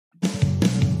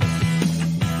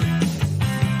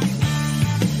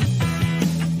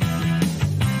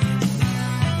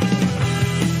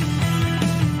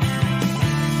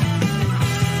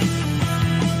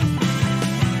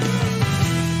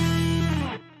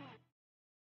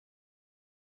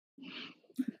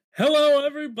Hello,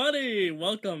 everybody!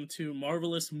 Welcome to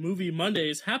Marvelous Movie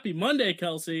Mondays. Happy Monday,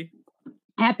 Kelsey.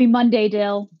 Happy Monday,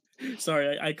 Dill.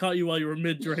 Sorry, I caught you while you were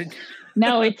mid-drink.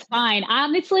 No, it's fine.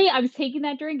 Honestly, I was taking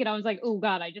that drink and I was like, oh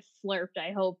God, I just slurped.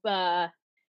 I hope that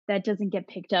doesn't get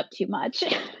picked up too much.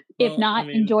 If Well, not,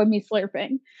 enjoy me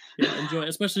slurping. Yeah, enjoy,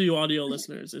 especially you audio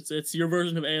listeners. It's your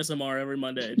version of ASMR every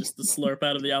Monday, just the slurp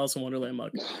out of the Alice in Wonderland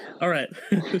mug. All right,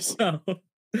 so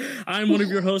I'm one of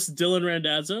your hosts, Dylan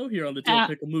Randazzo, here on the Dill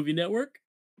Pickle Movie Network.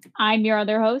 I'm your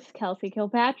other host, Kelsey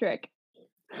Kilpatrick.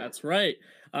 That's right.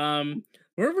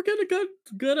 We're getting a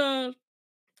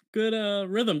good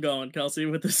rhythm going, Kelsey,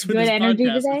 with this energy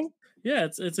podcast. Today. Yeah,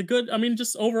 it's a good. I mean,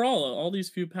 just overall, all these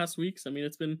few past weeks. I mean,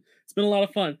 it's been a lot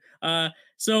of fun.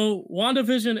 So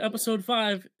WandaVision episode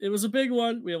 5, it was a big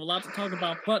one. We have a lot to talk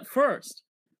about, but first,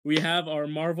 we have our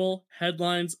Marvel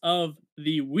headlines of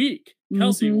the week.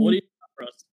 Kelsey, what do you got for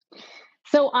us?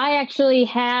 So I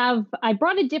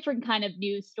brought a different kind of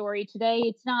news story today.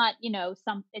 It's not,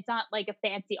 it's not like a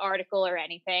fancy article or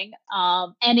anything.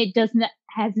 And it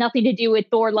has nothing to do with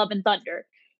Thor: Love and Thunder.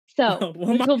 So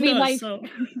this will be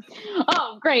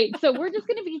Oh, great. So we're just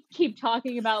going to keep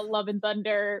talking about Love and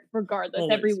Thunder regardless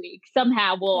every week.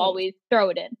 Somehow we'll always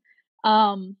throw it in.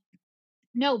 No,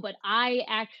 but I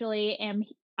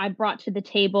brought to the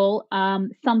table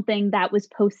something that was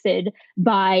posted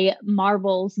by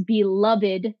Marvel's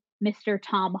beloved Mr.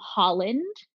 Tom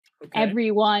Holland. Okay.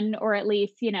 Everyone, or at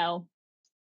least, a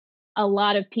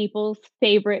lot of people's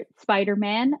favorite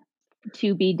Spider-Man,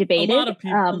 to be debated. A lot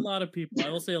of people. I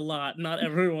will say a lot, not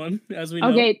everyone, as we know.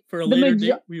 Okay, for a later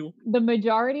date, the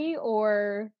majority,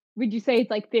 or would you say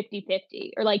it's like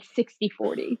 50-50 or like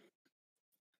 60-40?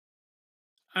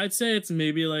 I'd say it's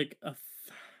maybe like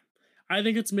I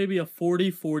think it's maybe a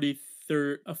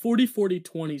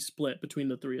 40-40-20 split between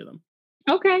the three of them.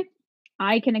 Okay,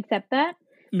 I can accept that.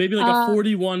 Maybe like a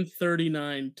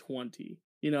 41-39-20,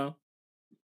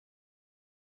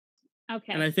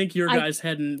 Okay. And I think your guy's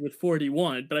heading with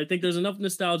 41, but I think there's enough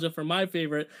nostalgia for my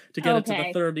favorite to get it to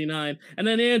the 39. And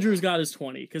then Andrew's got his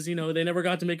 20 because, they never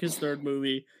got to make his third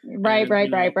movie. Right.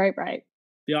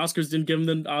 The Oscars didn't give him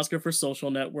the Oscar for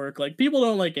Social Network. Like, people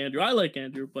don't like Andrew. I like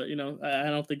Andrew, but, I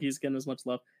don't think he's getting as much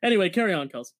love. Anyway, carry on,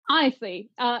 Kelsey. Honestly,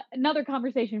 another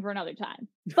conversation for another time.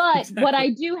 But exactly. What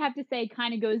I do have to say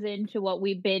kind of goes into what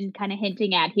we've been kind of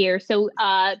hinting at here. So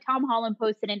Tom Holland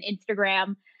posted an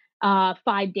Instagram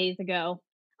 5 days ago.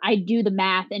 I do the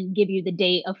math and give you the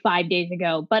date of 5 days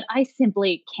ago, but I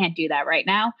simply can't do that right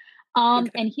now.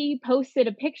 Okay. And he posted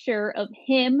a picture of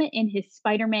him in his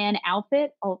Spider-Man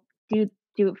outfit. I'll do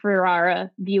it for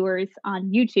our viewers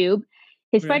on YouTube.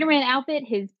 His Spider-Man outfit,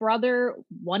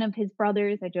 one of his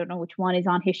brothers, I don't know which one, is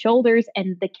on his shoulders.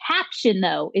 And the caption,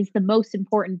 though, is the most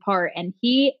important part. And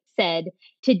he said,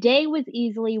 "Today was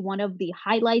easily one of the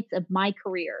highlights of my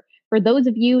career. For those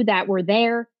of you that were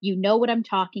there, you know what I'm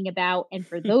talking about. And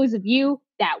for those of you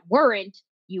that weren't,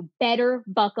 you better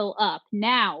buckle up."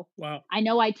 Now, wow. I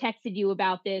know I texted you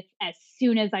about this as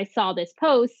soon as I saw this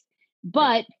post,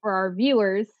 but for our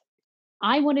viewers,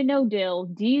 I want to know, Dill,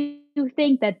 do you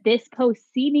think that this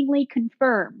post seemingly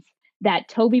confirms that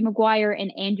Tobey Maguire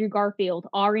and Andrew Garfield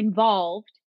are involved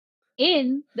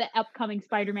in the upcoming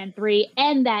Spider-Man 3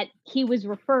 and that he was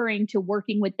referring to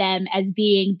working with them as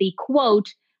being the,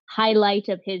 quote, highlight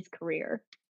of his career?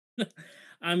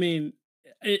 I mean,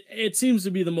 it seems to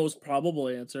be the most probable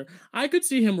answer. I could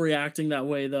see him reacting that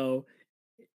way, though,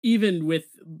 even with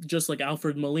just like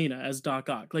Alfred Molina as Doc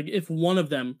Ock. Like, if one of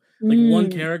them, like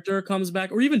one character comes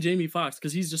back, or even Jamie Foxx,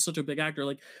 because he's just such a big actor,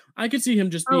 like, I could see him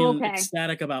just being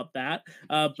ecstatic about that.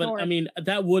 But I mean,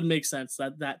 that would make sense.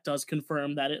 That does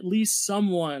confirm that at least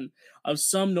someone of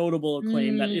some notable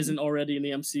acclaim that isn't already in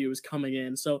the MCU is coming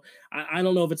in. So I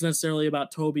don't know if it's necessarily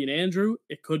about Tobey and Andrew.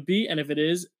 It could be. And if it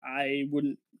is, I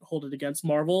wouldn't hold it against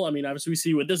Marvel. I mean, obviously we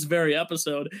see with this very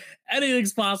episode,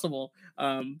 anything's possible.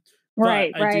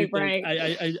 Right.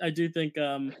 I do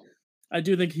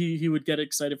think he would get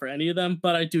excited for any of them,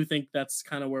 but I do think that's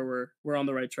kind of where we're on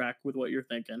the right track with what you're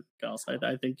thinking, Gals.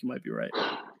 I think you might be right.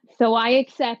 So I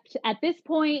accept at this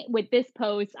point with this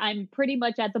post, I'm pretty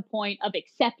much at the point of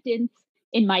acceptance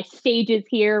in my stages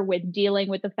here with dealing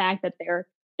with the fact that they're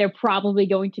probably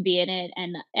going to be in it,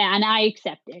 and I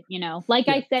accept it. Like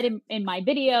I said in my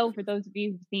video, for those of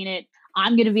you who've seen it,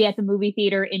 I'm going to be at the movie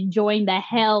theater enjoying the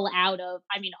hell out of,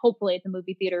 hopefully at the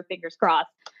movie theater, fingers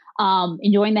crossed,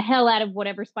 enjoying the hell out of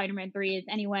whatever Spider-Man 3 is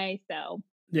anyway. So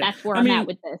that's where I'm at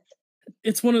with this.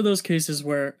 It's one of those cases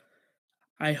where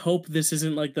I hope this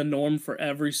isn't like the norm for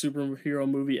every superhero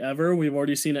movie ever. We've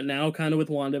already seen it now, kind of with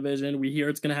WandaVision. We hear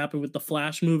it's going to happen with the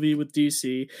Flash movie with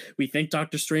DC. We think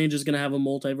Doctor Strange is going to have a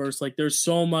multiverse. Like, there's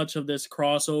so much of this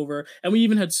crossover, and we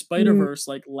even had Spider Mm, Verse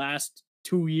like last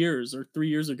 2 years or 3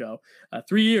 years ago.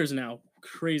 3 years now,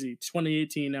 crazy.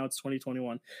 2018, now it's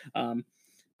 2021.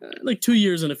 Like 2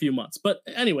 years and a few months. But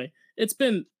anyway, it's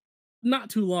been not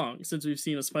too long since we've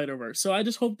seen a Spider Verse. So I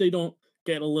just hope they don't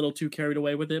get a little too carried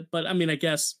away with it. But I mean, I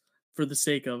guess for the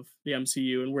sake of the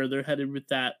MCU and where they're headed with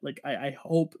that, like I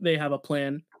hope they have a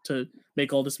plan to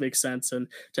make all this make sense and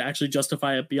to actually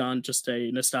justify it beyond just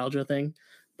a nostalgia thing.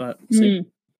 But see.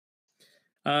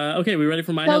 mm. Okay, we ready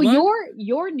for my So headline?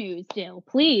 your news, Jill,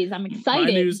 please. I'm My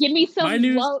excited. news. Give me My some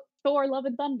news. Thor: Love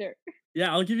and Thunder.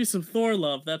 Yeah, I'll give you some Thor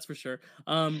love, that's for sure.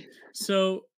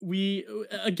 So we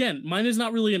again, mine is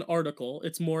not really an article;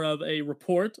 it's more of a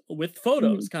report with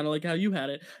photos, Mhm. kind of like how you had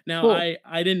it. Now, Cool.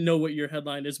 I didn't know what your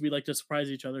headline is. We like to surprise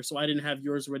each other, so I didn't have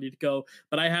yours ready to go.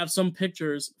 But I have some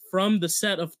pictures from the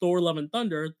set of Thor: Love and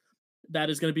Thunder. That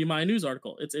is going to be my news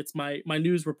article. It's my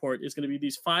news report is going to be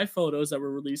these 5 photos that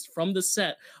were released from the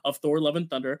set of Thor: Love and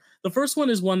Thunder. The first one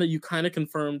is one that you kind of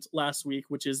confirmed last week,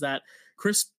 which is that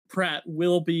Chris Pratt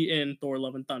will be in Thor: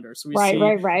 Love and Thunder. So we Right, see,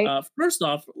 right, right. first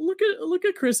off, look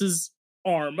at Chris's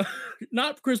arm,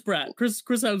 not Chris Pratt, Chris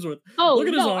Hemsworth. Oh, Look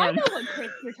at his no, I arm. know what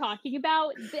Chris you're talking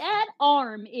about. That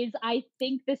arm is, I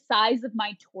think, the size of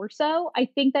my torso. I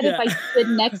think that if Yeah. I stood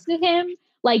next to him,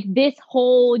 like, this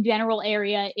whole general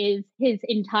area is his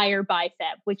entire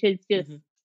bicep, which is just Mhm.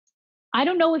 I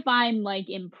don't know if I'm, like,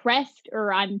 impressed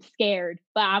or I'm scared,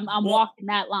 but I'm Well, walking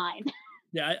that line.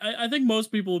 yeah, I think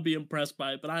most people would be impressed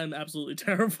by it, but I am absolutely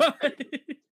terrified.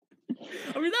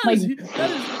 I mean, Like, that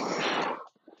is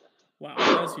wow,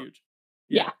 that is huge.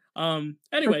 Yeah. yeah.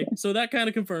 Anyway, so that kind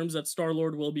of confirms that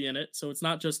Star-Lord will be in it. So it's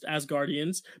not just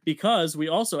Asgardians because we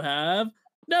also have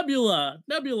Nebula.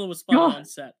 Nebula was spotted Oh, on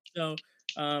set. So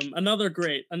another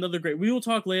great. We will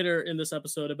talk later in this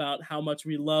episode about how much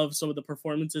we love some of the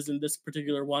performances in this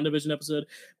particular WandaVision episode.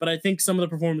 But I think some of the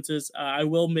performances, I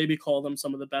will maybe call them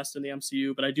some of the best in the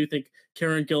MCU. But I do think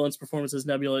Karen Gillan's performance as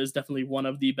Nebula is definitely one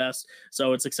of the best.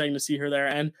 So it's exciting to see her there.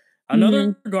 And mhm.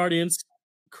 another Guardians,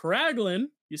 Kraglin,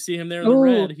 you see him there in the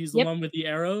red. Ooh, He's the yep. one with the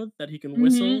arrow that he can Mhm,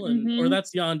 whistle, and or mhm.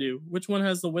 that's Yondu. Which one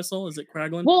has the whistle? Is it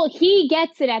Kraglin? Well, he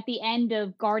gets it at the end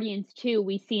of Guardians 2.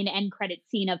 We see an end credit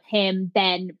scene of him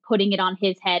then putting it on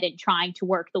his head and trying to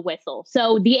work the whistle.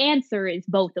 So the answer is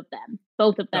both of them.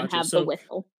 Both of them Gotcha. have the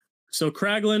whistle. So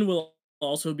Kraglin will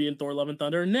also be in Thor: Love and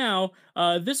Thunder. Now,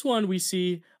 this one we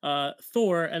see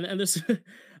Thor, and this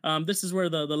this is where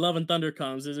the Love and Thunder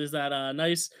comes. Is that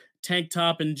nice tank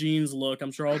top and jeans look?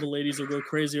 I'm sure all the ladies will go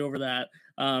crazy over that.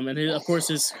 And of course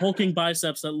his hulking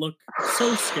biceps that look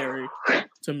so scary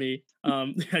to me.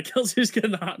 Yeah, Kelsey's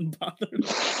getting hot and bothered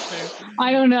there.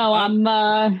 I don't know.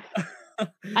 Um,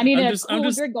 I need I'm cool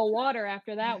just drink of water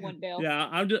after that one, Bill. yeah,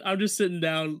 I'm just sitting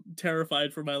down,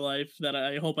 terrified for my life. That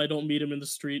I hope I don't meet him in the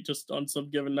street just on some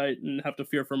given night and have to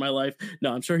fear for my life.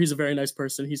 No, I'm sure he's a very nice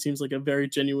person. He seems like a very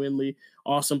genuinely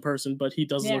awesome person, but he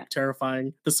does Yeah. look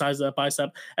terrifying. The size of that bicep.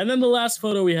 And then the last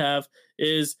photo we have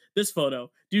is this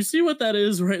photo. Do you see what that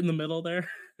is right in the middle there?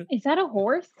 Is that a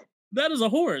horse? That is a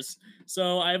horse.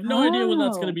 So I have no idea what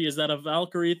that's going to Oh. be. Is that a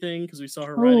Valkyrie thing? Because we saw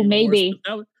her Oh, riding the horse,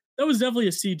 but maybe. that was definitely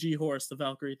a CG horse, the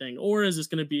Valkyrie thing. Or is this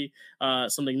going to be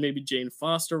something maybe Jane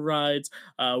Foster rides?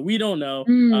 We don't know.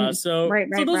 Mm. Right, So right,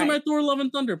 those are right. my Thor: Love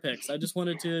and Thunder picks. I just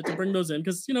wanted to bring those in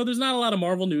because there's not a lot of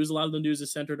Marvel news. A lot of the news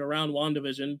is centered around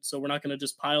WandaVision, so we're not going to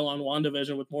just pile on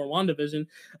WandaVision with more WandaVision.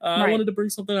 I Right. wanted to bring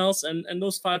something else, and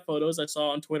those 5 photos I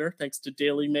saw on Twitter, thanks to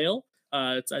Daily Mail.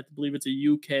 I believe it's a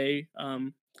UK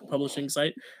publishing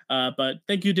site. But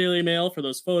thank you, Daily Mail, for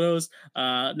those photos.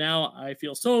 Now I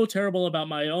feel so terrible about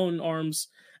my own arms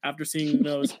after seeing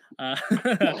those,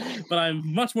 but I'm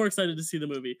much more excited to see the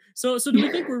movie. So do we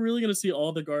think we're really going to see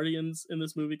all the Guardians in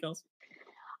this movie, Kels?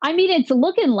 I mean, it's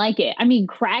looking like it. I mean,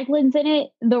 Kraglin's in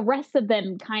it. The rest of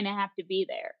them kind of have to be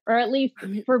there, or at least I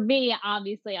mean, for me.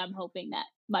 Obviously, I'm hoping that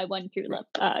my one true right.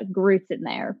 love, Groot's in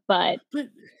there. But But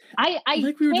I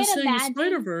like we were just can't saying with Spider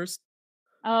imagine. Verse,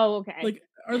 Oh, okay. like,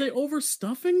 are they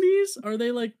overstuffing these? Are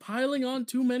they like piling on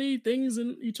too many things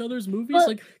in each other's movies? But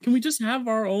Like, can we just have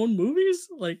our own movies?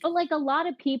 Like, But, like, a lot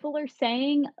of people are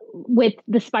saying with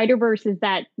the Spider-Verse is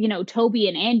that, Toby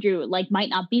and Andrew, like, might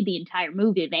not be the entire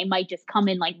movie. They might just come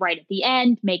in, like, right at the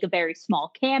end, make a very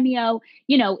small cameo.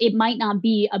 It might not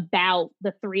be about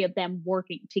the 3 of them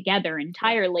working together right.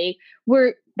 entirely.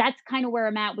 Where that's kind of where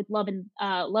I'm at with Love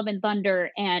and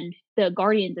Thunder and the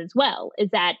Guardians as well, is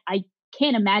that I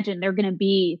can't imagine they're gonna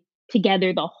be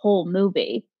together the whole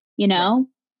movie, you Right. know?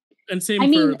 And I same for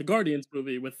mean, the Guardians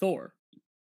movie with Thor,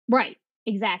 right,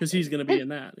 because he's exactly. gonna be in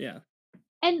that. Yeah.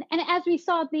 And as we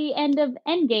saw at the end of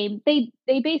Endgame, they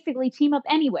basically team up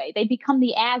anyway. They become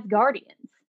the Asgardians,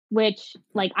 which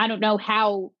like I don't know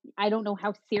how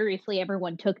seriously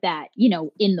everyone took that,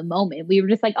 in the moment. We were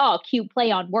just like, "Oh, cute play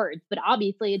on words," but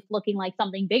obviously it's looking like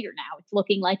something bigger now. It's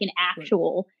looking like an Right.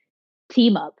 actual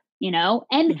team up,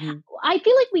 And Mhm. I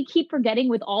feel like we keep forgetting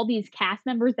with all these cast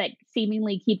members that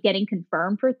seemingly keep getting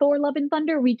confirmed for Thor Love and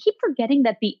Thunder, we keep forgetting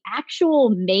that the actual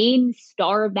main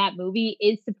star of that movie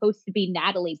is supposed to be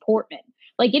Natalie Portman.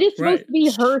 Like it is supposed Right. to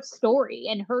be her story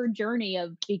and her journey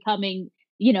of becoming,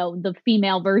 the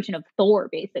female version of Thor,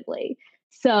 basically. Yeah.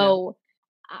 So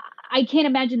I can't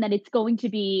imagine that it's going to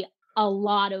be a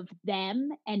lot of them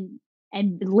and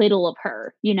little of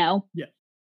her, Yeah.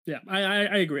 Yeah,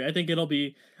 I agree. I think it'll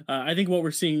be. I think what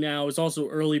we're seeing now is also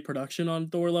early production on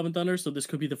Thor: Love and Thunder. So this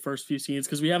could be the first few scenes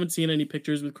because we haven't seen any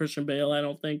pictures with Christian Bale. I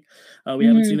don't think we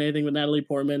haven't Mhm. seen anything with Natalie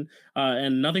Portman,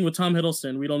 and nothing with Tom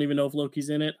Hiddleston. We don't even know if Loki's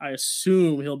in it. I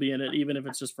assume he'll be in it, even if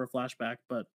it's just for a flashback.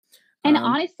 But And um,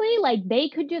 honestly, like, they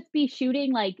could just be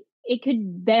shooting, like it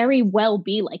could very well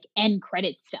be, like, end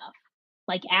credit stuff,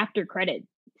 like, after credit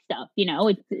stuff,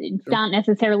 It's sure. not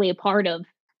necessarily a part of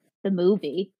the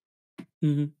movie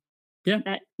Hmm. Yeah,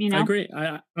 that, I agree.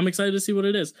 I'm excited to see what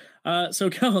it is. So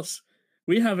Kels,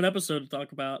 we have an episode to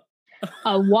talk about.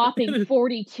 a whopping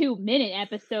 42-minute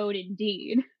episode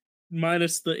indeed.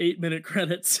 Minus the 8-minute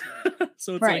credits.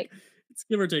 So it's like Right. it's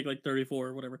give or take like 34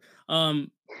 or whatever.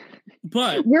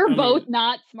 But We're I both mean,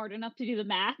 not smart enough to do the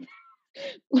math.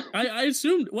 I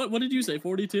assumed what did you say?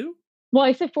 42? Well,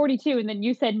 I said 42, and then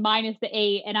you said minus the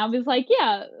 8, and I was like,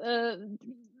 "Yeah,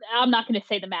 I'm not gonna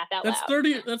say the math out That's loud."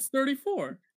 30, that's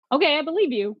 34. Okay, I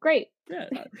believe you. Great. Yeah.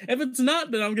 If it's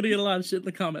not, then I'm gonna get a lot of shit in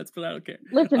the comments, but I don't care.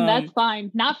 Listen, that's Um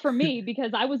fine. Not for me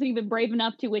because I wasn't even brave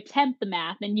enough to attempt the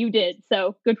math and you did.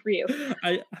 So good for you.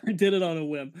 I did it on a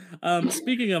whim.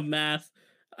 Speaking of math,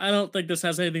 I don't think this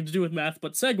has anything to do with math,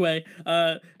 but segue.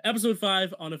 Episode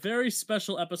 5 on a very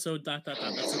special episode. Dot dot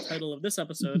dot. That's the title of this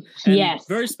episode, and Yes.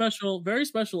 very special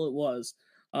it was.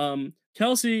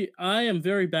 Kelsey, I am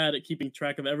very bad at keeping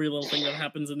track of every little thing that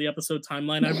happens in the episode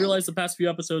timeline. I've realized the past few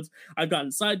episodes I've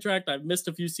gotten sidetracked. I've missed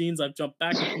a few scenes. I've jumped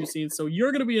back a few scenes. So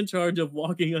you're going to be in charge of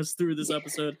walking us through this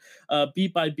episode,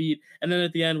 beat by beat. And then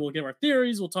at the end, we'll give our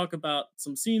theories. We'll talk about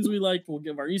some scenes we liked. We'll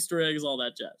give our Easter eggs, all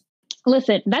that jazz.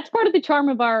 Listen, that's part of the charm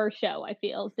of our show, I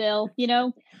feel. Still,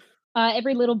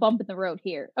 every little bump in the road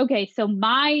here. Okay, so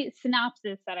my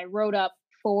synopsis that I wrote up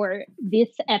for this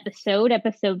episode,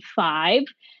 episode 5,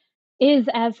 is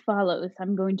as follows.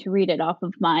 I'm going to read it off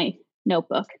of my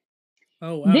notebook.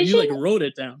 Oh wow, you Vision. like wrote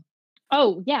it down.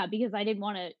 Oh, yeah, because I didn't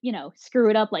want to,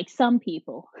 screw it up like some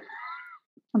people.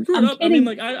 Screw it I'm up. I mean, kidding.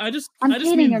 like I'm I just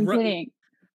kidding. mean I'm kidding.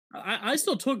 I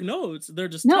still took notes. They're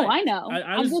just No, I typed. know.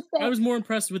 I'm just I saying. was more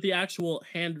impressed with the actual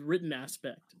handwritten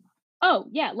aspect. Oh,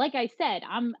 yeah, like I said,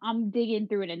 I'm digging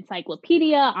through an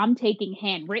encyclopedia, I'm taking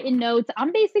handwritten notes,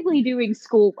 I'm basically doing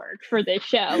schoolwork for this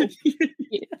show.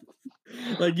 Yeah.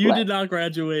 Like you What? did not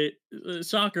graduate.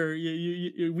 Shocker!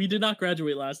 We did not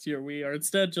graduate last year. We are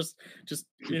instead just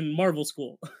in Marvel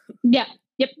school. Yeah,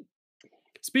 yep.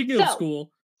 Speaking of So,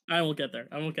 school, I won't get there.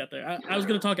 I won't get there. I was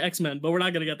gonna talk X-Men, but we're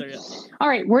not gonna get there yet. all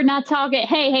right, we're not talking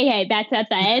hey, that's at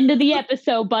the end of the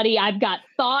episode, buddy. I've got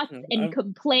thoughts No, and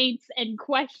complaints and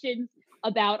questions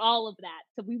about all of that.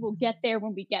 So we will get there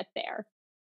when we get there.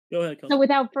 go ahead, So Kelsey.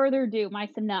 without further ado,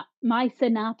 my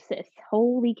synopsis.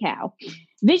 Holy cow.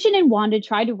 Vision and Wanda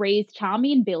try to raise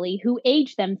Tommy and Billy, who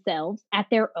age themselves at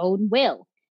their own will.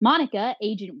 Monica,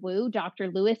 Agent Wu, Dr.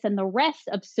 Lewis, and the rest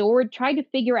of SWORD try to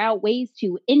figure out ways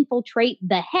to infiltrate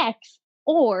the Hex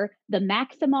or the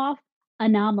Maximoff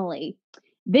anomaly.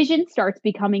 Vision starts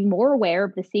becoming more aware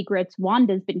of the secrets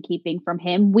Wanda's been keeping from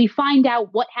him. We find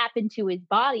out what happened to his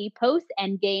body post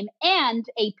Endgame, and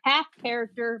a past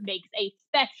character makes a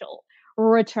special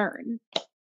return.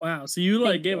 Wow. So you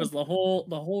like Thank gave you. us the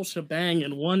whole shebang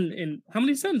in one in how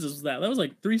many sentences was that? That was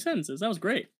like 3 sentences. That was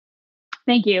great.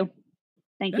 Thank you.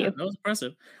 Thank Yeah, you. that was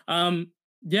impressive.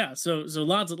 Yeah, so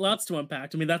lots to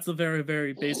unpack. I mean, that's the very,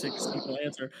 very basic, simple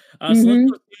answer. So let's Hmm.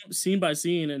 go scene by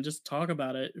scene and just talk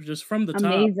about it. Just from the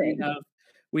top, Amazing.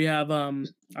 we have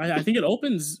I think it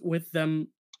opens with them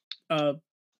uh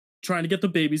trying to get the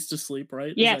babies to sleep, right?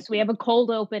 Is that Yes, we have a cold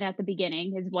open at the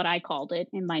beginning, is what I called it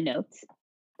in my notes.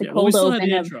 The yeah, well, we cold still had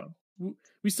the open of, intro.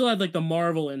 We still had like the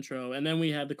Marvel intro, and then we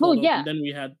had the well, cold open, yeah. then we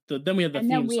had the And then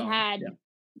theme we song. had Yeah.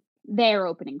 their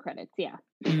opening credits. Yeah.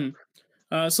 Mhm.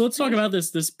 So let's talk about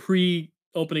this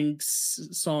pre-opening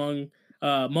song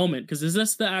moment, because is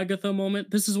this the Agatha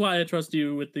moment? This is why I trust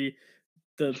you with the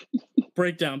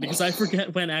breakdown because I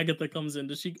forget when Agatha comes in.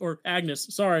 Does she or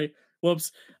Agnes? Sorry,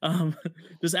 whoops. Um,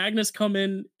 does Agnes come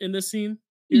in this scene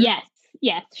here? Yes,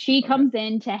 yes, she Okay. comes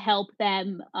in to help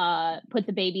them, put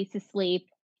the babies to sleep,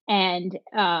 and,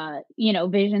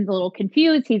 Vision's a little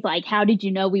confused, he's like, "How did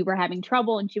you know we were having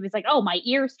trouble?" And she was like, "Oh, my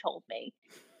ears told me."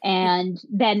 And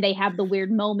then they have the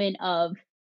weird moment of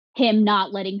him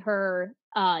not letting her,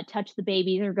 touch the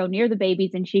babies or go near the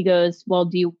babies, and she goes, "Well,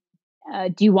 do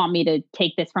you want me to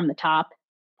take this from the top?"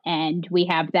 And we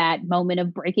have that moment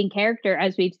of breaking character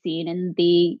as we've seen in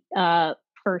the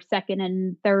first, second,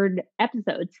 and third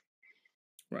episodes.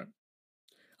 Right.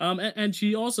 And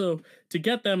she also to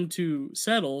get them to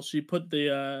settle, she put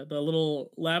the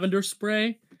little lavender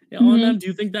spray on them. Mhm. Do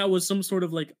you think that was some sort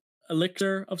of like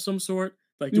elixir of some sort?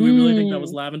 Like, do we really think that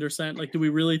was Mm. lavender scent? Like, do we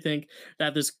really think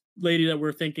that this lady that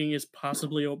we're thinking is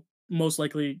possibly, most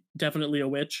likely, definitely a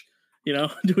witch?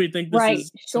 Do we think this Right.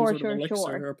 is some Sure, sort of sure,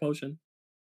 elixir sure. or a potion?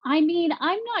 I mean,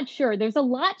 I'm not sure. There's a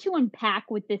lot to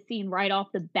unpack with this scene right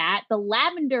off the bat. The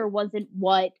lavender wasn't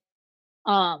what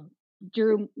um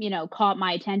caught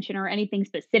my attention or anything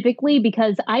specifically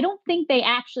because I don't think they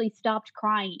actually stopped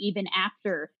crying even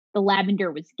after the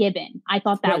lavender was given. I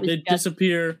thought that Right. was They just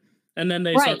disappear and then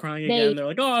they start right. crying They again. They're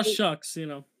like, "Oh they shucks."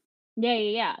 Yeah, yeah,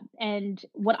 yeah. And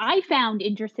what I found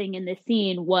interesting in this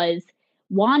scene was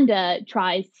Wanda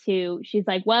she's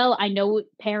like, well, I know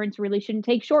parents really shouldn't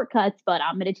take shortcuts, but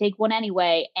I'm going to take one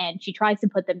anyway. And she tries to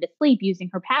put them to sleep using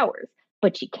her powers,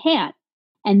 but she can't.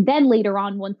 And then later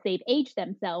on, once they've aged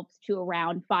themselves to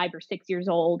around 5 or 6 years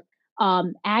old,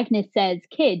 Agnes says,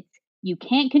 kids, you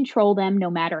can't control them no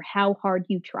matter how hard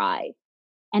you try.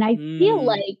 And I feel Mm,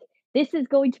 like this is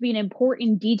going to be an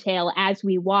important detail as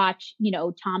we watch,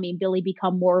 Tommy and Billy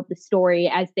become more of the story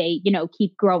as they,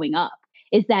 keep growing up.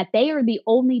 Is that they are the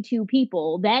only two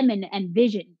people, them and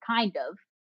Vision kind of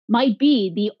might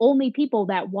be the only people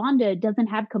that Wanda doesn't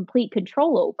have complete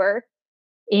control over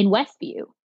in Westview,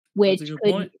 that's a which good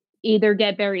could point. either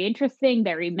get very interesting,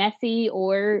 very messy,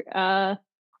 or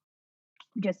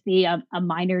just be a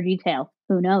minor detail.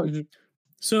 Who knows? Mhm.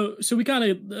 So we kind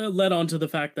of led on to the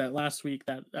fact that last week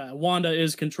that Wanda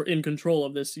is in control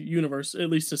of this universe, at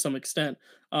least to some extent.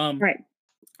 Um, Right.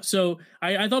 so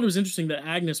I thought it was interesting that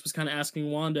Agnes was kind of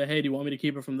asking Wanda, "Hey, do you want me to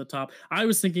keep her from the top?" I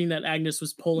was thinking that Agnes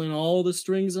was pulling all the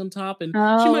strings on top, and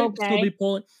she Oh, might still be okay.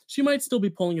 pulling. She might still be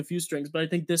pulling a few strings, but I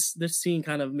think this scene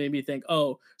kind of made me think,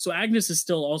 "Oh, so Agnes is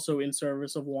still also in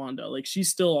service of Wanda. Like she's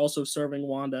still also serving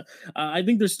Wanda." I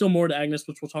think there's still more to Agnes,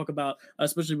 which we'll talk about,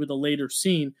 especially with a later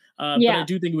scene. But I Yeah.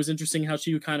 do think it was interesting how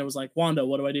she kind of was like, "Wanda,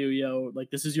 what do I do? Yo,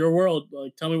 like this is your world.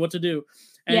 Like tell me what to do."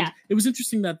 And Yeah. it was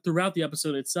interesting that throughout the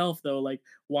episode itself, though, like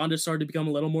Wanda started to become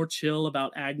a little more chill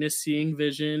about Agnes seeing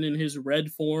Vision in his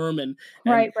red form, and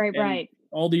Right, right, and right.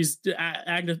 all these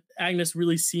Agnes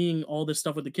really seeing all this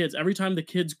stuff with the kids. Every time the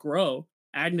kids grow,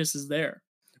 Agnes is there.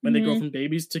 When they grow Mhm. from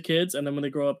babies to kids, and then when they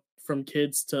grow up from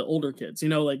kids to older kids,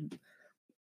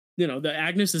 the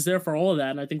Agnes is there for all of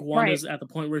that. And I think Right. Wanda's at the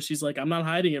point where she's like, I'm not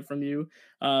hiding it from you,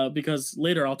 because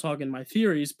later I'll talk in my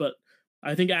theories, but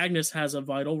I think Agnes has a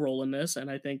vital role in this, and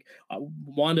I think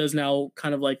Wanda is now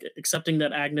kind of like accepting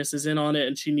that Agnes is in on it,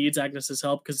 and she needs Agnes's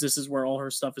help because this is where all her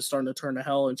stuff is starting to turn to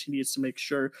hell, and she needs to make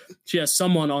sure she has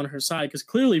someone on her side because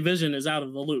clearly Vision is out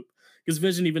of the loop. Because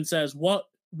Vision even says, "What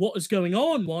is going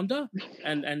on, Wanda?"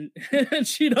 And and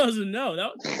she doesn't know.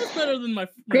 That's better than my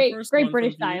Great, first great one from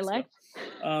a British few weeks ago. dialect.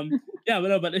 Yeah, but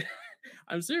no, but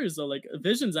I'm serious though. Like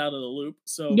Vision's out of the loop,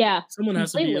 so Yeah, someone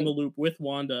has to be in the completely. loop with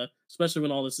Wanda, especially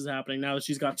when all this is happening. Now that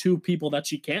she's got two people that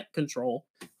she can't control.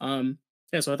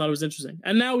 Yeah, so I thought it was interesting.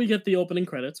 And now we get the opening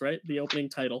credits, right? The opening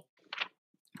title,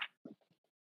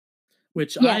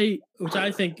 Yes. which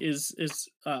I think is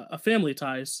a Family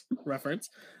Ties reference.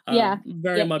 Yeah.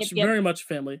 Very Yep, yep, much yep. very much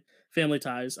Family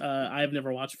Ties. I have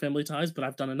never watched Family Ties, but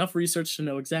I've done enough research to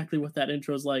know exactly what that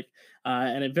intro is like,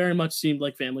 and it very much seemed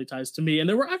like Family Ties to me. And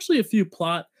there were actually a few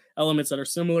plot elements that are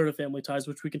similar to Family Ties,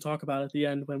 which we can talk about at the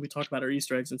end when we talk about our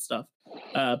Easter eggs and stuff.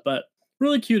 But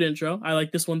really cute intro. I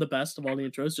like this one the best of all the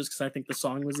intros, just because I think the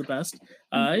song was the best.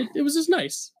 It was just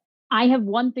nice. I have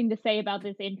one thing to say about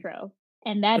this intro,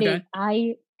 and that is Okay.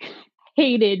 I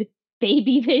hated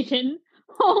Baby Vision.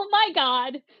 Oh my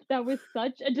god, that was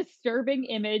such a disturbing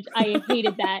image. I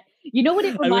hated that. You know what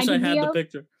it I wish I reminded me had the of?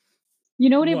 picture. You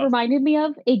know what it What? reminded me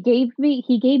of? He gave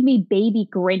me Baby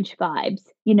Grinch vibes.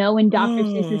 In Dr.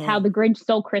 Seuss's How the Grinch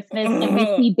Stole Christmas, and we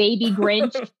see Baby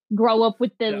Grinch grow up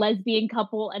with the Yeah. lesbian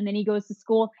couple, and then he goes to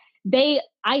school. They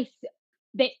I s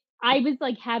they I was,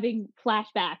 like, having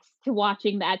flashbacks to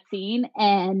watching that scene,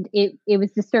 and it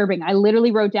was disturbing. I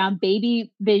literally wrote down,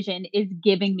 "Baby Vision is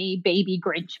giving me Baby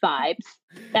Grinch vibes."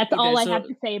 That's Okay, all I have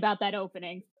to say about that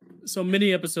opening. so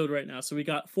mini episode right now. So we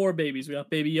got four babies. We got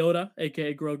Baby Yoda,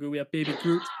 aka Grogu. We have Baby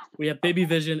Groot. We have Baby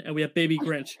Vision, and we have Baby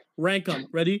Grinch. Rank them.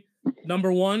 Ready?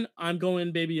 Number one, I'm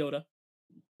going Baby Yoda.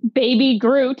 Baby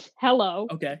Groot, hello.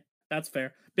 Okay, that's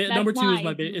fair. That's Number two is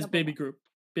my is number Baby 1. Groot.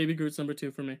 Baby Groot's number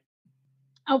two for me.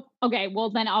 Oh, okay, well,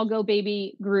 then I'll go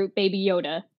Baby Groot, Baby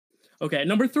Yoda. Okay,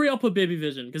 number three, I'll put Baby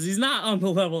Vision because he's not on the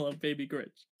level of Baby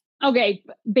Grinch. Okay,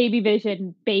 Baby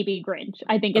Vision, Baby Grinch,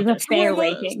 I think is a Okay, fair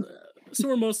ranking. so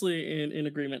we're mostly in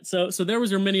agreement. So there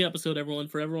was your mini episode, everyone.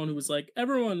 For everyone who was like,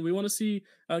 everyone, we want to see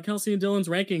Kelsey and Dylan's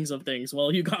rankings of things.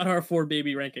 Well, you got our four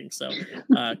baby rankings. So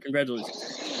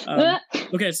congratulations.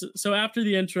 Okay, so after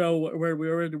the intro, where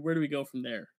do we go from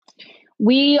there?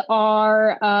 We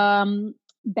are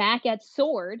back at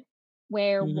Sword,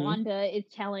 where Mhm. Wanda is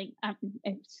telling,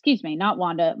 excuse me, not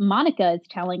Wanda, Monica is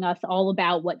telling us all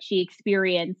about what she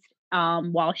experienced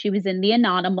while she was in the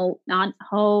anonymous. I knew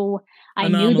this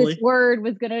Anomaly. word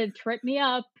was gonna trip me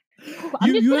up.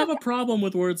 I'm just You gonna, have a problem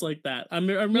with words like that. I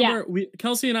yeah. remember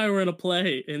Kelsey and I were in a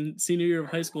play in senior year of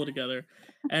high school together,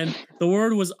 and the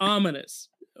word was ominous.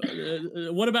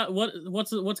 What about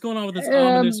what's going on with this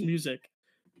ominous Um, music?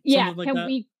 yeah. Something like Can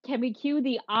that. we cue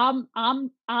the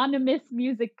ominous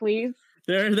music, please?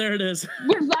 There it is.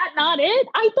 Was that not it?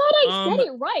 I thought I said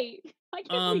um, it right. I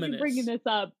can't believe you're bringing ominous, this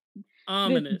up. This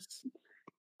ominous.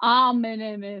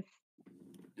 ominous.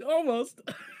 Almost.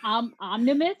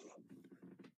 Omnimus?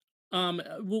 Um,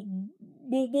 we'll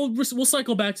we'll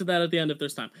cycle back to that at the end if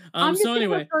there's time. I'm So just gonna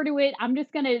anyway, refer to it. I'm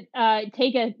just gonna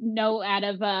take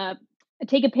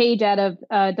a page out of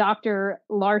Dr.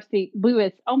 Larcy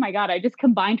Lewis. Oh my god, I just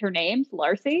combined her names,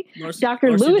 Larcy. Dr.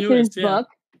 Larcy Lewis's Lewis, yeah, book,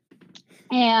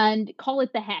 and call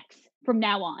it the Hex from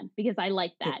now on because I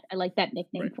like cool, that. I like that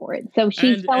nickname right. for it. So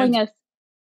she's telling And us,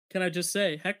 can I just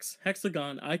say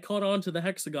hexagon? I caught on to the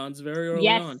hexagons very early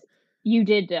yes, on. you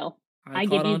did, Dill. I I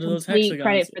give caught you on to those complete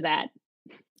credit hexagons. for that.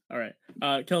 All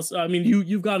right. Kelsey, I mean,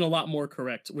 you've gotten a lot more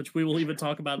correct, which we will even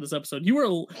talk about in this episode. You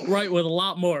were right with a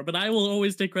lot more, but I will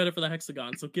always take credit for the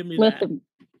hexagon. So give me that. Listen,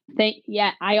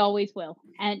 yeah, I always will,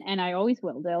 and I always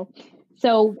will, Dill.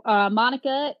 So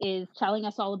Monica is telling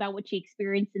us all about what she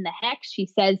experienced in the Hex. She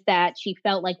says that she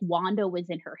felt like Wanda was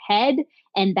in her head,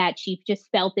 and that she just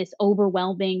felt this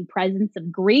overwhelming presence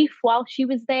of grief while she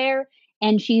was there.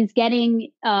 And she's getting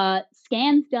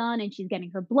scans done, and she's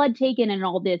getting her blood taken, and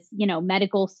all this,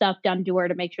 medical stuff done to her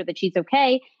to make sure that she's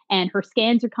okay. And her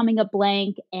scans are coming up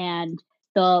blank, and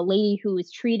the lady who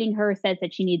is treating her says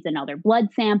that she needs another blood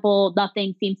sample.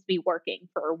 Nothing seems to be working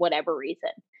for whatever reason.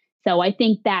 So I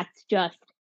think that's just,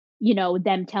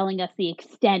 them telling us the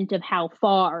extent of how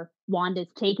far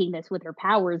Wanda's taking this with her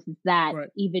powers is that Right.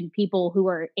 even people who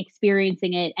are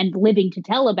experiencing it and living to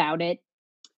tell about it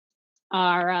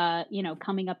are,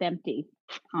 coming up empty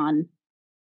on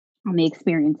the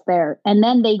experience there. And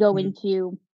then they go Mhm.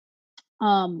 into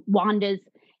Wanda's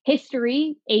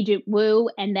history, Agent Wu,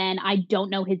 and then I don't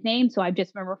know his name, so I've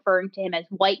just been referring to him as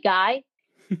White Guy,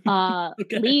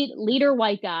 Okay. leader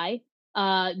White Guy,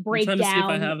 I'm trying to see if I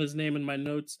breakdown. have his name in my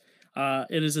notes.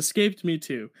 It has escaped me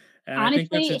too, and I think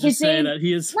that Honestly, should his just say name that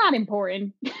he is. not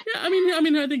important. Yeah,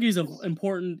 I think he's an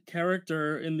important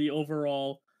character in the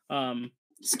overall um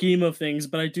scheme of things,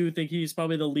 but I do think he's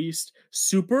probably the least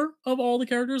super of all the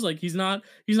characters. Like he's not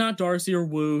Darcy or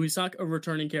Wu. He's not a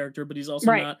returning character, but he's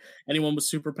also Right. not anyone with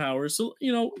superpowers. So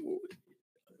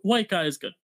white guy is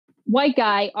good. White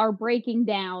Guy are breaking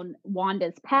down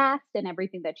Wanda's past and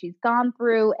everything that she's gone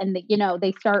through, and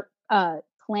they start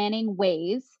planning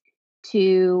ways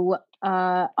to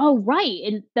oh right,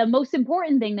 and the most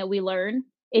important thing that we learn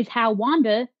is how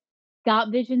Wanda got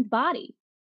Vision's body.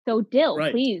 So Dill,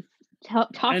 Right. please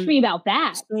talk to And me about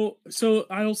that. so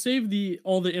I'll save the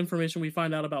all the information we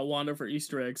find out about Wanda for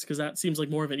Easter eggs because that seems like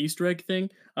more of an Easter egg thing.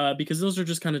 Because those are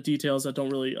just kind of details that don't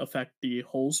really affect the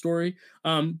whole story.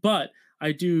 But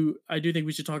I do think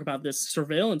we should talk about this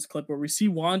surveillance clip where we see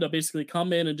Wanda basically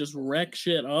come in and just wreck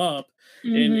shit up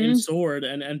in Mhm. Sword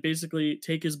and basically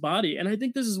take his body. And I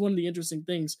think this is one of the interesting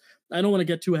things. I don't want to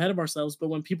get too ahead of ourselves, but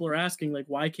when people are asking like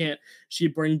why can't she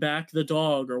bring back the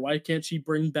dog or why can't she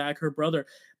bring back her brother?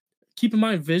 Keep in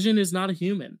mind, Vision is not a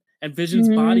human. And Vision's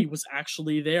body Mhm. was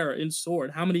actually there in Sword.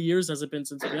 How many years has it been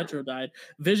since Pietro died?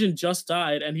 Vision just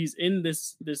died, and he's in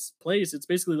this place. It's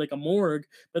basically like a morgue,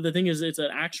 but the thing is, it's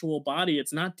an actual body.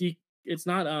 It's not It's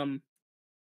not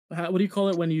what do you call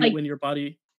it when Like your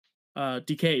body?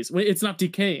 decays. It's not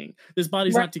decaying. This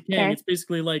body's Right. not decaying. Okay. It's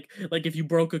basically like if you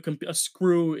broke a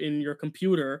screw in your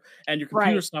computer and your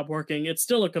computer Right. stopped working, it's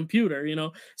still a computer, you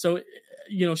know. So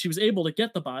she was able to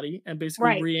get the body and basically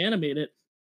Right. reanimate it.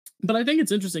 But I think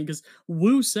it's interesting because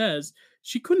Wu says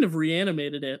she couldn't have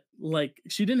reanimated it. Like,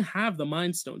 she didn't have the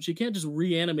Mind Stone. She can't just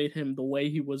reanimate him the way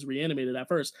he was reanimated at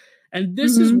first. And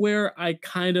this is Mhm. where I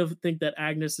kind of think that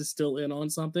Agnes is still in on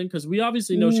something, because we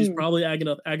obviously know she's Mm. probably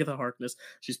Agatha Harkness.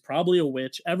 She's probably a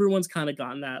witch. Everyone's kind of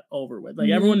gotten that over with. Like,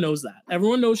 Mhm. everyone knows that.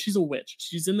 Everyone knows she's a witch.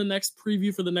 She's in the next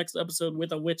preview for the next episode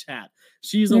with a witch hat.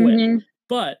 She's a witch. Mhm.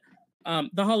 But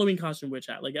the Halloween costume witch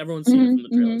hat, like, everyone's seen it from Mhm.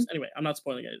 the trailers. Mhm. Anyway, I'm not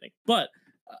spoiling anything. But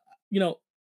uh, you know,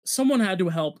 someone had to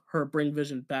help her bring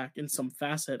Vision back in some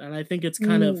facet, and I think it's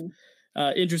kind of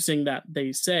Mm. interesting that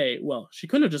they say, well, she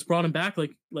couldn't have just brought him back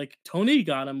like Tony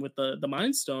got him with the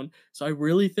Mind Stone. So I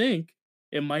really think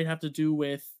it might have to do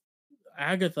with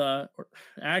Agatha or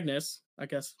Agnes. I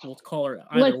guess we'll call her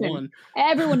either Listen, one,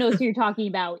 everyone knows who you're talking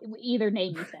about, either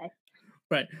name you say.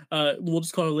 right? We'll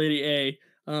just call her Lady A.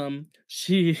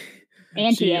 She she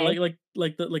Anti-A.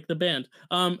 like the band.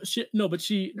 She no, but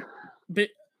but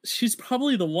she's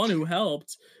probably the one who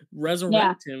helped Yeah.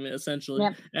 resurrect him essentially,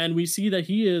 Yep. and we see that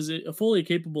he is fully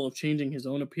capable of changing his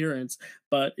own appearance.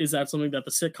 But is that something that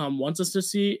the sitcom wants us to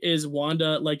see? Is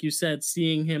Wanda, like you said,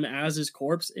 seeing him as his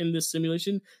corpse in this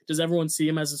simulation? Does everyone see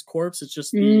him as his corpse? It's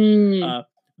just Mm.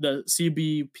 the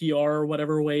CBPR or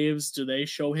whatever waves. Do they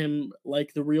show him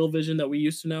like the real Vision that we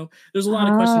used to know? There's a lot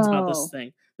of questions about this Oh,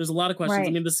 thing. There's a lot of questions. I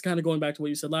right. mean, this is kind of going back to what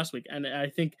you said last week, and I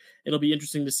think it'll be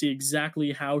interesting to see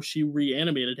exactly how she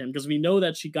reanimated him, because we know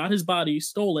that she got his body,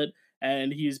 stole it,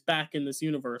 and he's back in this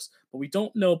universe. But we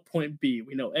don't know point B.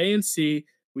 We know A and C.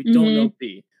 We don't know Mhm.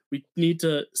 B. We need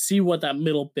to see what that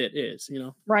middle bit is.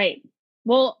 Right.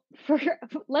 Well,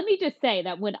 let me just say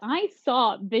that when I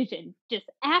saw Vision just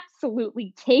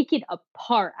absolutely take it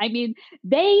apart, I mean,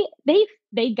 they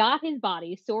got his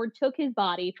body. Sword took his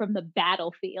body from the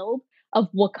battlefield of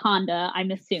Wakanda,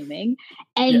 I'm assuming,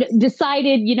 and Yes.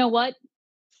 decided, you know what?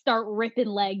 Start ripping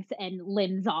legs and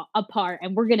limbs apart,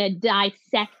 and we're gonna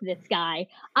dissect this guy.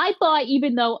 I thought,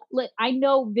 even though I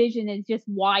know Vision is just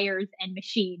wires and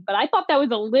machine, but I thought that was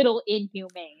a little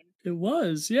inhumane It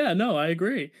was. Yeah. No, I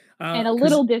agree. and a Because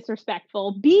little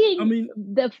disrespectful, I being mean,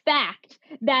 the fact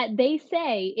that they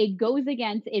say it goes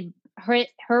against it. Her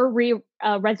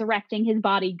resurrecting his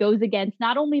body goes against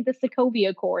not only the Sokovia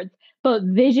Accords, but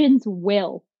Vision's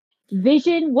will.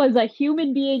 Vision was a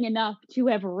human being enough to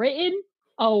have written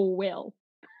a will,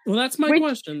 well, that's my which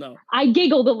question though. I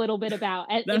giggled a little bit about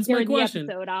That's my during the question.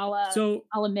 episode. So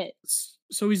I'll admit.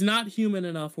 so he's not human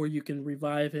enough where you can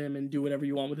revive him and do whatever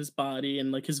you want with his body,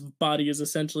 and like his body is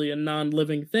essentially a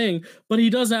non-living thing, but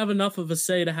he does have enough of a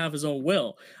say to have his own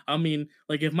will. I mean,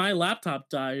 like, if my laptop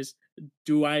dies,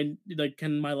 do I like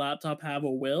can my laptop have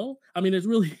a will? I mean, it's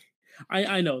really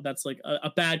I know that's like a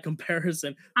bad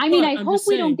comparison, I mean, but I I'm hope just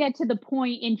we don't saying. get to the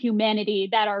point in humanity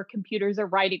that our computers are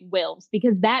writing wills,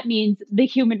 because that means the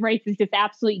human race is just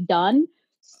absolutely done.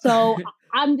 So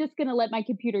I'm just going to let my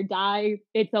computer die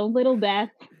its own little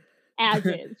death as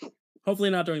is.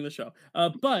 Hopefully not during the show.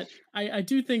 But I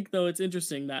do think though it's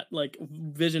interesting that like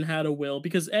Vision had a will,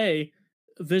 because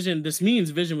Vision, this means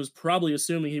Vision was probably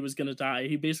assuming he was going to die.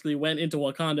 He basically went into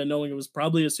Wakanda knowing it was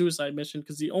probably a suicide mission,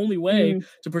 because the only way Mm,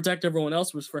 to protect everyone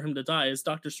else was for him to die. As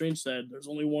Doctor Strange said, there's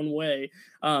only one way.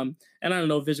 And I don't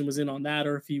know if Vision was in on that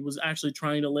or if he was actually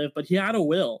trying to live, but he had a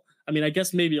will. I mean, I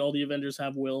guess maybe all the Avengers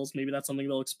have wills. Maybe that's something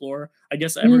they'll explore. I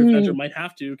guess every Avenger mm. might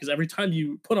have to, because every time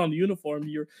you put on the uniform,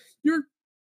 you're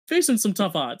facing some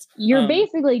tough odds. You're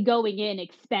basically going in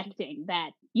expecting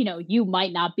that, you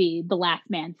might not be the last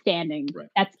man standing. Right,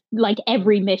 That's like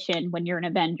every mission when you're an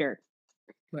Avenger.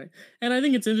 right. And I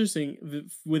think it's interesting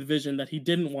with Vision that he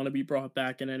didn't want to be brought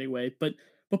back in any way. But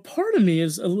part of me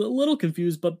is a little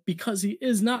confused. But because he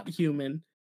is not human,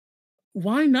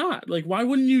 why not? Like, why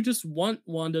wouldn't you just want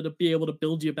Wanda to be able to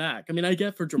build you back? I mean, I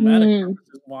get for dramatic Mm.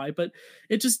 purposes why, but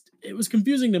it was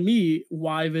confusing to me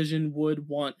why Vision would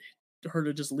want her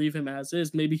to just leave him as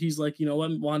is. Maybe he's like, you know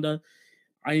what, Wanda,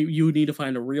 you need to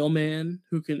find a real man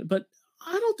who can. But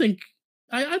I don't think.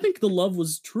 I think the love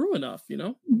was true enough.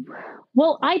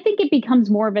 Well, I think it becomes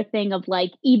more of a thing of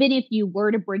like, even if you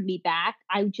were to bring me back,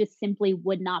 I just simply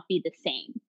would not be the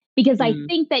same. Because I Mm,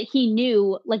 think that he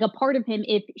knew, like, a part of him,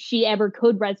 if she ever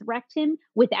could resurrect him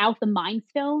without the Mind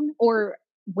Stone or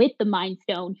with the Mind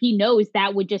Stone, he knows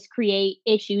that would just create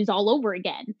issues all over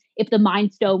again. If the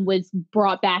Mind Stone was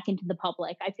brought back into the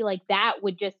public, I feel like that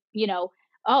would just,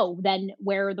 oh, then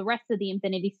where are the rest of the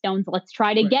Infinity Stones? Let's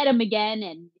try to right. get him again.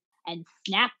 And and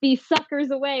snap these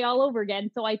suckers away all over again.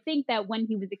 So I think that when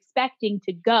he was expecting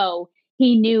to go,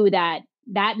 he knew that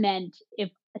that meant if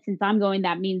since I'm going,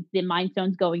 that means the Mind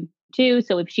Stone's going too.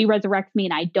 So if she resurrects me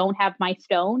and I don't have my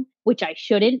stone, which I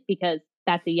shouldn't because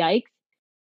that's a yikes,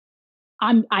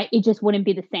 it just wouldn't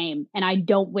be the same. And I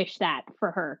don't wish that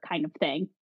for her kind of thing.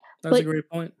 That's a But great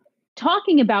point.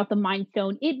 talking about the Mind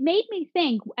Stone, it made me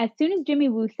think as soon as Jimmy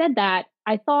Woo said that,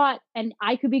 I thought, and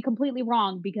I could be completely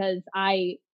wrong because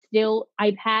I've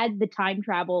had the time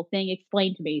travel thing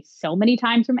explained to me so many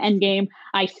times from Endgame.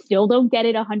 I still don't get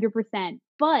it 100%,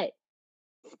 but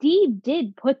Steve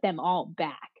did put them all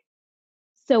back.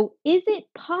 So is it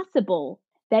possible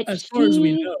that As far as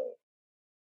we she, know,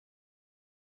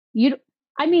 you,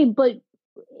 I mean, but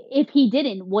if he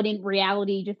didn't, wouldn't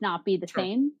reality just not be the sure.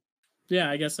 same? Yeah,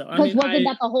 I guess so. I Because mean, wasn't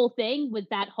that the whole thing? Was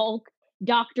that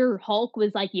Dr. Hulk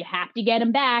was like, you have to get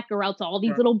him back or else all these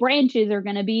sure. little branches are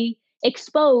going to be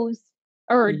exposed.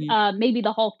 Or Mhm. maybe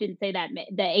the Hulk didn't say that.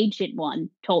 The ancient one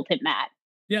told him that.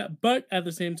 Yeah, but at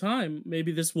the same time,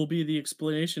 maybe this will be the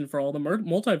explanation for all the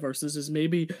multiverses. Is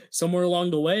maybe somewhere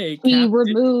along the way, He Cap didn't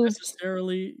removed.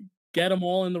 necessarily get them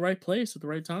all in the right place at the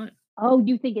right time. Oh,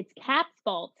 you think it's Cap's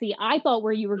fault? See, I thought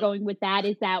where you were going with that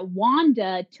is that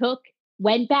Wanda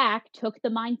went back, took the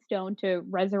Mind Stone to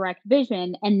resurrect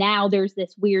Vision, and now there's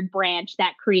this weird branch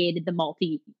that created the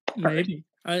multiverse. Maybe.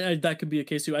 I that could be a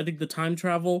case too. I think the time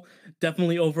travel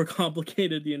definitely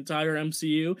overcomplicated the entire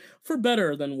MCU for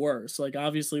better than worse. Like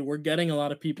obviously we're getting a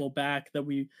lot of people back that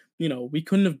we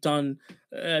couldn't have done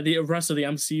the rest of the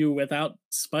MCU without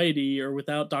Spidey or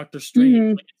without Doctor Strange. Hmm.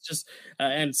 Like it's just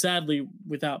and sadly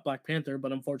without Black Panther,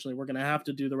 but unfortunately we're going to have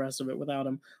to do the rest of it without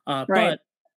him. Right. But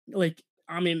like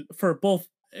I mean for both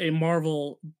a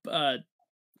Marvel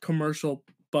commercial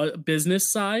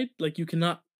business side, like you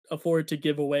cannot afford to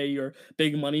give away your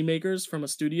big money makers from a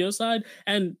studio side,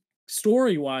 and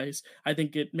story wise I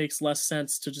think it makes less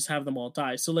sense to just have them all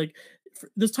die. So like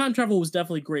this time travel was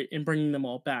definitely great in bringing them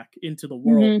all back into the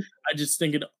world. Hmm. I just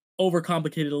think it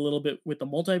overcomplicated a little bit with the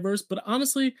multiverse, but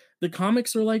honestly the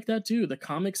comics are like that too. The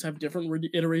comics have different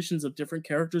iterations of different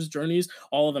characters journeys.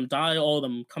 All of them die, all of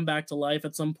them come back to life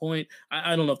at some point.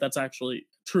 I don't know if that's actually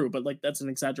true, but like that's an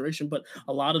exaggeration, but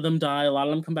a lot of them die, a lot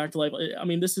of them come back to life. I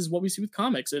mean, this is what we see with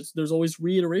comics. There's always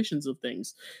reiterations of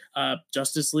things.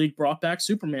 Justice League brought back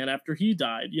Superman after he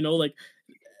died, like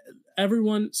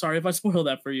everyone. Sorry if I spoiled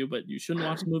that for you, but you shouldn't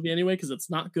watch the movie anyway because it's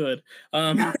not good.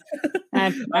 No, I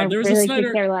There's a really could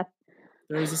Snyder care less.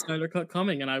 there is a Snyder cut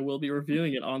coming, and I will be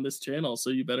reviewing it on this channel, so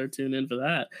you better tune in for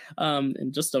that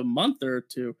in just a month or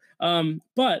two.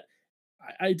 But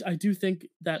I do think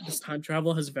that this time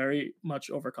travel has very much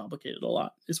overcomplicated a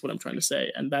lot, is what I'm trying to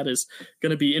say. And that is going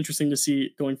to be interesting to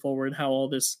see going forward how all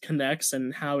this connects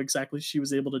and how exactly she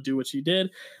was able to do what she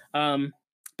did.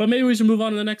 But maybe we should move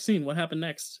on to the next scene. What happened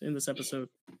next in this episode?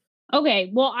 Okay,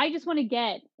 well, I just want to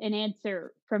get an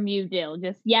answer from you, Dill.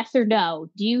 Just yes or no.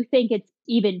 Do you think it's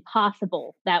even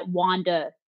possible that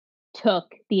Wanda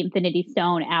took the Infinity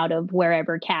Stone out of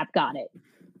wherever Cap got it? Yes,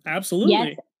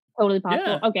 Absolutely. totally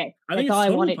possible. Yeah. Okay, I think that's it's all I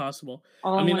totally wanted. possible.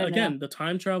 All I I mean, wanted to know. again, the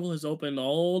time travel has opened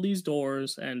all these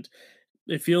doors, and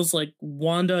it feels like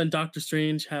Wanda and Doctor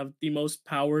Strange have the most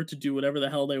power to do whatever the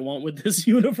hell they want with this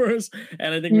universe,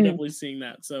 and I think we're Mm, definitely seeing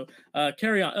that. So,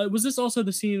 carry on. Was this also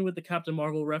the scene with the Captain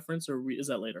Marvel reference, or is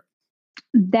that later?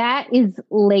 that is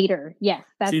later. Yes,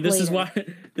 See, that's this is later.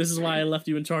 why this is why I left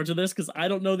you in charge of this because I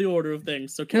don't know the order of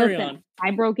things. So carry Listen, on.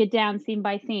 I broke it down scene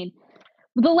by scene.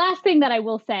 The last thing that I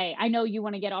will say, I know you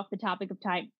want to get off the topic of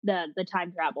the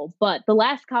time travel, but the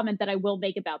last comment that I will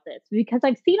make about this, because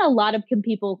I've seen a lot of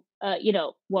people,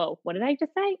 whoa, what did I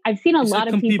just say? I've seen a You said lot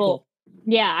of come people. people.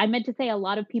 Yeah, I meant to say a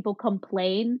lot of people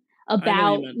complain I know what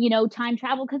you about, meant. time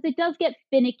travel because it does get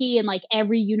finicky and like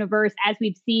every universe, as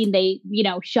we've seen, they,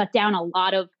 shut down a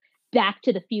lot of back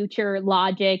to the future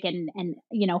logic and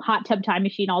hot tub time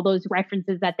machine, all those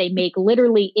references that they make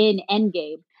literally in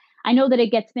Endgame. I know that it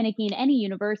gets finicky in any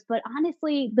universe, but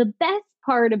honestly, the best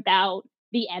part about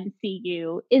the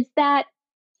MCU is that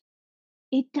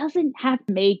it doesn't have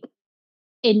to make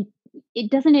in it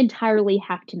doesn't entirely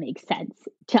have to make sense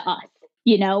to us,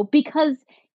 because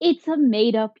it's a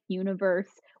made up universe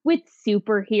with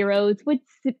superheroes with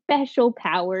special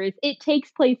powers. It takes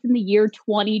place in the year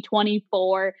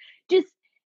 2024. Just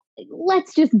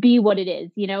let's just be what it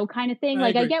is, kind of thing. I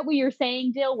Like I agree. get what you're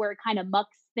saying, Dill, where it kind of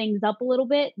mucks things up a little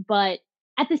bit, but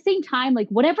at the same time, like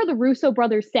whatever the Russo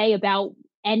brothers say about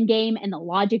Endgame and the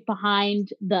logic behind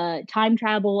the time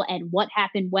travel and what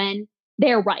happened when,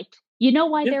 they're right. You know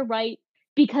why Yeah. they're right?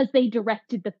 Because they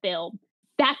directed the film.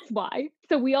 That's why.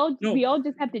 So No, we all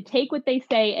just have to take what they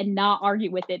say and not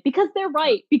argue with it because they're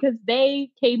right, because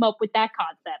they came up with that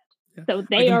concept. yeah, So I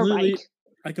they are right. completely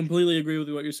I completely agree with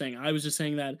what you're saying. I was just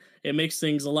saying that it makes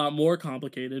things a lot more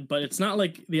complicated, but it's not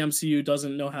like the MCU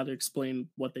doesn't know how to explain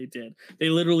what they did. They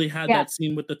literally had Yeah, that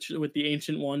scene with the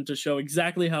Ancient One to show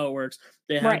exactly how it works.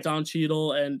 They had right. Don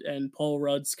Cheadle and Paul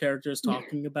Rudd's characters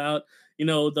talking about,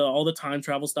 the all the time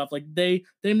travel stuff. Like they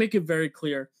make it very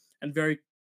clear and very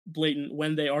blatant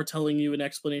when they are telling you an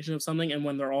explanation of something and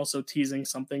when they're also teasing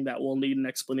something that will need an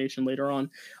explanation later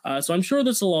on. So I'm sure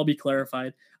this will all be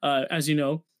clarified. As you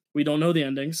know, we don't know the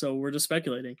ending, so we're just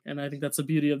speculating. And I think that's the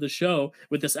beauty of the show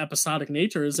with this episodic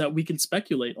nature is that we can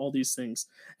speculate all these things.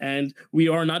 And we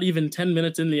are not even 10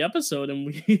 minutes in the episode, and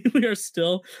we are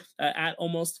still at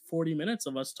almost 40 minutes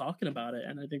of us talking about it.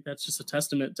 And I think that's just a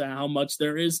testament to how much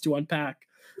there is to unpack.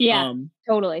 Yeah, Um,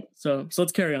 totally. so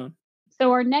let's carry on.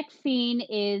 So our next scene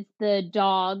is the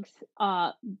dogs.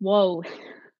 Whoa,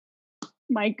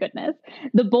 my goodness.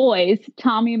 The boys,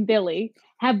 Tommy and Billy,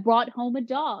 have brought home a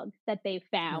dog that they Yeah.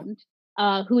 found,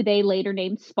 who they later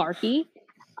named Sparky.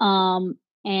 Um,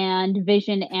 and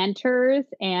Vision enters,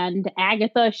 and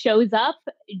Agatha shows up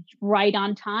right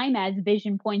on time, as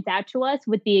Vision points out to us,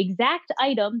 with the exact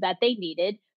item that they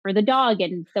needed for the dog.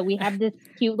 And so we have this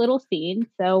cute little scene.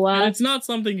 So, And it's not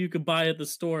something you could buy at the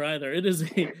store either. It is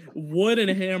a wood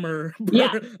and hammer,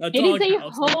 yeah, a it is dog a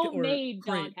house, like or homemade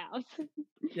crate. doghouse.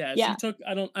 Yeah, she Yeah, took.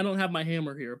 I don't have my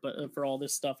hammer here, but for all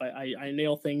this stuff, I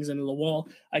nail things into the wall.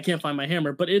 I can't find my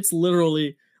hammer, but it's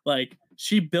literally like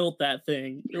she built that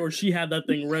thing, or she had that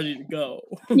thing ready to go.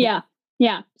 yeah,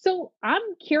 yeah. So I'm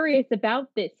curious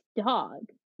about this dog.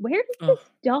 Where did Ugh. this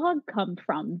dog come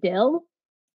from, Dill?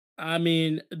 I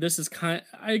mean, this is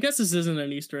I guess this isn't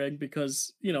an Easter egg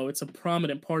because it's a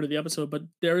prominent part of the episode, but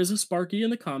there is a Sparky in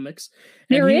the comics,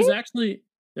 and There he is? is actually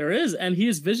there is, and he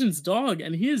is Vision's dog,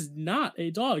 and he is not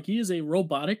a dog. He is a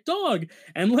robotic dog.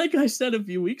 And like I said a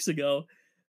few weeks ago,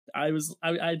 I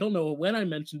don't know when I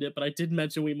mentioned it, but I did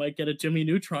mention we might get a Jimmy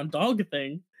Neutron dog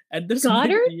thing, and this might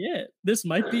Goddard? be it. This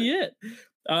might be it.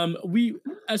 We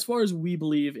as far as we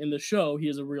believe in the show, he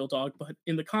is a real dog, but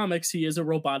in the comics, he is a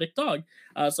robotic dog.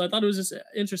 So I thought it was just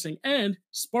interesting. And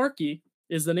Sparky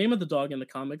is the name of the dog in the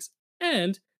comics,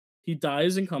 and he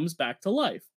dies and comes back to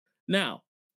life. Now,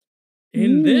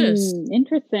 in this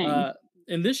Interesting. uh,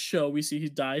 in this show, we see he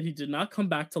died. He did not come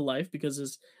back to life because,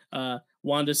 as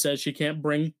Wanda says, she can't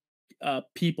bring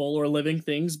people or living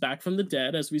things back from the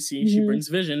dead. As we see, she Mhm. brings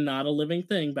Vision, not a living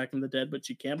thing, back from the dead, but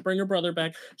she can't bring her brother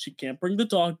back. She can't bring the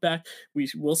dog back.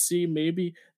 Will see.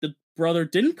 Maybe the brother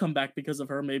didn't come back because of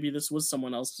her. Maybe this was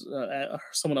someone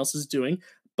else's doing.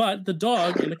 But the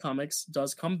dog in the comics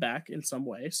does come back in some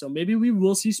way. So maybe we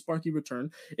will see Sparky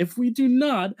return. If we do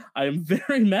not, I am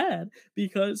very mad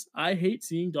because I hate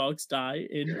seeing dogs die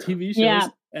in TV Yeah.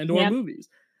 shows and or Yep. movies.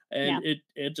 And Yeah.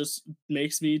 it just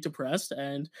makes me depressed.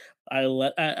 And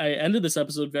I ended this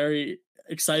episode very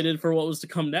excited for what was to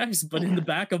come next. But in the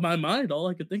back of my mind, all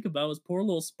I could think about was poor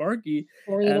little Sparky.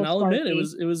 Poor little And I'll admit Sparky.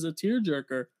 it was a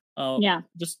tearjerker. Yeah.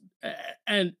 Just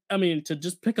and I mean to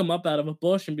just pick him up out of a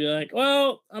bush and be like,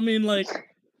 well, I mean, like,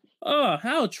 oh,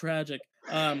 how tragic.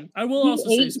 I will He also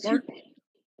say ate too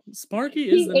Sparky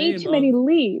is he the ate name too many of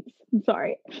leaves. I'm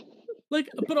sorry. like,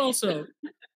 but also,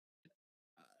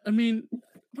 I mean,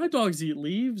 my dogs eat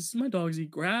leaves. My dogs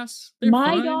eat grass. They're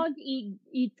My fine. dog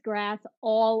eats grass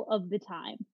all of the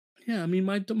time. Yeah, I mean,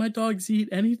 my dogs eat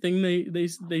anything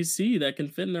they see that can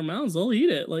fit in their mouths. They'll eat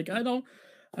it. Like I don't.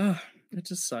 Uh, it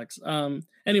just sucks. Yeah.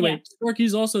 Anyway,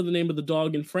 Sparky's also the name of the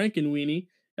dog in Frankenweenie,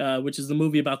 which is the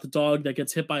movie about the dog that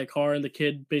gets hit by a car and the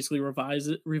kid basically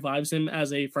revives him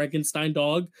as a Frankenstein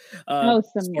dog. Oh,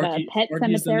 some Pet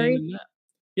Sparky is the name Cemetery? in that.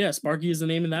 Yeah, Sparky is the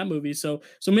name in that movie. So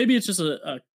maybe it's just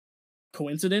a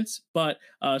coincidence, but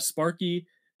Sparky.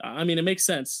 I mean, it makes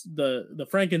sense. The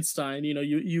Frankenstein,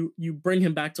 you bring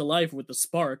him back to life with the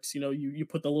sparks. You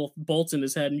put the little bolts in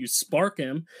his head and you spark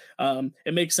him.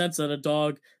 It makes sense that a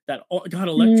dog that got Mm,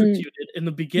 electrocuted in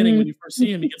the beginning mm. when you first see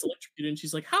him, he gets electrocuted, and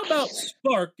she's like, "How about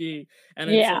Sparky?" And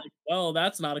it's Yeah. like, well,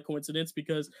 that's not a coincidence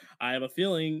because I have a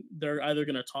feeling they're either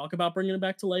going to talk about bringing him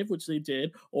back to life, which they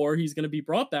did, or he's going to be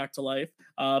brought back to life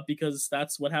because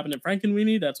that's what happened in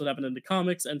Frankenweenie. That's what happened in the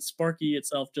comics, and Sparky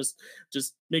itself just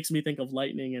makes me think of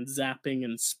lightning and zapping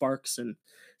and sparks, and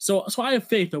so I have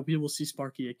faith that we will see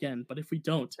Sparky again. But if we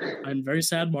don't, I'm very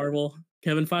sad. Marvel,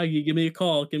 Kevin Feige, give me a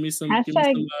call. Give me some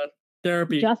Hashtag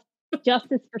therapy. just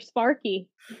justice for Sparky.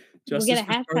 We'll get Justice a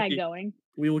for hashtag Sparky. going.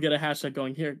 We will get a hashtag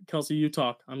going here. Kelsey, you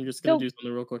talk. I'm just gonna So do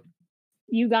something real quick.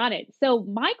 you got it. So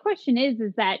my question is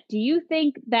that do you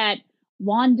think that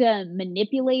Wanda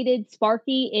manipulated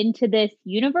Sparky into this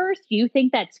universe? Do you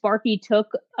think that Sparky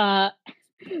took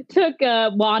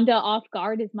Wanda off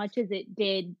guard as much as it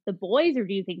did the boys, or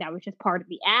do you think that was just part of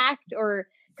the act? Or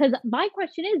because my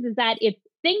question is that if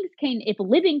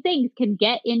living things can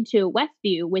get into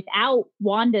Westview without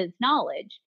Wanda's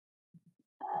knowledge,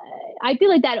 I feel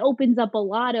like that opens up a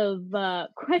lot of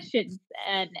questions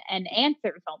and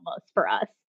answers almost for us.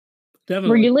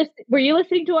 Definitely. Were you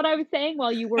listening to what I was saying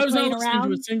while you were I was not playing listening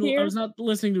to a around single. I here? was not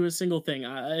listening to a single thing.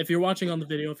 If you're watching on the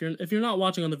video, if you're not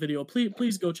watching on the video,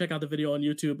 please go check out the video on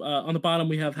YouTube. On the bottom,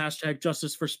 we have hashtag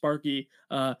Justice for Sparky,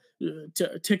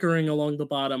 tickering along the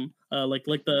bottom, like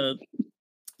the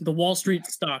Wall Street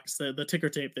stocks, the ticker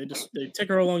tape. They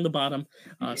ticker along the bottom.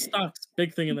 Stocks,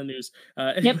 big thing in the news.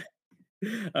 Yep.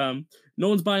 Anyway, no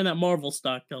one's buying that Marvel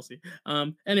stock, Kelsey.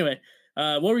 Anyway,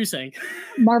 what were you saying?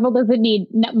 Marvel doesn't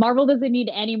need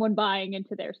anyone buying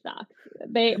into their stocks.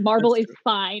 Marvel That's is true.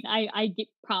 fine.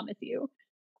 Promise you.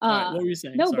 All right, what were you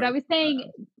saying? No, but I Sorry. was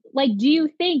saying, like, do you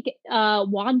think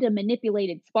Wanda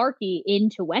manipulated Sparky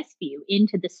into Westview,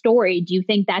 into the story? Do you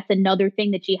think that's another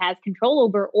thing that she has control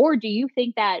over, or do you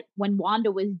think that when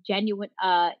Wanda was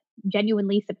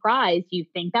genuinely surprised, do you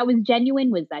think that was genuine?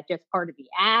 Was that just part of the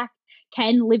act?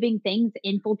 Can living things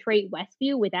infiltrate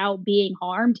Westview without being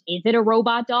harmed? Is it a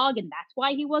robot dog, and that's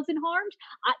why he wasn't harmed?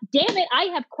 Damn it, I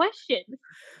have questions.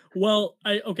 Well,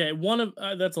 one of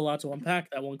that's a lot to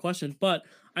unpack that one question, but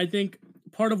I think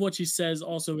part of what she says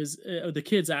also is the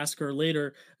kids ask her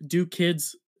later,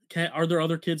 are there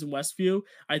other kids in Westview?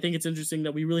 I think it's interesting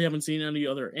that we really haven't seen any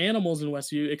other animals in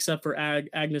Westview except for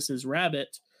Agnes's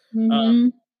rabbit. Uh, Hmm.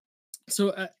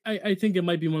 so I think it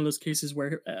might be one of those cases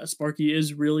where Sparky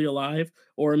is really alive,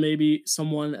 or maybe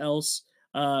someone else,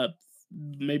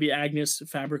 maybe Agnes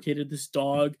fabricated this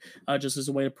dog just as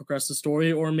a way to progress the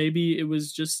story, or maybe it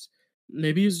was just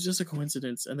a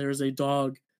coincidence, and there is a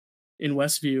dog in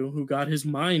Westview who got his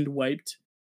mind wiped,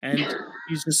 and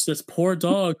he's just this poor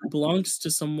dog who belongs to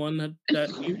someone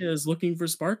that he is looking for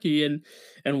Sparky, and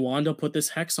Wanda put this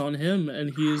hex on him,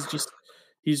 and he's just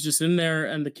in there,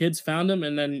 and the kids found him,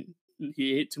 and then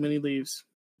he ate too many leaves.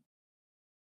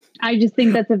 I just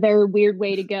think that's a very weird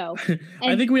way to go. I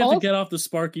And think we have to also, get off the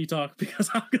Sparky talk because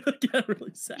I'm gonna get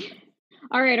really sad.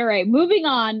 all right. Moving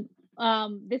on.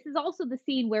 This is also the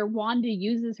scene where Wanda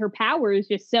uses her powers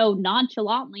just so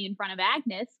nonchalantly in front of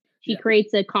Agnes. She Yeah.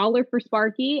 creates a collar for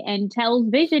Sparky and tells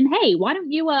Vision, "Hey, why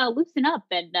don't you loosen up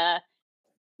and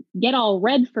get all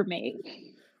red for me?"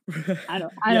 I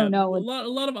Yeah, don't know. a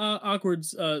lot of awkward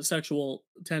sexual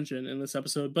tension in this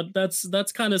episode, but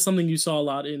that's kind of something you saw a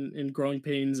lot in Growing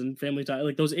Pains and Family Tie,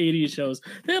 like those '80s shows.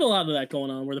 They had a lot of that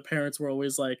going on, where the parents were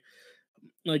always like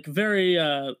very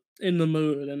in the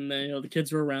mood, and the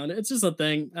kids were around. It's just a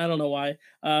thing. I don't know why.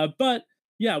 But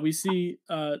yeah, we see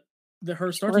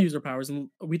her start to Sure. use her powers, and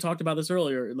we talked about this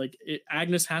earlier. Like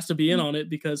Agnes has to be in on it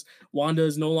because Wanda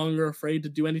is no longer afraid to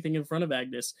do anything in front of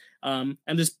Agnes. And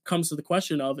this comes to the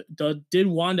question of did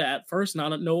Wanda at first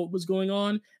not know what was going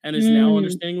on and is now Mm,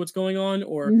 understanding what's going on,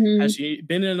 or has hmm. she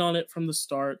been in on it from the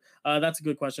start? That's a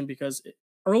good question, because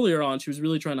earlier on she was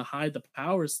really trying to hide the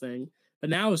powers thing, but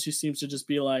now she seems to just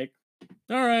be like,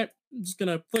 all right, I'm just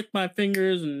gonna flick my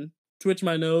fingers and twitch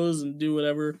my nose and do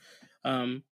whatever.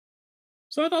 Um,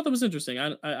 so I thought that was interesting.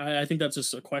 I think that's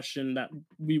just a question that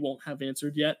we won't have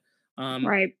answered yet. Um,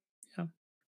 Right. yeah.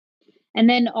 And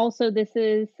then also, this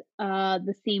is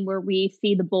the scene where we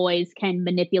see the boys can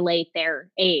manipulate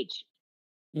their age.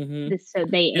 Hmm. So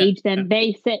they Yeah. age them.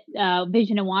 They sit.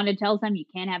 Vision and Wanda tells them you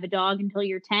can't have a dog until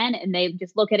you're 10, and they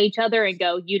just look at each other and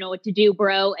go, "You know what to do,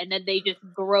 bro." And then they just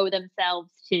grow themselves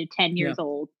to 10 Yeah. years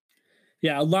old.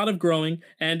 Yeah, a lot of growing,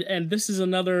 and this is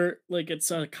another, like,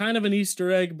 it's a kind of an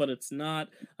Easter egg, but it's not.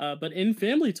 But in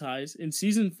Family Ties, in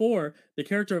season 4, the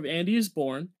character of Andy is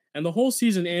born, and the whole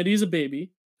season Andy is a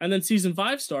baby, and then season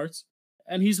 5 starts,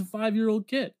 and he's a 5-year-old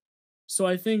kid. So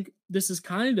I think this is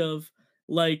kind of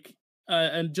like,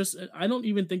 and just I don't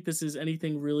even think this is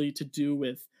anything really to do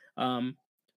with um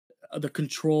the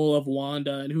control of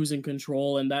Wanda and who's in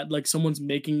control, and that like someone's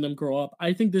making them grow up.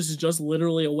 I think this is just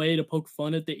literally a way to poke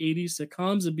fun at the '80s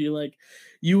sitcoms and be like,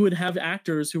 you would have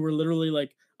actors who were literally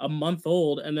like a month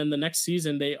old, and then the next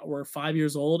season they were 5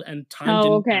 years old, and time Oh,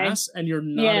 didn't okay. pass, and you're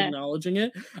not Yeah, acknowledging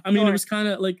it. I mean, it sure. was kind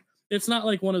of like, it's not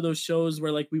like one of those shows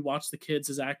where like we watch the kids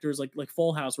as actors, like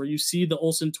Full House, where you see the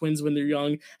Olsen twins when they're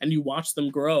young and you watch them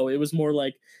grow. It was more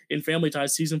like in Family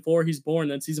Ties, season 4 he's born,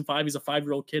 then season 5 he's a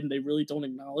 5-year-old kid, and they really don't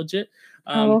acknowledge it.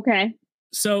 Oh, um okay.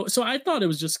 so I thought it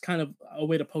was just kind of a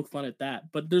way to poke fun at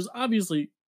that, but there's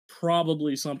obviously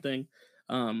probably something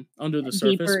under the surface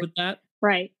Deeper, with that.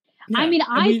 right. I Yeah, mean,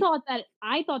 and we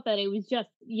I thought that it was just,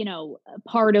 a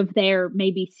part of their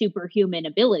maybe superhuman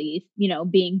abilities,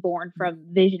 being born from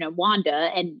Vision and Wanda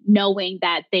and knowing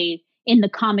that they in the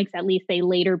comics at least they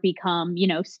later become,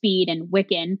 Speed and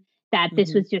Wiccan, that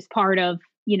this Mhm. was just part of,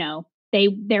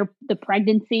 the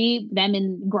pregnancy, them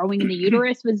in growing in the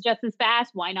uterus was just as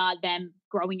fast. Why not them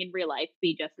growing in real life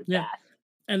be just as Yeah, fast?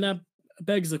 and that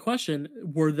begs the question,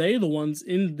 were they the ones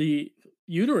in the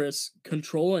uterus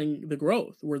controlling the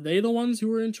growth? Were they the ones who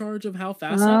were in charge of how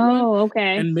fast that went? Oh,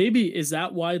 okay. And maybe is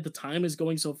that why the time is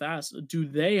going so fast? Do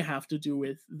they have to do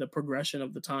with the progression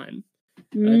of the time?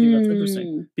 And I think that's interesting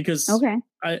Mm. because Okay.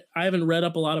 I haven't read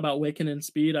up a lot about Wiccan and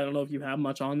Speed. I don't know if you have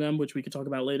much on them, which we could talk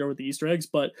about later with the Easter eggs,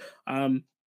 but um,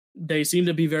 they seem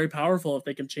to be very powerful if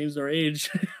they can change their age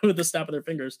with the snap of their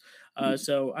fingers.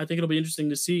 So I think it'll be interesting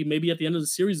to see. Maybe at the end of the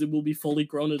series, it will be fully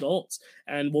grown adults,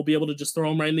 and we'll be able to just throw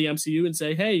them right in the MCU and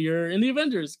say, "Hey, you're in the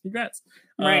Avengers. Congrats!"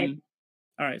 Right.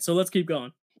 All right, so let's keep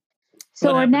going.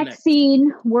 What So our happened next next?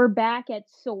 scene, we're back at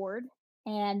Sword,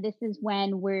 and this is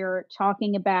when we're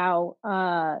talking about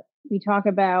we talk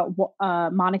about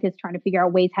Monica's trying to figure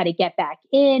out ways how to get back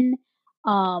in.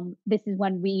 This is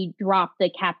when we drop the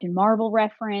Captain Marvel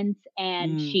reference,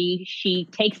 and Mm, she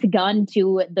takes the gun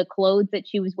to the clothes that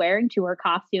she was wearing, to her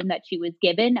costume that she was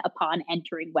given upon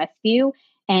entering Westview,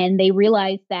 and they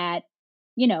realize that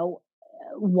you know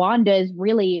Wanda is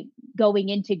really going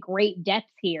into great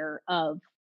depths here of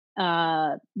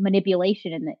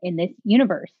manipulation in this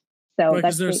universe. So right,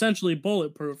 because that's they're the essentially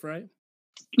bulletproof, right?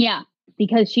 yeah,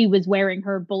 because she was wearing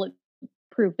her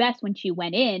bulletproof vest when she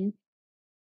went in.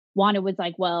 Wanda was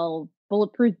like, "Well,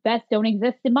 bulletproof vests don't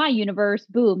exist in my universe.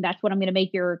 Boom, that's what I'm going to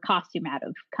make your costume out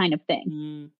of," kind of thing.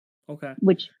 Mm, okay.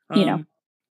 Which Um,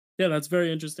 Yeah, that's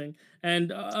very interesting.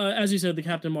 And as you said, the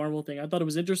Captain Marvel thing, I thought it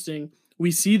was interesting.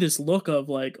 We see this look of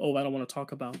like, oh, I don't want to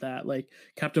talk about that. Like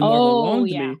Captain Marvel oh wronged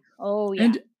yeah, me, oh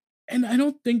yeah. and I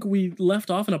don't think we left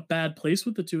off in a bad place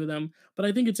with the two of them. But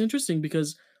I think it's interesting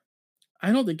because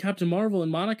I don't think Captain Marvel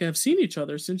and Monica have seen each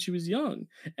other since she was young,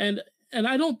 and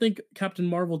I don't think Captain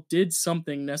Marvel did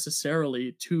something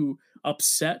necessarily to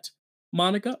upset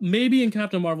Monica. Maybe in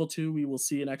Captain Marvel 2 we will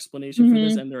see an explanation for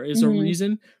this, Mhm. and there is a Mhm.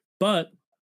 reason. But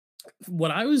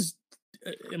what I was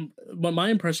what my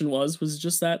impression was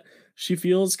just that she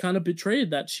feels kind of betrayed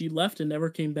that she left and never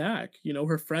came back. You know,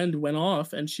 her friend went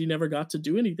off and she never got to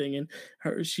do anything.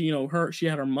 And she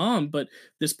had her mom, but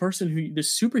this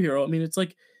superhero, I mean, it's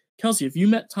like Kelsey, if you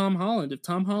met Tom Holland, if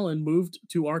Tom Holland moved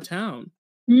to our town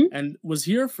Mhm. and was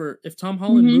here for if Tom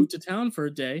Holland Mhm. moved to town for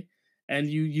a day and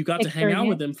you got to hang Picturing out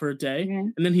with it. him for a day Yeah.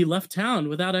 and then he left town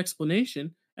without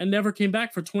explanation and never came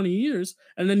back for 20 years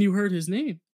and then you heard his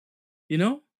name, you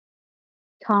know?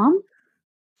 Tom, is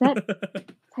that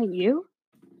you?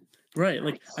 Right,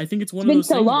 like, I think it's It's one of been those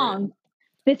so things where long.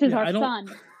 This is yeah, our I don't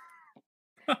son.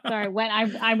 Sorry, when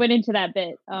I went into that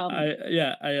bit.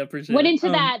 I appreciate Went it. into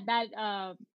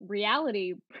that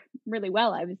reality really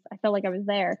well. I felt like I was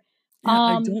there. Yeah,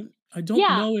 Um, I don't yeah,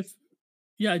 know if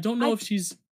yeah, I don't know I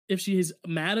if she is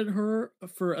mad at her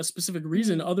for a specific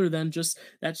reason mm, other than just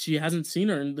that she hasn't seen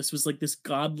her and this was like this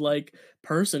godlike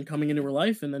person coming into her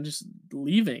life and then just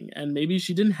leaving. And maybe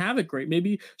she didn't have it great.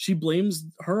 Maybe she blames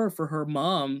her for her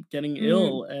mom getting mm,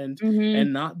 ill and mhm,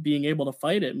 not being able to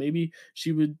fight it. Maybe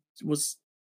she would was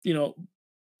you know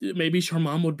maybe her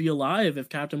mom would be alive if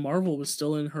Captain Marvel was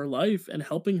still in her life and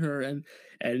helping her and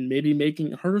maybe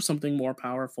making her something more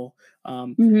powerful.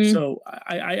 mhm, So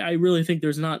I really think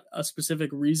there's not a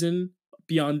specific reason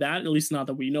beyond that, at least not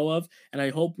that we know of. And I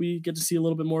hope we get to see a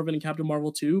little bit more of it in Captain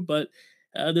Marvel too. But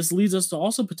this leads us to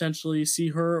also potentially see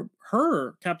her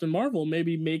Captain Marvel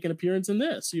maybe make an appearance in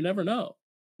this. You never know.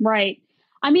 right.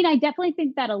 I mean, I definitely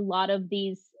think that a lot of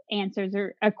these answers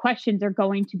or questions are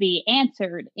going to be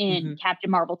answered in Hmm.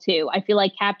 Captain Marvel 2. I feel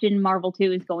like Captain Marvel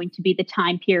 2 is going to be the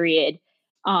time period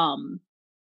um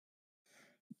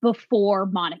before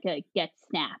Monica gets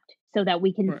snapped so that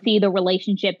we can Right. see the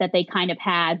relationship that they kind of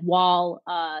had while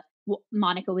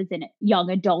Monica was in young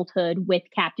adulthood with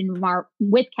Captain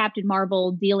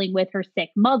Marvel dealing with her sick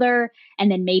mother,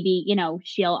 and then maybe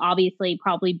she'll obviously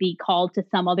probably be called to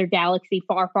some other galaxy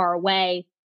far far away.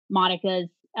 Monica's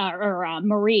or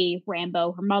Marie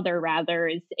Rambo, her mother rather,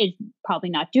 is probably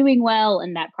not doing well,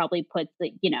 and that probably puts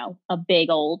a big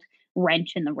old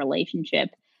wrench in the relationship.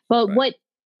 But Right.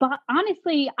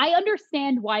 honestly, I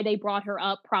understand why they brought her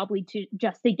up, probably to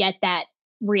just to get that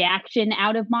reaction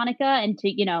out of Monica and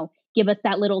to, give us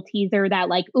that little teaser that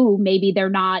like, ooh, maybe they're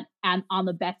not on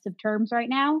the best of terms right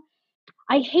now.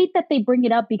 I hate that they bring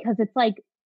it up because it's like,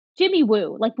 Jimmy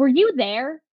Woo, like, were you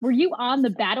there? Were you on the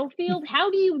battlefield?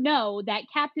 How do you know that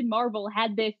Captain Marvel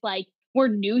had this like were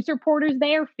news reporters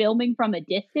there filming from a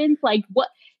distance? Like, what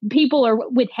people are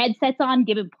with headsets on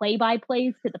giving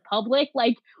play-by-plays to the public?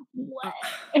 Like, what?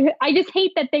 Uh, I just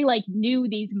hate that they, like, knew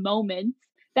these moments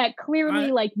that clearly,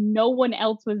 I like, no one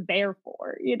else was there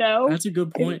for, you know? That's a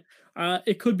good point.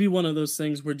 It could be one of those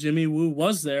things where Jimmy Woo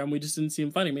was there and we just didn't see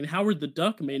him fighting. I mean, Howard the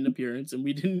Duck made an appearance and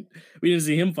we didn't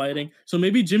see him fighting. So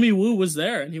maybe Jimmy Woo was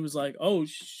there and he was like, "Oh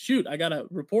shoot, I gotta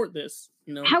report this."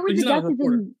 But Howard he's the not a Duck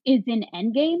reporter. is in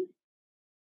Endgame?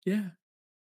 Yeah,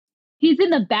 He's in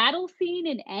the battle scene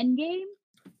in Endgame?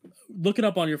 look it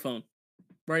up on your phone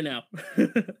right now.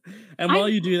 And while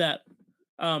I'm you do that,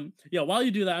 yeah, while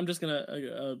you do that, I'm just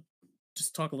gonna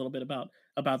just talk a little bit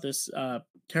about this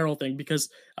Carol thing because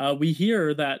we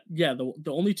hear that the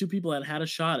only two people that had a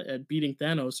shot at beating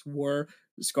Thanos were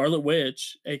Scarlet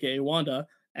Witch, aka Wanda,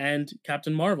 and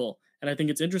Captain Marvel. And I think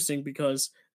it's interesting because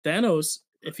Thanos,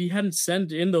 if he hadn't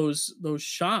sent in those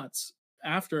shots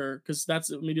after, because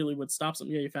that's immediately what stops him.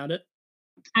 Yeah, you found it.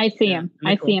 I see Yeah, him. isn't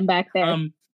I it see cool? him back there.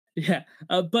 Um, yeah,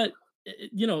 but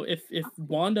if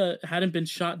Wanda hadn't been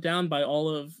shot down by all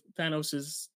of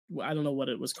Thanos's, I don't know what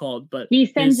it was called, but He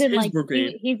sends his in his like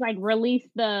brigade, he's like release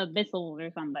the missiles or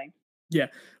something. yeah,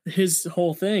 his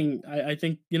whole thing, I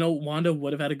think Wanda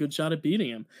would have had a good shot at beating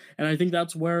him, and I think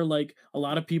that's where like a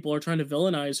lot of people are trying to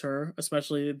villainize her,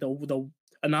 especially the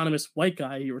anonymous white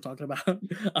guy you were talking about.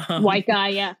 um, White guy,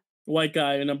 yeah. White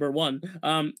guy number one.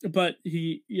 But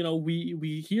he,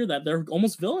 we hear that they're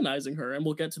almost villainizing her, and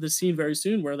we'll get to the scene very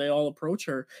soon where they all approach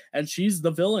her, and she's the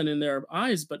villain in their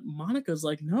eyes. But Monica's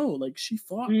like, no, like she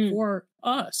fought Mm. for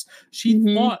us. She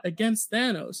Mhm. fought against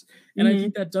Thanos, and I Mhm.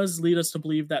 think that does lead us to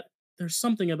believe that there's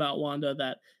something about Wanda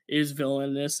that is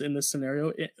villainous in this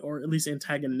scenario, or at least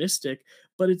antagonistic.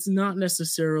 But it's not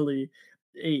necessarily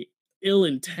a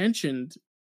ill-intentioned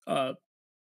uh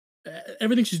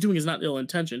everything she's doing is not ill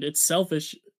intentioned. It's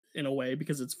selfish in a way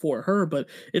because it's for her, but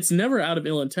it's never out of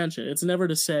ill intention. It's never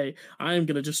to say I am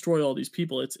going to destroy all these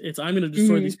people. It's I'm going to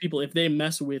destroy Mhm. these people if they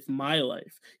mess with my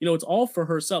life. It's all for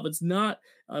herself. It's not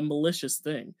a malicious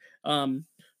thing. Um,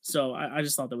 so I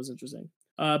just thought that was interesting.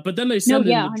 But then they No, send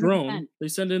in yeah, the drone. 100%. They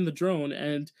send in the drone,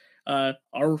 and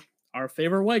our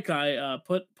favorite white guy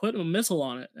put a missile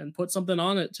on it and put something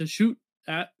on it to shoot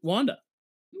at Wanda.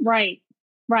 Right.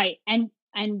 Right. And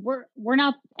we're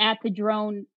not at the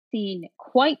drone scene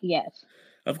quite yet.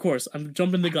 Of course, I'm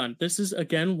jumping the gun. This is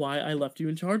again why I left you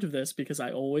in charge of this because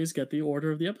I always get the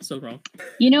order of the episode wrong.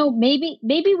 Maybe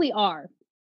we are.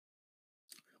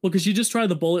 Well, because you just tried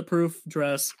the bulletproof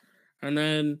dress, and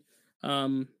then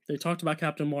they talked about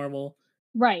Captain Marvel.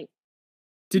 Right.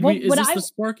 Did we? Well, Is this the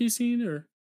Sparky scene or?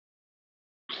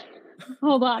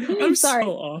 hold on. I'm so Sorry.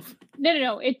 off.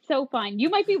 No. It's so fine. You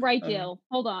might be right, Uh, Jill.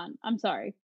 Hold on. I'm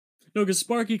sorry. no, because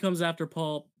Sparky comes after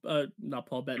not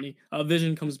Paul Bettany.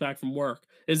 Vision comes back from work.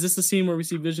 Is this the scene where we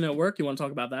see Vision at work? You want to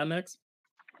talk about that next?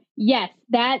 Yes,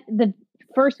 that the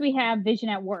first we have Vision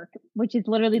at Work, which is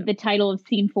literally Yeah. the title of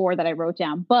scene 4 that I wrote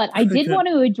down. But I did Good. want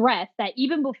to address that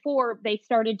even before they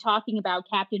started talking about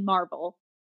Captain Marvel,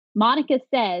 Monica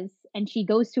says, and she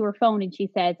goes to her phone and she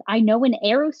says, I know an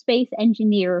aerospace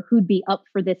engineer who'd be up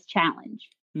for this challenge.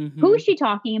 Who is Mm-hmm. she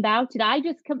talking about? Did I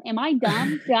just come? Am I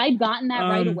dumb? Did I have gotten that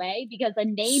right um. away? Because a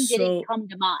name didn't So come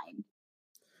to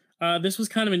mind. this was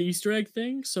kind of an Easter egg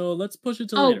thing. So let's push it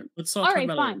to Oh, later. Let's all talk right,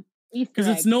 about it later. fine. Easter Because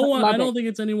it's egg. no one. I Love don't it. think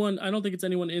it's anyone. I don't think it's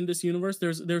anyone in this universe.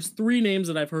 There's three names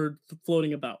that I've heard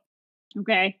floating about,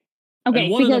 Okay. and Okay,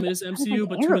 one of them because is I was like MCU,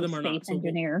 but two of them are aerospace not. So we'll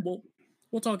engineer. we'll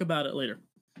we'll talk about it later.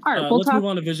 All right, we'll Let's move talk.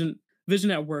 on to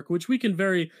Vision at work, which we can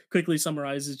very quickly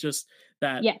summarize is just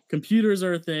that Yes. computers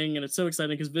are a thing, and it's so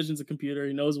exciting because Vision's a computer.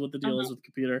 He knows what the deal is Uh-huh. with the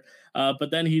computer.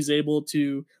 But then he's able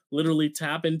to literally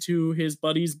tap into his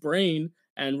buddy's brain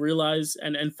and realize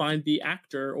and find the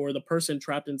actor or the person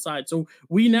trapped inside. So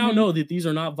we now Mhm. know that these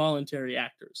are not voluntary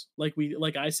actors. Like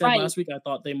I said Right. last week, I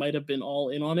thought they might have been all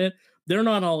in on it. They're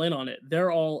not all in on it.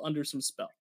 They're all under some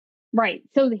spell. Right.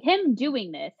 So him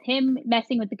doing this, him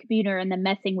messing with the computer and then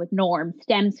messing with Norm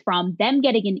stems from them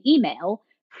getting an email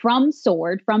from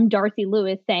Sword, from Darcy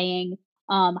Lewis saying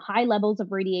high levels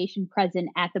of radiation present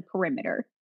at the perimeter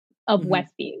of Mhm.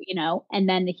 Westview, and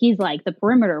then he's like, the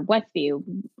perimeter of Westview,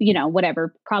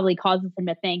 whatever, probably causes him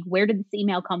to think, where did this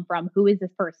email come from? Who is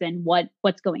this person?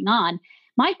 What's going on?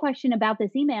 My question about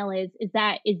this email is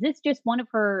this just one of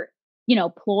her,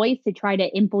 ploys to try to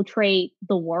infiltrate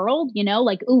the world,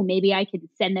 like, oh, maybe I could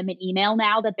send them an email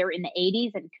now that they're in the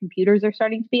 80s and computers are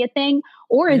starting to be a thing?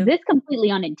 Or is Yeah. this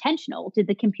completely unintentional? Did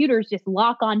the computers just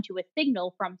lock onto a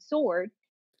signal from Sword?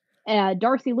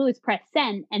 Darcy Lewis pressed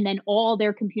send, and then all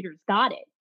their computers got it.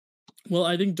 Well,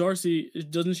 I think Darcy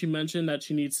doesn't she mention that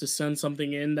she needs to send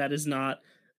something in that is not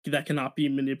that cannot be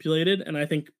manipulated, and I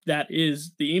think that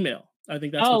is the email. I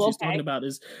think that's what Oh, she's talking okay. about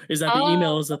is that the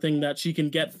email Oh, is the thing that she can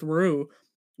get through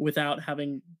without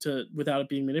it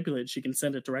being manipulated. She can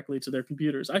send it directly to their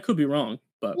computers. I could be wrong,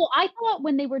 but well, I thought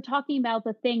when they were talking about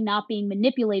the thing not being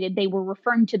manipulated, they were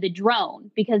referring to the drone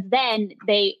because then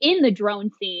they in the drone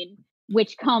scene,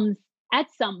 which comes at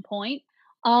some point,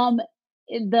 um,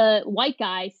 the white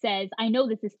guy says, "I know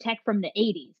this is tech from the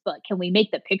 '80s, but can we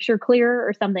make the picture clearer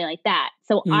or something like that?"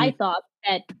 So I mm, thought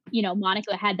that,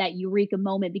 Monica had that eureka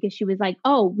moment because she was like,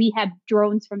 "Oh, we have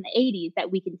drones from the '80s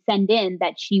that we can send in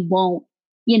that she won't,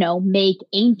 make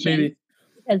ancient maybe.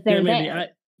 because Yeah, they're maybe. there."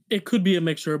 It could be a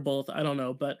mixture of both. I don't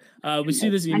know, but we see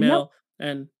Goodness, this I know. email,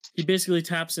 and he basically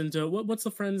taps into what's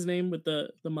the friend's name with the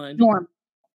mind? Norm.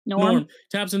 Norm? Norm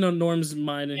taps into Norm's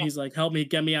mind, and Yeah. he's like, "Help me,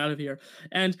 get me out of here."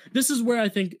 And this is where I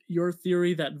think your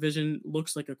theory that Vision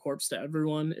looks like a corpse to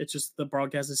everyone, it's just the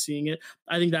broadcast is seeing it.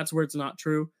 I think that's where it's not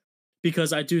true,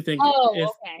 because I do think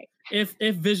Oh, okay.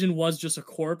 if Vision was just a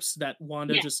corpse that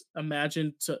Wanda Yeah. just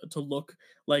imagined to look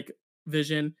like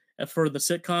Vision for the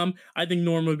sitcom, I think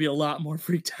Norm would be a lot more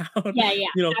freaked out. Yeah, yeah,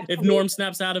 If absolutely. Norm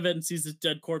snaps out of it and sees this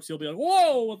dead corpse, he'll be like,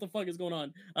 "Whoa, what the fuck is going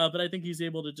on?" But I think he's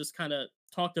able to just kind of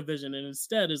talk to Vision, and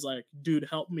instead is like, "Dude,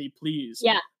 help me, please,"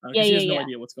 Yeah. Yeah, because he yeah, has no yeah.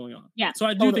 idea what's going on. Yeah, So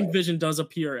I do think totally. Vision does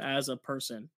appear as a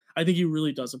person. I think he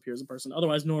really does appear as a person.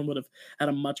 Otherwise, Norm would have had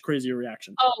a much crazier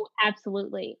reaction. Oh,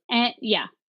 absolutely. And yeah.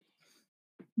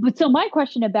 But so my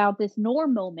question about this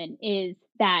Norm moment is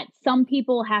that some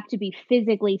people have to be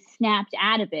physically snapped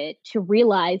out of it to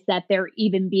realize that they're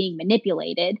even being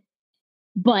manipulated.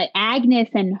 But Agnes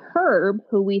and Herb,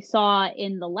 who we saw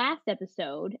in the last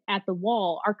episode at the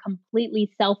wall, are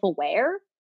completely self-aware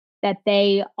that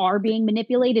they are being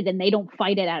manipulated and they don't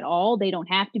fight it at all. They don't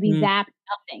have to be Mm. zapped,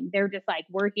 nothing. They're just like,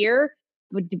 we're here,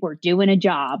 we're doing a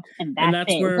job, and And that's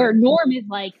that's it. Where where Norm is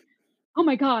like, oh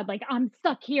my God, like I'm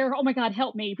stuck here. Oh my God,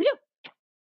 help me.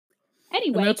 And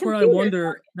Anyway, computers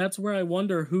work. that's where I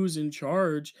wonder who's in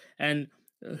charge, and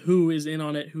who is in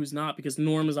on it, who's not, because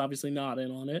Norm is obviously not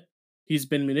in on it. He's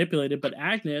been manipulated, but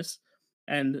Agnes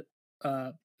and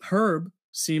uh Herb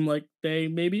seem like they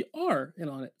maybe are in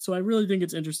on it. So I really think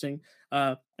it's interesting.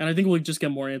 And I think we'll just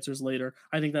get more answers later.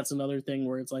 I think that's another thing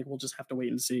where it's like we'll just have to wait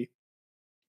and see.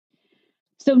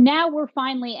 So now we're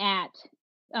finally at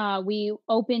we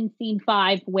open scene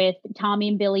 5 with Tommy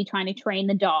and Billy trying to train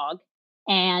the dog.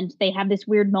 And they have this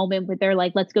weird moment where they're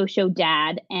like, let's go show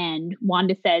dad. And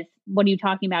Wanda says, what are you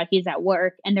talking about? He's at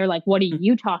work. And they're like, what are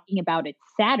you talking about? It's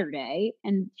Saturday.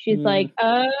 And she's Mm, like,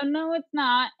 no, it's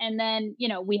not. And then,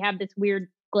 we have this weird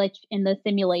glitch in the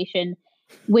simulation,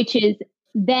 which is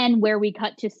then where we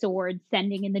cut to Sword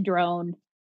sending in the drone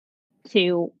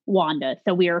to Wanda.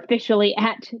 So we are officially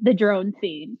at the drone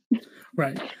scene.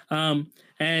 right.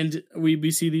 And we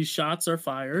see these shots are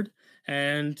fired,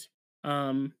 and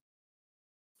um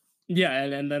yeah,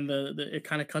 and then the it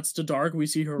kind of cuts to dark. We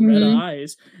see her red Mhm.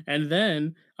 eyes, and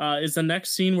then is the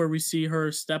next scene where we see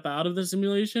her step out of the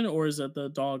simulation, or is it the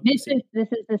dog scene? This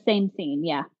is the same scene,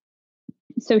 yeah.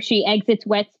 So she exits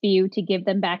Westview to give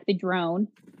them back the drone.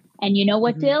 And you know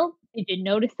what, Mhm. Dill? Did you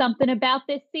notice something about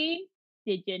this scene?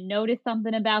 Did you notice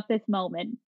something about this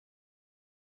moment?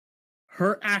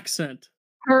 Her accent.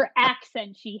 Her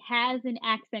accent. She has an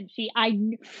accent. I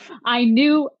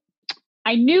knew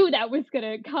I knew that was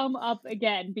gonna come up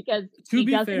again because To she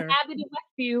be doesn't fair, have it in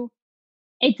Westview.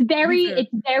 to be fair, It's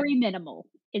very minimal.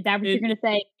 Is that what you're it gonna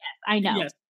say? Yes, I know.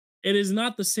 yes, it is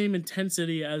not the same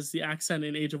intensity as the accent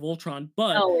in Age of Ultron,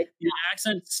 but No, it's the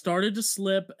accent started to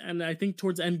slip, and I think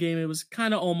towards Endgame it was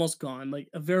kind of almost gone, like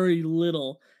a very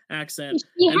little accent,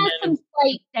 she and has then some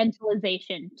slight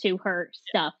dentalization to her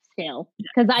stuff still, yeah,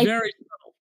 because very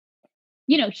subtle.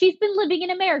 she's been living in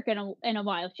America in a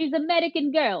while. She's a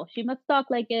American girl. She must talk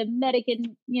like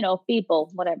American,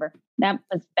 people, whatever. That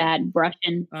was bad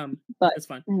Russian, Um, but it's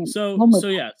fine. anyway, So we'll move so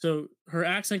on. yeah, so her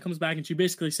accent comes back, and she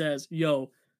basically says,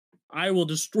 "Yo, I will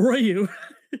destroy you.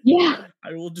 Yeah.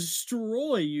 I will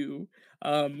destroy you."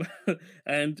 Um,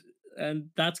 and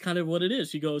that's kind of what it is.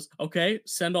 She goes, "Okay,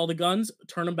 send all the guns,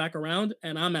 turn them back around,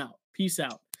 and I'm out. Peace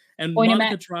out." And Point him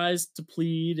Monica at tries to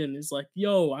plead and is like,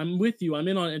 "Yo, I'm with you. I'm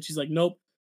in on it." And she's like, "Nope,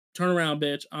 turn around,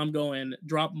 bitch. I'm going."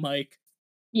 Drop mic,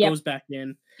 Yep. goes back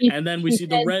in, She and then we she see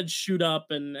the says red shoot up,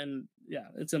 and yeah,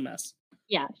 it's a mess.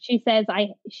 yeah,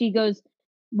 she goes,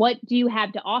 "What do you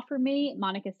have to offer me?"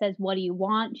 Monica says, "What do you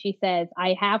want?" She says,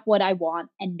 "I have what I want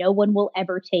and no one will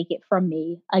ever take it from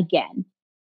me again."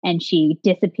 And she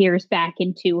disappears back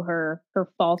into her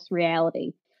false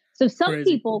reality. So some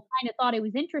Crazy. people kind of thought it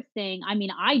was interesting. I mean,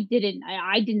 I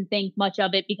didn't think much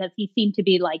of it because he seemed to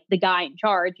be like the guy in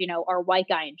charge, our white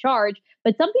guy in charge.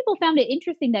 But some people found it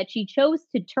interesting that she chose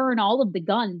to turn all of the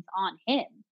guns on him.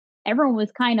 Everyone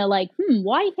was kind of like,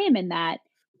 why him in that?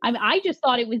 I mean, I just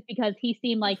thought it was because he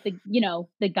seemed like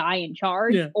the guy in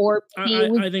charge, Yeah. or maybe it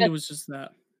was I think it just, was just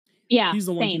that. yeah, He's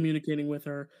the one same. communicating with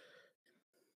her.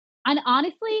 And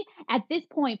honestly, at this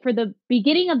point, for the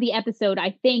beginning of the episode,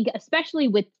 I think, especially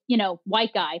with,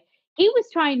 white guy, he was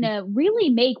trying to really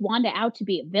make Wanda out to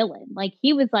be a villain. Like,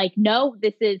 he was like, no,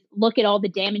 look at all the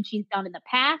damage she's done in the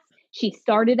past. She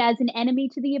started as an enemy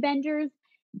to the Avengers.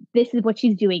 This is what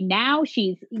she's doing now.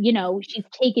 She's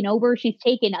taken over. She's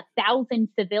taken 1,000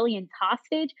 civilians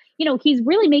hostage. He's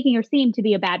really making her seem to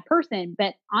be a bad person.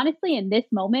 But honestly, in this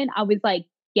moment, I was like,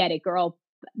 get it, girl.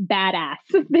 Badass.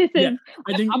 This Yeah, is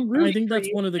I think I'm I rooting think for that's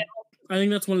you. one of the I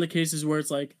think that's one of the cases where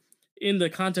it's like, in the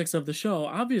context of the show,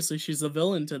 obviously she's a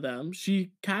villain to them.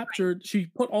 She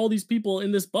put all these people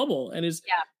in this bubble and is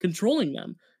Yeah, controlling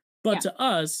them. But yeah, to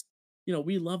us,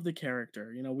 we love the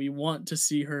character. We want to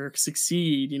see her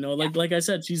succeed. yeah. Like I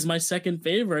said, she's my second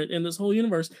favorite in this whole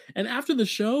universe. And after the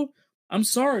show, I'm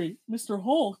sorry, Mr.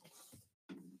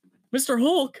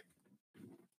 Hulk,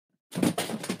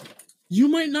 you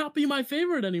might not be my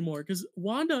favorite anymore because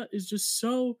Wanda is just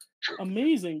so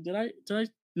amazing. Did I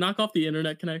knock off the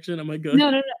internet connection? Am I good? No,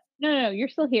 no, no. No, no, no, you're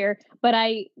still here. But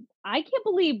I can't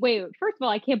believe wait, first of all,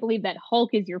 I can't believe that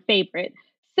Hulk is your favorite.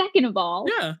 Second of all,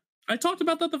 Yeah, I talked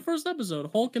about that the first episode.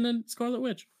 Hulk and then Scarlet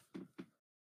Witch.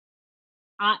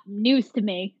 news to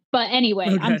me. But anyway,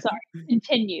 I'm Okay, sorry.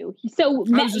 Continue. So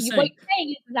I was just what saying. you're saying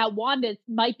is that Wanda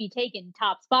might be taking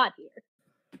top spot here.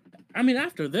 I mean,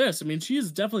 after this, I mean, she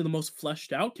is definitely the most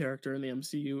fleshed out character in the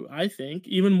MCU. I think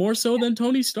even more so than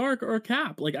Tony Stark or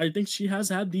Cap. Like, I think she has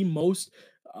had the most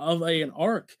of an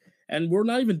arc, and we're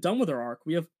not even done with her arc.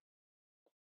 We have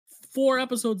 4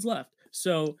 episodes left.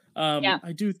 So Yeah.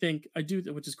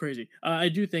 which is crazy. I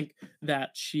do think that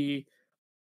she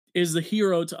is the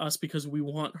hero to us because we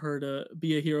want her to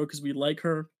be a hero because we like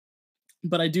her.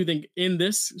 But I do think in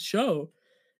this show,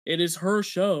 it is her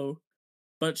show,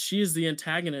 but she is the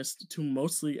antagonist to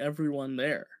mostly everyone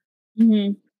there.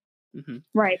 Hmm. hmm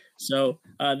Right. So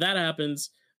that happens.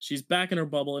 She's back in her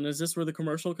bubble, and is this where the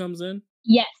commercial comes in?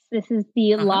 Yes, this is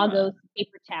the Haha. Lagos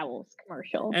paper towels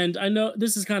commercial. And I know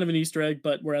this is kind of an Easter egg,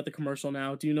 but we're at the commercial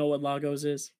now. Do you know what Lagos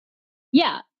is?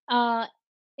 Yeah. Uh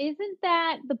isn't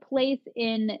that the place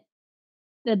in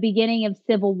the beginning of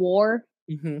Civil War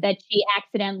hmm that she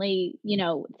accidentally,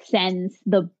 sends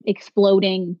the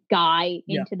exploding guy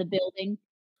Yeah. into the building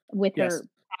with Yes. her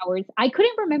powers? I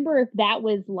couldn't remember if that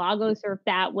was Lagos or if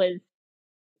that was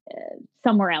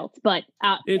somewhere else, but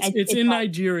It's it's in all,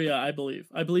 Nigeria, I believe.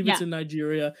 I believe it's yeah, in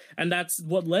Nigeria, and that's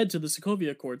what led to the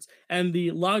Sokovia Accords. And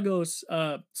the Lagos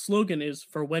slogan is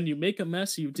for when you make a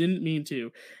mess you didn't mean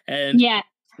to. And yeah,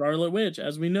 Scarlet Witch,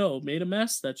 as we know, made a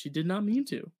mess that she did not mean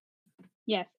to.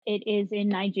 yes, it is in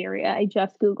Nigeria. I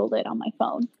just googled it on my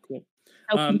phone. Cool.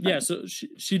 So Yeah, confirmed. so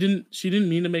she didn't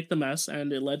mean to make the mess,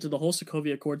 and it led to the whole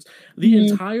Sokovia Accords. The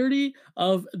Mhm, entirety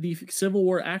of the Civil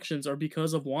War actions are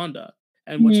because of Wanda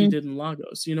and what she mhm, did in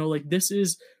Lagos. Like this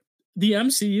is the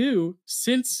MCU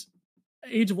since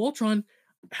Age of Ultron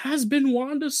has been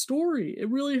Wanda's story. It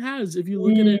really has. If you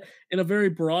look at mm, it in a very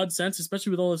broad sense, especially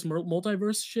with all this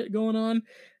multiverse shit going on,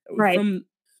 right. from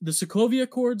the Sokovia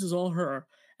Accords is all her.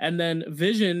 And then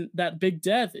Vision, that big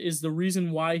death, is the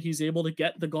reason why he's able to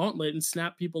get the gauntlet and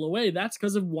snap people away. That's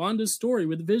because of Wanda's story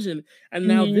with Vision. And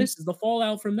now Mhm, this is the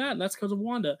fallout from that. And that's because of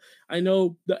Wanda. I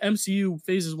know the MCU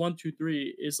phases 1, 2,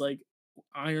 3 is like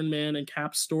Iron Man and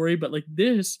Cap's story, but like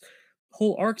this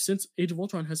whole arc since Age of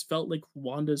Ultron has felt like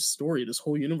Wanda's story, this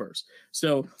whole universe.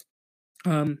 So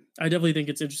I definitely think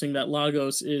it's interesting that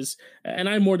Lagos is, and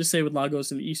I have more to say with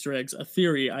Lagos and the Easter eggs. A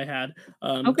theory I had,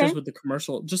 okay. just with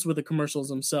the commercials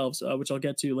themselves, which I'll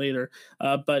get to later.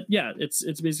 But yeah,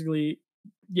 it's basically,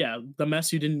 yeah, the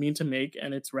mess you didn't mean to make,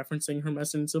 and it's referencing her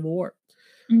mess in Civil War.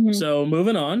 Mhm. So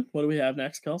moving on, what do we have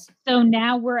next, Kels? So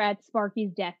now we're at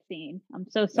Sparky's death scene. I'm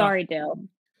so Ah, sorry, Dill.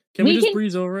 can we We just can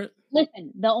breeze over it?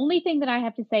 listen. The only thing that I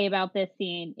have to say about this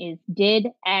scene is, did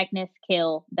Agnes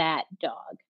kill that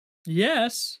dog?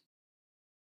 Yes.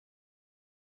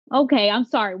 Okay, I'm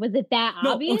sorry. Was it that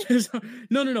No, obvious? okay,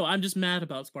 no. I'm just mad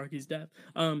about Sparky's death.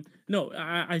 No,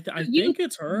 I You think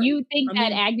it's her. you think I that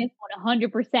mean, Agnes would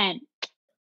 100%,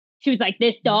 she was like,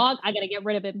 "This mm, dog, I gotta get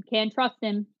rid of him. Can't trust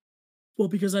him." well,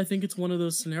 because I think it's one of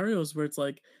those scenarios where it's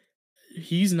like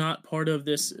he's not part of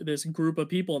this group of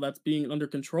people that's being under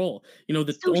control.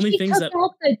 The So only she things took that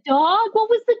out the dog? What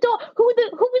was the dog? Who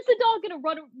was the dog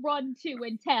gonna run to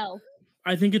and tell?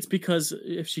 I think it's because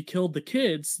if she killed the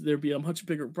kids, there'd be a much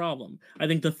bigger problem. I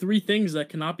think the 3 things that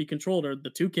cannot be controlled are the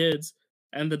 2 kids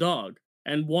and the dog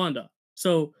and Wanda.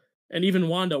 So and even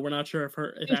Wanda, we're not sure if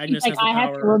So she's Agnes like, has the I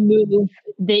have to power. remove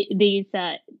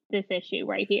this issue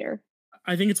right here.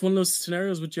 I think it's one of those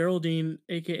scenarios with Geraldine,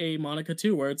 aka Monica,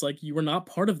 too, where it's like you were not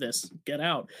part of this. Get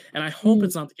out. And I hope Mm,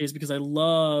 it's not the case because I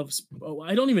love.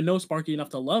 I don't even know Sparky enough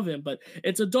to love him, but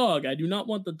it's a dog. I do not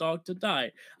want the dog to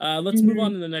die. Let's move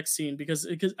on mhm. to the next scene because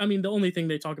I mean the only thing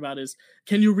they talk about is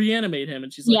can you reanimate him?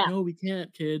 And she's like, Yeah, no, we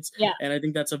can't, kids. yeah. And I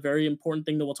think that's a very important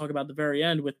thing that we'll talk about at the very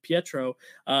end with Pietro.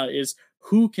 Is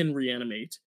who can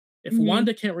reanimate? If Mhm,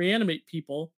 Wanda can't reanimate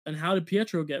people, then how did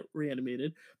Pietro get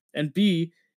reanimated? And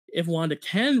B, if Wanda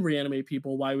can reanimate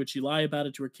people, why would she lie about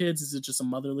it to her kids? Is it just a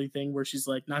motherly thing where she's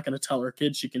like not going to tell her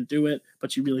kids she can do it,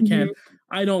 but she really can? mhm.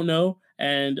 I don't know,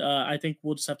 and I think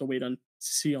we'll just have to wait on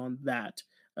see on that.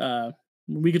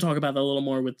 We could talk about that a little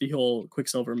more with the whole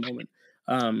Quicksilver moment.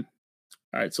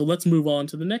 All right, so let's move on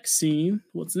to the next scene.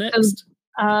 What's So, next?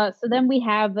 so then we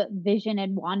have Vision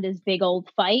and Wanda's big old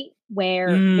fight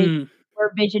Mm,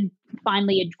 where Vision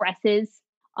finally addresses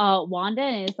Wanda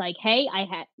and is like, "Hey,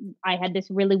 I had this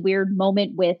really weird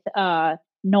moment with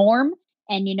Norm,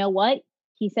 and you know what?"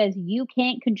 He says, "You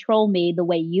can't control me the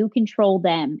way you control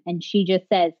them," and she just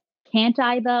says, "Can't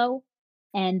I though?"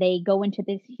 And they go into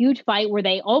this huge fight where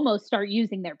they almost start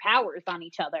using their powers on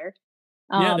each other.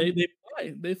 yeah, Um, they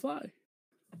fly. They fly.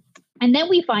 And then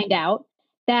we find out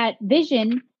that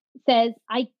Vision says,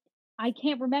 I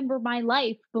can't remember my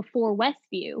life before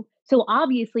Westview. So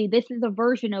obviously this is a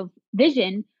version of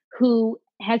Vision who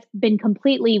has been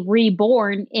completely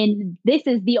reborn and this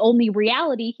is the only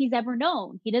reality he's ever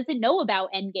known. He doesn't know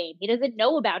about Endgame. He doesn't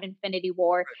know about Infinity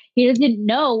War. He doesn't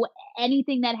know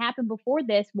anything that happened before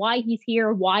this, why he's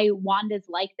here, why Wanda's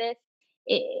like this.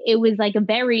 It was like a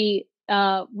very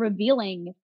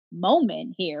revealing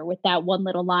moment here with that one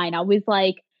little line. I was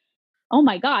like, "Oh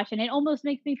my gosh," and it almost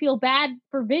makes me feel bad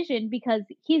for Vision because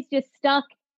he's just stuck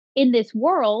in this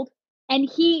world and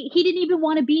he didn't even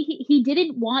want to be he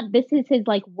didn't want this is his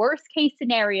like worst case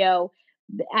scenario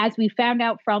as we found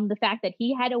out from the fact that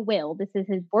he had a will. This is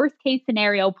his worst case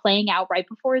scenario playing out right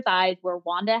before his eyes where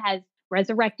Wanda has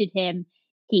resurrected him.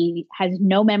 He has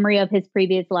no memory of his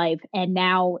previous life and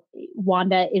now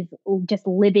Wanda is just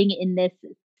living in this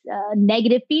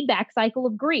negative feedback cycle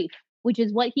of grief, which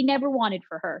is what he never wanted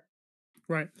for her.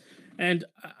 Right. And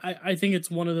I think it's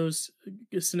one of those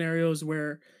scenarios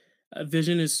where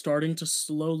Vision is starting to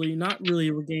slowly, not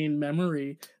really regain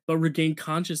memory, but regain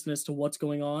consciousness to what's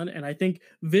going on. And I think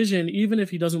Vision, even if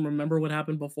he doesn't remember what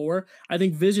happened before, I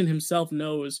think Vision himself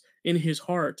knows in his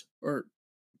heart or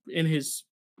in his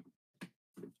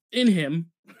in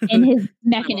him, In he his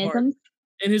doesn't have a heart, mechanisms.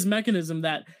 in his mechanism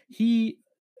that he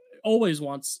always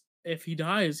wants if he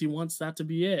dies, he wants that to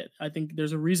be it. I think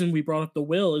there's a reason we brought up the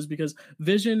will is because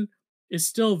Vision is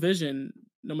still Vision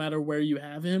no matter where you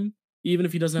have him, even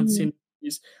if he doesn't have the Mhm, same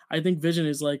abilities. I think Vision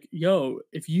is like, "Yo,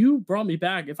 if you brought me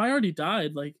back, if I already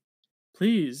died, like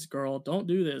please, girl, don't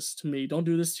do this to me. Don't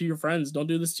do this to your friends. Don't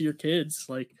do this to your kids."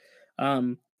 Like,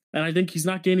 um, and I think he's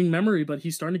not gaining memory, but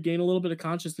he's starting to gain a little bit of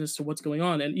consciousness to what's going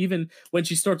on. And even when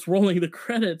she starts rolling the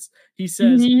credits, he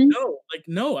says, mhm. "No, like,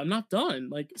 no, I'm not done.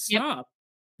 Like, Yep. stop."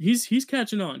 He's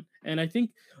catching on. And I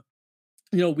think,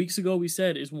 weeks ago we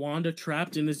said, is Wanda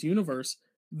trapped in this universe?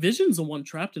 Vision's the one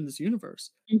trapped in this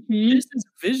universe. Mhm. This is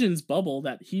Vision's bubble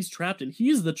that he's trapped in.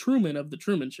 He's the Truman of the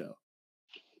Truman Show.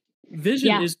 Vision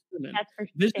Yeah, is Truman. that's for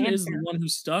Vision damn is the sure. one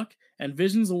who's stuck, and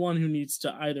Vision's the one who needs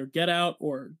to either get out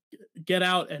or get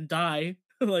out and die,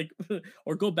 like,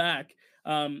 or go back.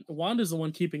 Wanda's the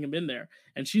one keeping him in there,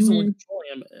 and she's the one Mhm, controlling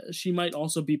him. She might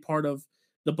also be part of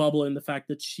the bubble in the fact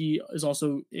that she is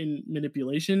also in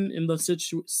manipulation in the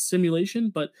simulation,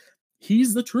 but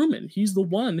he's the Truman. He's the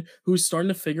one who's starting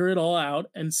to figure it all out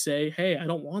and say, "Hey, I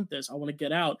don't want this. I want to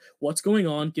get out. What's going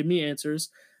on? Give me answers."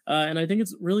 And I think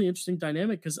it's really interesting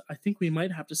dynamic because I think we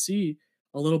might have to see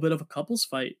a little bit of a couples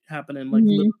fight happening, like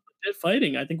mhm. legit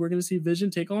fighting. I think we're going to see Vision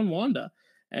take on Wanda,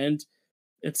 and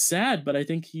it's sad, but I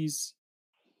think he's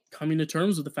coming to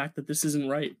terms with the fact that this isn't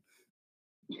right.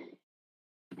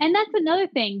 And that's another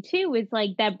thing too, is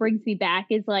like that brings me back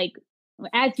is like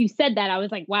as you said that, I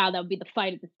was like, wow, that would be the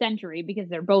fight of the century because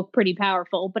they're both pretty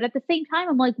powerful. But at the same time,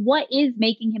 I'm like, what is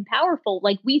making him powerful?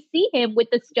 Like we see him with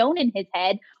the stone in his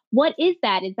head. What is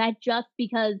that? Is that just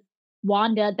because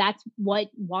that's what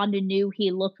Wanda knew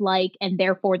he looked like, and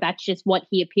therefore that's just what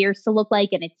he appears to look like,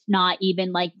 and it's not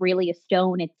even like really a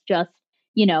stone, it's just,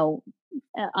 you know,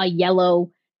 a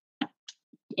yellow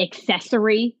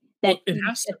accessory that Well, it he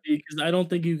has to just be because I don't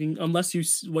think you can unless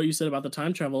what you said about the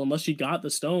time travel, unless she got the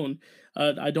stone,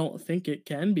 I don't think it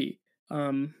can be.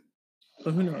 Um,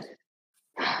 but who knows?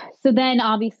 So then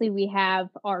obviously we have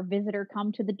our visitor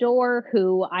come to the door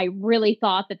who I really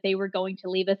thought that they were going to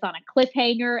leave us on a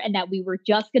cliffhanger and that we were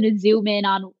just going to zoom in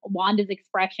on Wanda's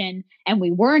expression and we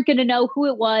weren't going to know who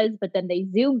it was, but then they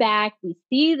zoom back, we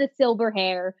see the silver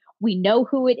hair, we know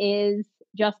who it is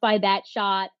just by that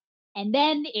shot. And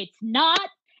then it's not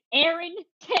Aaron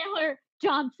Taylor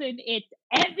Johnson, it's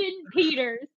Evan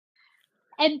Peters.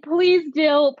 And please,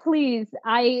 Jill, please.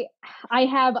 I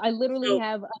literally So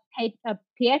have a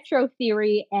Pietro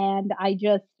theory, and I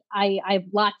have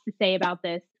lots to say about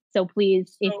this. So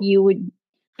please, if so you would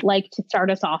like to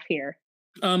start us off here.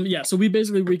 Yeah, so we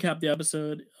basically recapped the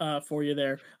episode for you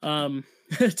there.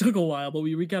 It took a while, but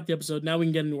we recapped the episode. Now we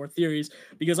can get into our theories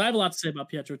because I have a lot to say about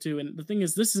Pietro too. And the thing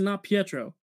is, this is not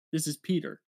Pietro. This is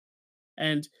Peter.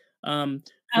 And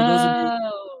for those of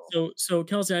you, Oh, so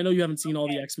Kelsey, I know you haven't seen all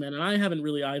the okay. X-Men, and I haven't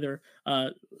really either.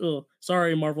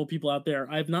 Sorry, Marvel people out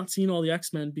there. I have not seen all the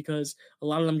X-Men because a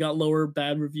lot of them got lower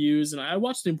bad reviews, and I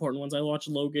watched the important ones. I watched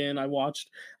Logan, I watched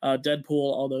Deadpool,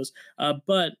 all those.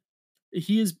 But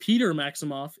he is Peter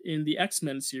Maximoff in the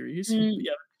X-Men series. Mm.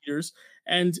 Yeah, Peters.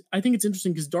 And I think it's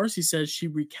interesting because Darcy says she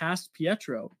recast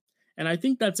Pietro. And I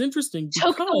think that's interesting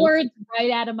Took the because words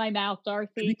right out of my mouth, I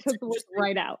Darcy. think it's Took the words interesting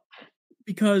right out.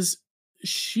 because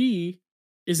she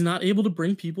is not able to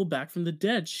bring people back from the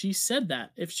dead. She said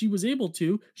that if she was able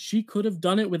to, she could have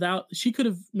done it without, she could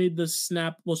have made the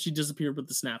snap. Well, she disappeared with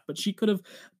the snap, but she could have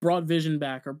brought Vision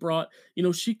back or brought,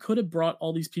 she could have brought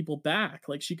all these people back.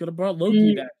 Like she could have brought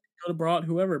Loki Mm, back. She could have brought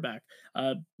whoever back.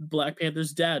 Black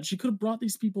Panther's dad. She could have brought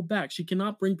these people back. She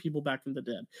cannot bring people back from the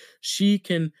dead. She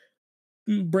can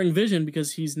bring Vision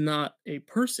because he's not a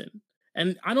person.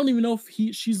 And I don't even know if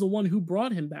she's the one who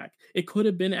brought him back. It could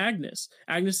have been Agnes.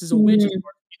 Agnes is a witch, as mhm,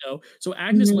 far as we know. So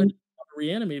Agnes might mhm, have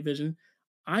reanimate Vision.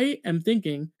 I am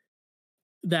thinking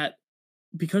that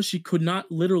because she could not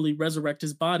literally resurrect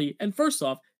his body, and first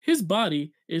off, his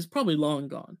body is probably long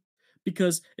gone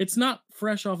because it's not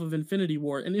fresh off of Infinity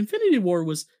War. And Infinity War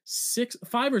was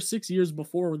 5 or 6 years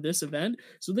before this event.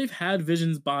 So they've had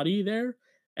Vision's body there.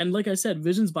 And like I said,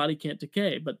 Vision's body can't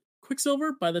decay. But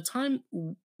Quicksilver, by the time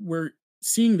we're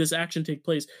seeing this action take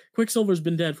place, Quicksilver's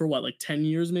been dead for what, like 10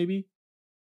 years maybe?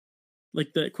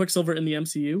 Like the Quicksilver in the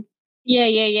MCU? yeah,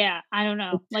 yeah, yeah. I don't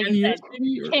Like know. Like 10 I years said,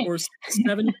 maybe? Or 6,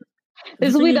 7 years? The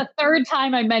this will thing be is, the third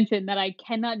time I mentioned that I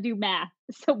cannot do math.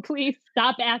 So please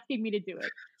stop asking me to do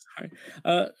it.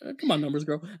 sorry. Come on, numbers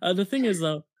girl. The thing is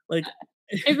though, like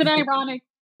Isn't it ironic?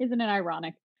 Isn't it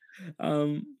ironic?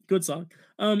 good song.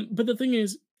 But the thing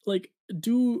is, like,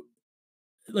 do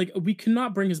like we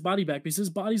cannot bring his body back because his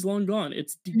body's long gone.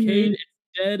 It's decayed, Mhm. it's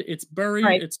dead, it's buried,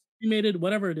 Right. it's cremated,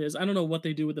 whatever it is. I don't know what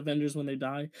they do with Avengers when they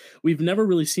die. We've never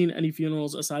really seen any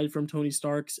funerals aside from Tony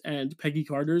Stark's and Peggy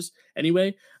Carter's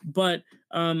anyway. But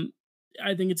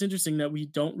I think it's interesting that we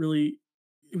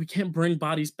can't bring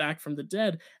bodies back from the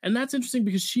dead. And that's interesting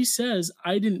because she says,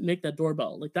 I didn't make that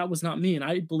doorbell. Like that was not me. And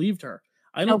I believed her.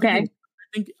 I don't think it was,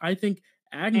 Okay. I think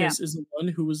Yeah. Agnes is the one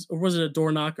who was, or was it a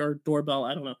door knock or doorbell?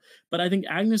 I don't know. But I think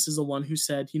Agnes is the one who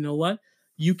said, you know what?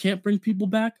 You can't bring people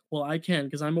back. Well, I can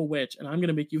because I'm a witch and I'm going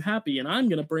to make you happy. And I'm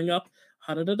going to bring up,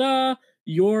 ha da da da,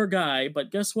 your guy. But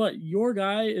guess what? Your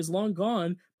guy is long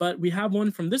gone. But we have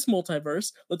one from this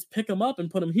multiverse. Let's pick him up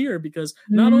and put him here because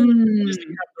not only does Disney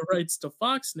Mm. have the rights to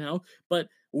Fox now, but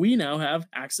we now have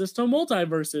access to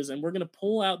multiverses. And we're going to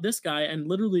pull out this guy and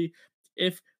literally,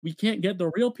 if we can't get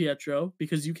the real Pietro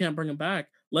because you can't bring him back,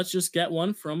 let's just get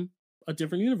one from a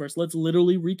different universe. Let's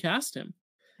literally recast him,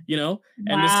 you know?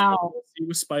 And this is what Wow. we'll see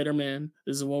with Spider-Man.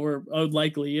 This is what we're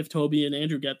likely, if Toby and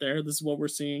Andrew get there, this is what we're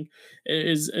seeing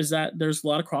is that there's a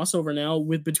lot of crossover now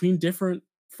with between different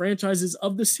franchises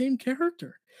of the same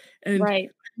character. And Right.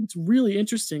 it's really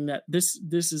interesting that this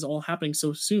is all happening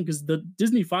so soon because the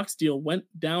Disney Fox deal went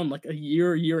down like a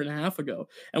year and a half ago,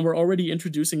 and we're already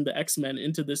introducing the X-Men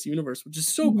into this universe, which is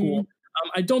so Mhm. cool.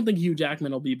 I don't think Hugh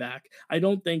Jackman will be back. I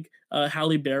don't think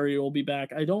Halle Berry will be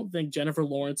back. I don't think Jennifer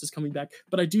Lawrence is coming back.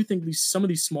 But I do think some of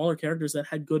these smaller characters that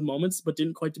had good moments but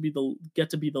didn't quite get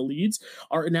to be the leads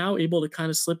are now able to kind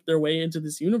of slip their way into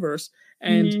this universe.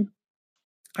 And Mhm.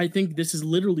 I think this is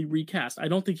literally recast. I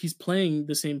don't think he's playing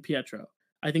the same Pietro.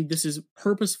 I think this is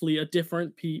purposefully a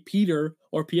different Peter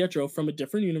or Pietro from a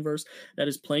different universe that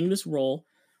is playing this role.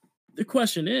 The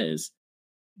question is,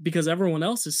 because everyone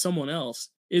else is someone else,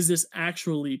 is this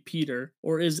actually Peter,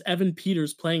 or is Evan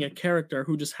Peters playing a character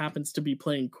who just happens to be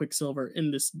playing Quicksilver in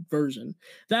this version?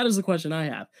 That is the question I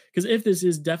have. Because if this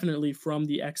is definitely from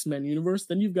the X-Men universe,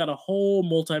 then you've got a whole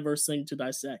multiverse thing to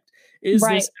dissect. Is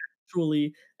Right. this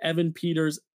actually Evan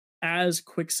Peters as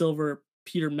Quicksilver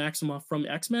Peter Maximoff from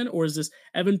X-Men, or is this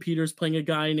Evan Peters playing a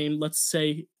guy named, let's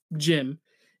say, Jim?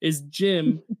 Is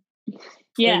Jim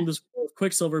Yeah. playing this role of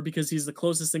Quicksilver because he's the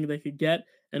closest thing they could get,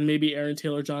 and maybe Aaron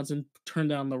Taylor Johnson turned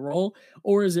down the role,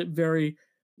 or is it very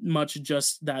much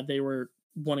just that they were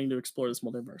wanting to explore this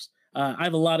multiverse? I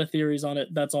have a lot of theories on it.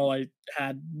 That's all I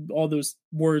had. All those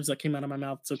words that came out of my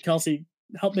mouth. So Kelsey,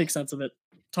 help make sense of it.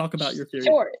 Talk about your theory.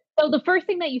 Sure. So the first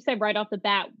thing that you said right off the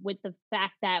bat with the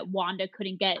fact that Wanda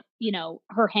couldn't get,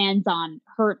 her hands on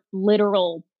her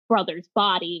literal brother's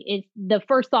body is the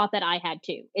first thought that I had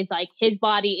too. Is like his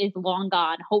body is long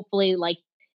gone, hopefully like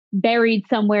buried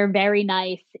somewhere very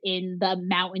nice in the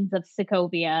mountains of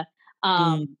Sokovia.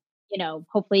 Mm,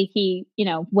 Hopefully he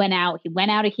went out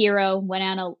a hero, went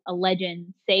out a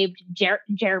legend, saved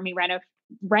Jeremy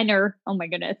Renner. Oh my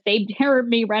goodness, saved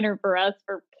Jeremy Renner for us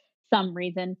for some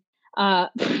reason. Uh,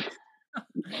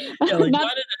 yeah, like not, why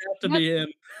did it have to not, be him?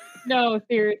 no,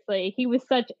 seriously, he was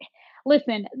such.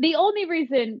 Listen, the only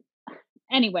reason.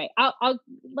 Anyway, I'll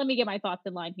let me get my thoughts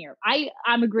in line here.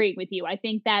 I'm agreeing with you. I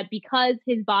think that because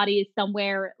his body is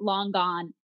somewhere long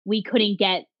gone, we couldn't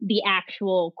get the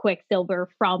actual Quicksilver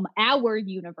from our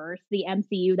universe, the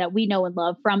MCU that we know and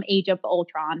love from Age of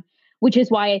Ultron, which is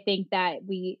why I think that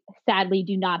we sadly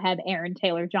do not have Aaron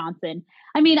Taylor Johnson.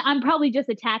 I mean, I'm probably just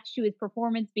attached to his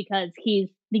performance because he's,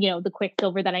 the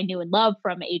Quicksilver that I knew and loved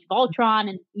from Age of Ultron.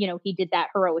 And, he did that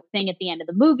heroic thing at the end of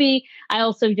the movie. I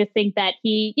also just think that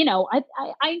he,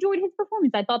 I enjoyed his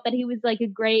performance. I thought that he was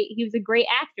he was a great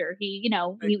actor. He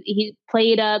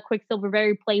played Quicksilver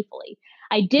very playfully.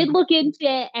 I did Mhm. look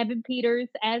into Evan Peters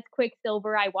as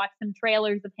Quicksilver. I watched some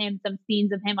trailers of him, some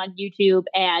scenes of him on YouTube,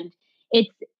 and it's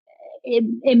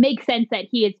it makes sense that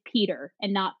he is Peter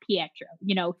and not Pietro.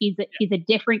 He's a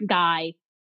different guy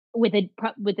with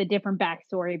a different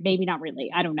backstory. Maybe not really.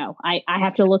 I don't know. I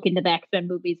have to look into the X-Men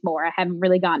movies more. I haven't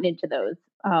really gotten into those.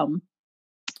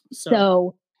 So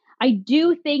So I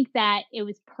do think that it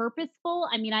was purposeful.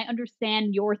 I mean, I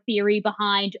understand your theory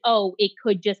behind, oh, it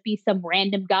could just be some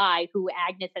random guy who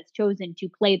Agnes has chosen to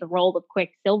play the role of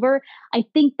Quicksilver. I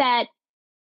think that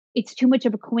it's too much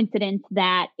of a coincidence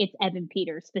that it's Evan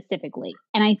Peters specifically.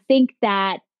 And I think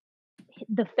that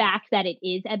the fact that it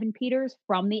is Evan Peters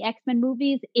from the X-Men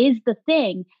movies is the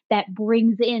thing that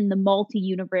brings in the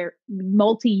multi-universe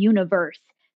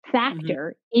mhm,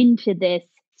 factor into this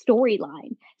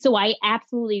storyline. So I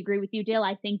absolutely agree with you, Dale.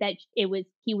 I think that he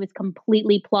was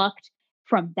completely plucked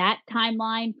from that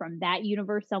timeline, from that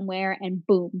universe somewhere, and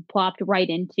boom, plopped right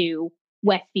into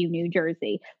Westview, New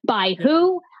Jersey. By yeah,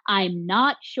 who? I'm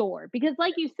not sure. Because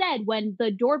like you said, when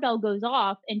the doorbell goes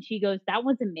off and she goes, "That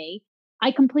wasn't me,"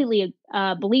 I completely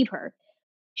believe her.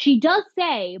 She does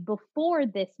say before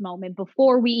this moment,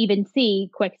 before we even see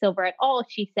Quicksilver at all,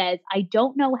 she says, "I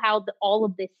don't know how all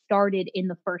of this started in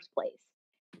the first place."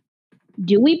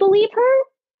 Do we believe her?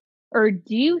 Or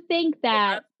do you think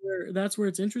well, that that's where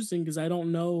it's interesting because I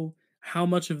don't know how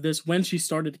much of this when she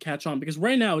started to catch on, because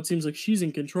right now it seems like she's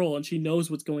in control and she knows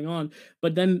what's going on,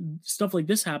 but then stuff like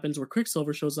this happens where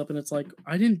Quicksilver shows up and it's like,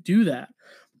 "I didn't do that."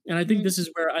 And I think mm, this is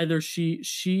where either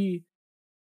she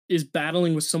is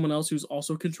battling with someone else who's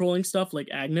also controlling stuff, like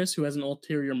Agnes, who has an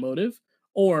ulterior motive,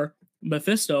 or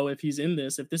Mephisto, if he's in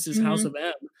this, if this is House mhm, of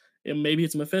M, and maybe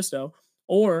it's Mephisto,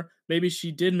 or maybe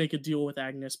she did make a deal with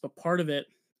Agnes, but part of it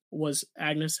was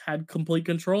Agnes had complete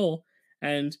control,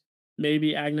 and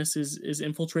maybe Agnes is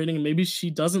infiltrating, and maybe she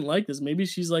doesn't like this. Maybe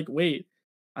she's like, wait,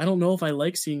 I don't know if I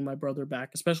like seeing my brother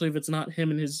back, especially if it's not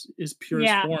him in his purest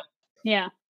yeah, form. yeah,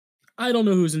 I don't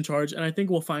know who's in charge, and I think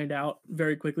we'll find out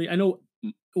very quickly. I know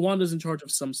Wanda's in charge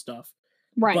of some stuff,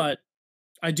 right. but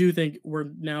I do think we're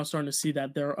now starting to see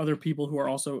that there are other people who are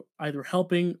also either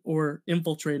helping or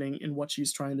infiltrating in what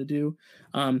she's trying to do.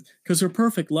 Because her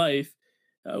perfect life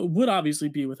would obviously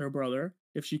be with her brother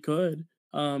if she could.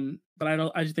 But I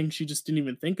don't. I think she just didn't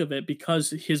even think of it because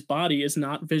his body is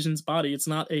not Vision's body. It's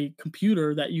not a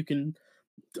computer that you can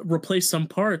replace some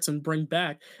parts and bring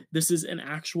back. This is an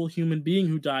actual human being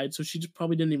who died, so she just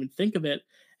probably didn't even think of it.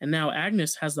 And now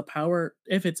Agnes has the power,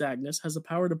 if it's Agnes, has the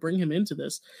power to bring him into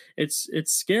this. It's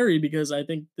scary because I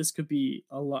think this could be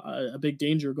a big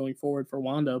danger going forward for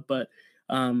Wanda. But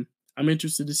I'm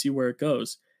interested to see where it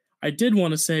goes. I did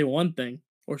want to say one thing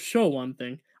or show one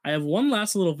thing. I have one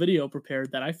last little video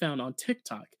prepared that I found on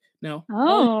TikTok. Now,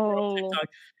 all you who are on Oh, TikTok,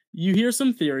 you hear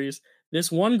some theories.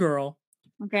 This one girl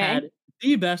okay. had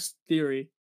the best theory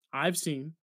I've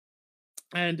seen,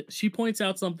 and she points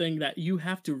out something that you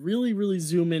have to really, really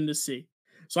zoom in to see.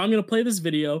 So I'm gonna play this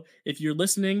video. If you're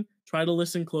listening, try to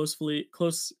listen closely,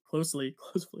 Closely.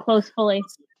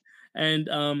 and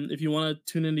if you want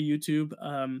to tune into YouTube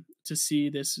to see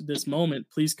this moment,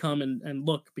 please come and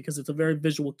look because it's a very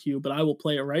visual cue. But I will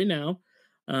play it right now.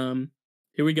 Um,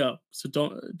 Here we go. So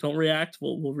don't react.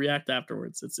 We'll react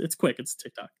afterwards. It's quick. It's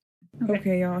TikTok.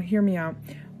 Okay, y'all, hear me out.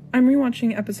 I'm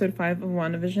rewatching episode 5 of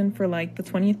WandaVision for like the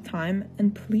 20th time,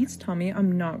 and please tell me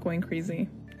I'm not going crazy.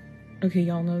 Okay,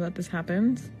 y'all know that this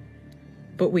happens,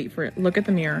 but wait for it. Look at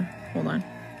the mirror. Hold on.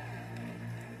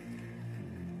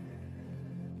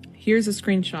 Here's a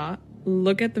screenshot.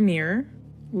 Look at the mirror.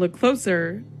 Look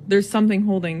closer. There's something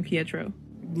holding Pietro.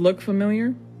 Look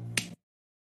familiar?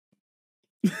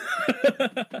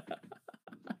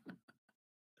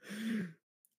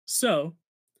 So,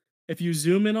 if you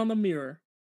zoom in on the mirror,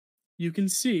 you can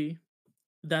see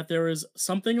that there is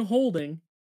something holding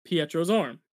Pietro's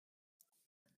arm.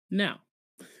 Now,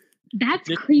 That's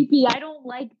this, creepy. I don't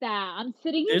like that. I'm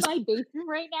sitting in this my basement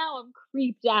right now. I'm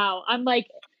creeped out. I'm like,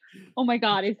 oh my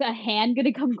god, is a hand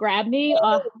gonna come grab me?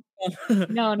 No,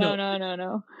 no, no, no, no,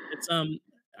 no. it's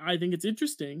I think it's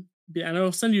interesting, and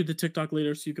I'll send you the TikTok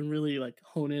later so you can really like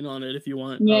hone in on it if you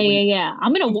want. Yeah, When yeah, yeah.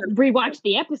 I'm gonna rewatch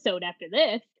the episode after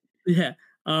this. yeah,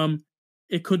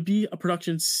 it could be a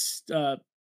production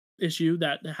issue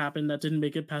that happened that didn't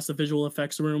make it past the visual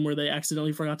effects room where they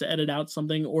accidentally forgot to edit out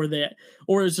something or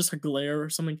it's just a glare or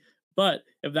something. But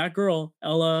if that girl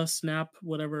Ella Snap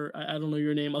whatever I don't know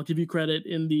your name, I'll give you credit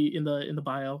in the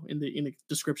bio in the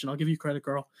description. I'll give you credit,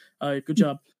 girl. Good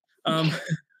job. Um, Good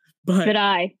but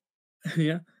eye.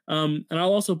 yeah, and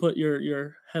I'll also put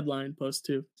your headline post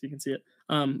too so you can see it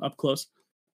up close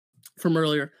from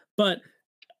earlier. But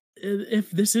if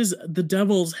this is the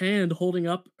devil's hand holding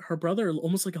up her brother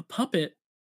almost like a puppet,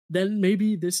 then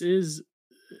maybe this is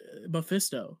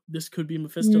Mephisto. This could be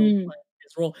Mephisto Mm, playing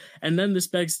his role. And then this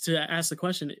begs to ask the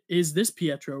question, is this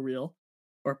Pietro real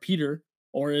or Peter,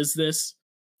 or is this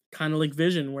kind of like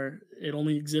Vision where it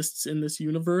only exists in this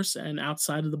universe and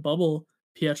outside of the bubble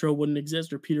Pietro wouldn't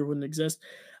exist or Peter wouldn't exist?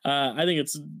 I think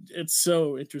it's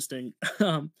so interesting.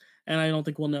 And I don't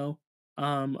think we'll know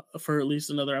for at least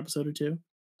another episode or two.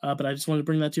 But I just wanted to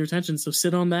bring that to your attention. So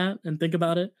sit on that and think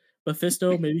about it.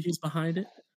 Mephisto, maybe he's behind it.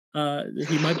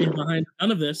 He might be behind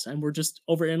none of this, and we're just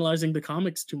overanalyzing the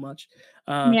comics too much.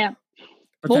 Uh, yeah.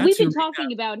 but Well, we've that's your been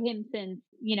talking about him since,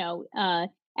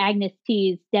 Agnes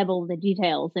T's Devil in the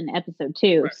Details in episode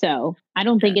 2. right. So I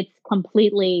don't Yeah. think it's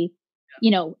completely,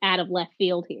 out of left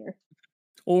field here.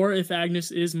 Or if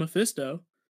Agnes is Mephisto,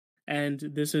 and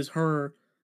this is her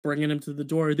bringing him to the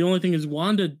door. The only thing is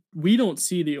Wanda, we don't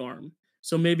see the arm,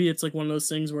 so maybe it's like one of those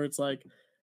things where it's like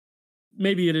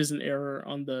maybe it is an error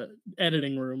on the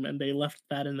editing room, and they left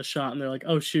that in the shot, and they're like,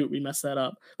 "Oh shoot, we messed that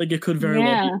up." Like it could very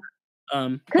well be. Yeah.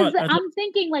 Because But I thought, I'm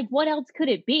thinking, like, what else could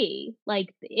it be?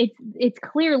 Like, it's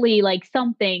clearly like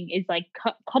something is like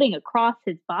cutting across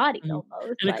his body mhm.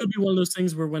 almost. And it Like, could be one of those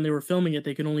things where when they were filming it,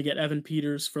 they could only get Evan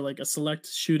Peters for like a select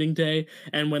shooting day,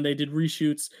 and when they did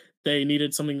reshoots, they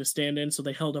needed something to stand in, so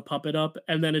they held a puppet up,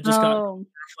 and then it just got oh,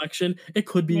 reflection. It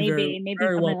could be maybe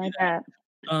very well something be like that.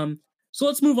 that. So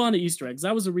let's move on to Easter eggs.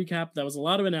 That was a recap. That was a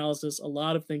lot of analysis, a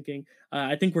lot of thinking.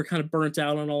 I think we're kind of burnt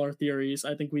out on all our theories.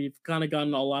 I think we've kind of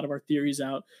gotten a lot of our theories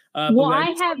out. But Well, we,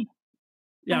 I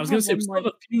yeah, I was gonna have say we one still more. have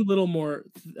a few little more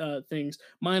things.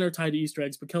 Mine are tied to Easter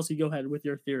eggs, but Kelsey, go ahead with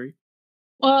your theory.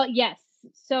 Well, yes.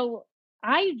 So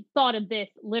I thought of this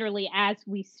literally as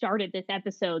we started this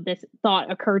episode. This thought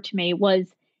occurred to me was,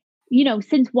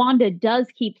 since Wanda does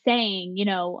keep saying,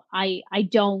 I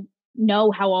don't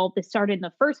know how all this started in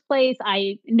the first place.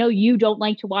 I know you don't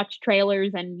like to watch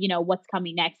trailers and what's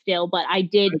coming next still, but I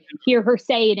did hear her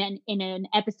say it in an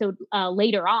episode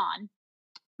later on,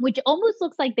 which almost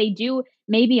looks like they do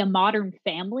maybe a Modern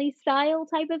Family style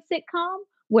type of sitcom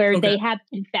where Okay. they have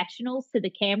confessionals to the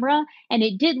camera. And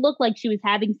it did look like she was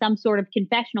having some sort of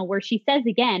confessional where she says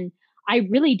again, I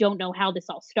really don't know how this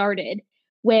all started.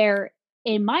 Where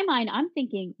in my mind, I'm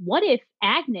thinking, what if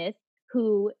Agnes,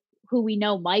 who we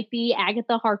know might be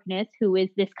Agatha Harkness, who is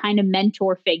this kind of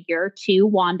mentor figure to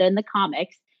Wanda in the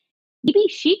comics, maybe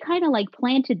she kind of like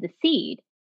planted the seed,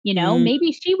 Mm,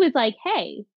 maybe she was like,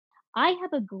 hey, I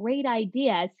have a great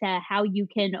idea as to how you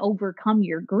can overcome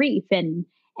your grief and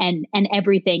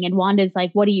everything. And Wanda's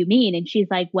like, what do you mean? And she's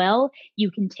like, well, you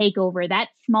can take over that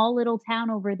small little town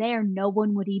over there. No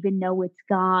one would even know it's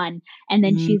gone. And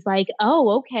then mm, she's like,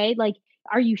 oh, okay. Like,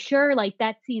 are you sure? Like,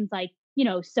 that seems like,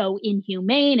 so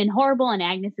inhumane and horrible. And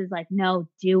Agnes is like, no,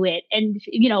 do it. And,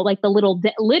 like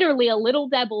the literally a little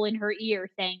devil in her ear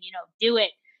saying, do it.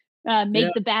 Yeah.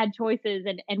 make the bad choices,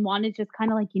 and Wanda's just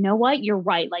kind of like, you know what, you're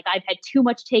right. Like I've had too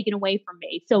much taken away from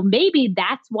me. So maybe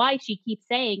that's why she keeps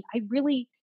saying, I really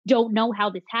don't know how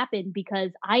this happened because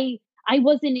I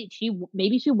wasn't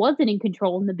maybe she wasn't in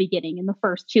control in the beginning in the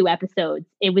first two episodes.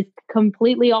 It was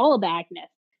completely all of Agnes.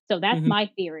 So that's Mhm. my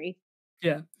theory.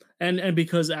 Yeah, and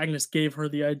because Agnes gave her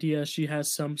the idea, she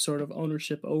has some sort of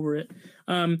ownership over it.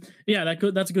 Yeah,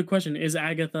 that's a good question. Is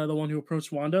Agatha the one who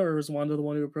approached Wanda, or is Wanda the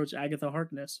one who approached Agatha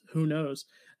Harkness? Who knows?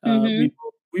 Mhm.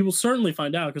 We will certainly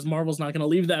find out because Marvel's not going to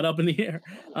leave that up in the air.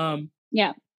 Um,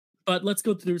 Yeah. but let's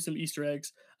go through some Easter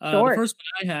eggs. The Sure. first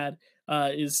one I had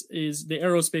is the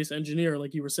aerospace engineer,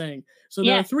 like you were saying. So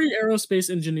there are Yes. three aerospace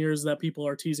engineers that people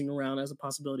are teasing around as a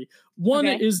possibility. One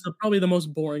Okay. is probably the most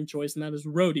boring choice, and that is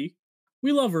Rhodey.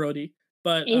 We love Rhodey,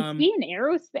 but Is he an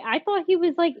aerospace? I thought he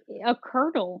was like a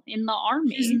colonel in the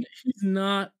He's army. he's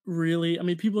not really. I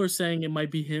mean, people are saying it might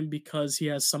be him because he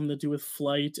has something to do with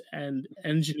flight and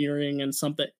engineering and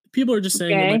something. People are just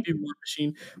saying it might Okay. be War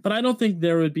Machine, but I don't think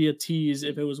there would be a tease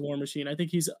if it was War Machine. I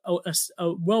think he's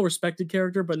a well-respected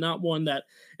character, but not one that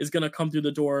is gonna come through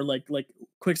the door like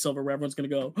Quicksilver, where everyone's gonna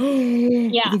go, "What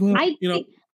Yeah. the fuck?" I You know? think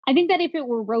I think that if it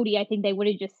were Rhodey, I think they would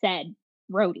have just said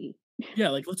Rhodey. Yeah,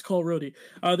 like, let's call Rhodey.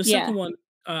 The Yeah. second one,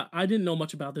 I didn't know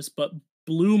much about this, but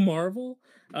Blue Marvel,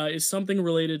 is something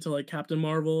related to, like, Captain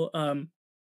Marvel.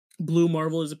 Blue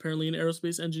Marvel is apparently an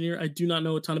aerospace engineer. I do not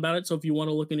know a ton about it, so if you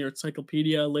wanna look in your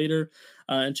encyclopedia later,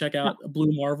 and check Oh, out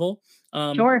Blue Marvel.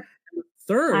 sure. I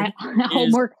Third is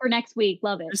homework for next week.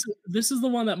 Love it. this is the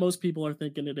one that most people are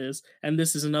thinking it is, and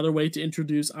this is another way to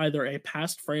introduce either a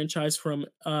past franchise from,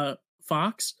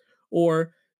 Fox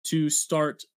or to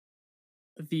start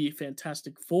the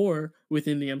Fantastic Four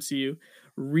within the MCU.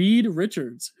 Reed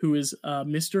Richards, who is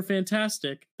Mr.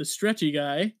 Fantastic, the stretchy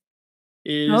guy,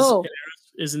 is Oh.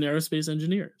 is an aerospace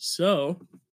engineer. So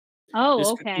Oh, this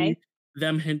could be okay.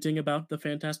 them hinting about the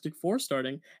Fantastic Four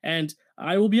starting. And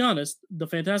I will be honest, the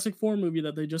Fantastic Four movie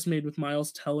that they just made with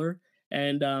Miles Teller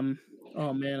and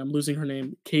oh man, I'm losing her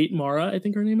name. Kate Mara, I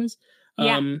think her name is.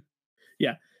 Yeah. Um,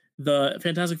 yeah, the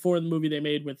Fantastic Four, the movie they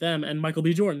made with them and Michael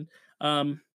B. Jordan.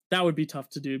 That would be tough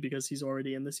to do because he's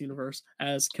already in this universe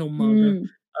as Killmonger,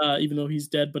 Mm. even though he's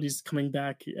dead, but he's coming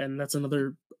back, and that's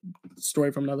another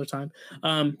story from another time.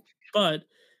 But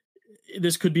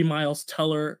this could be Miles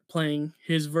Teller playing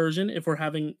his version. If we're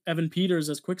having Evan Peters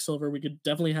as Quicksilver, we could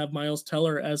definitely have Miles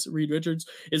Teller as Reed Richards.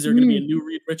 Is there going to be a Mm. new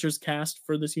Reed Richards cast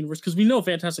for this universe? Because we know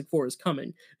Fantastic Four is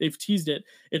coming. They've teased it.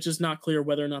 It's just not clear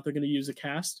whether or not they're going to use a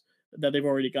cast that they've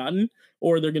already gotten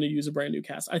or they're going to use a brand new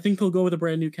cast. I think they'll go with a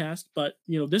brand new cast, but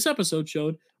this episode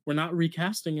showed we're not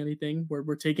recasting anything.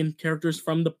 We're taking characters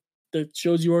from the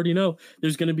shows you already know.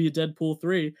 There's going to be a Deadpool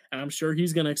 3, and I'm sure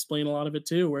he's going to explain a lot of it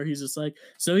too, where he's just like,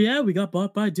 so yeah, we got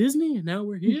bought by Disney, and now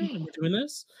we're here, and we're doing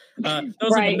this. That was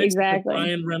like a Right, mix of like exactly.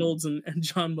 Ryan Reynolds and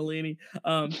John Mulaney.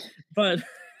 But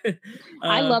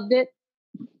I uh, loved it.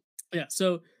 yeah,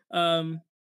 so um,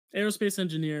 aerospace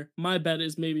engineer, my bet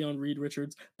is maybe on Reed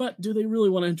Richards, but do they really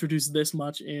want to introduce this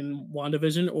much in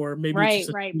WandaVision? Or maybe it's Right, just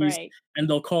a right, tease right. and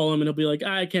they'll call him and he'll be like,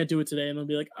 I can't do it today. And they'll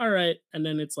be like, all right. And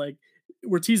then it's like,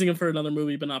 we're teasing him for another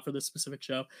movie, but not for this specific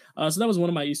show. So that was one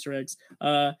of my Easter eggs.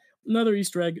 Another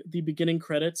Easter egg, the beginning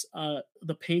credits,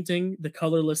 the painting, the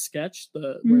colorless sketch,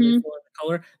 the where they Mhm. fill in the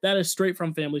color, that is straight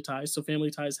from Family Ties. So Family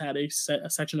Ties had a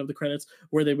section of the credits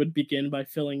where they would begin by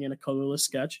filling in a colorless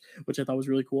sketch, which I thought was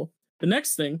really cool. The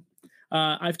next thing,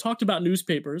 I've talked about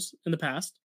newspapers in the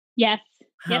past, Yes. Yep.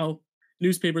 how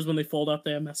newspapers, when they fold up,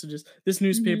 they have messages. This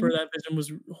newspaper Mhm. that Vision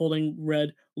was holding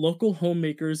read, local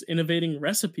homemakers innovating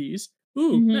recipes.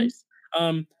 Ooh, Mhm. nice.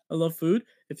 I love food.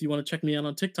 If you want to check me out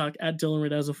on TikTok at Dylan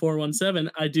Redazza 417,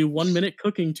 I do 1 minute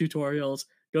cooking tutorials.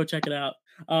 Go check it out.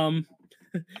 Um,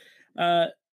 uh,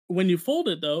 when you fold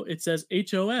it though, it says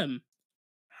HOM,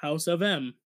 House of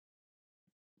M,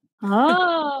 which is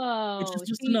Oh,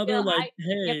 just see, another Bill, like,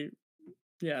 yep, hey,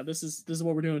 yeah, this is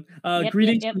what we're doing. yep, yep,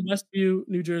 Greetings yep. from Westview,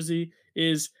 New Jersey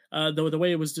is the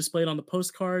way it was displayed on the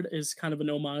postcard is kind of an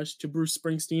homage to Bruce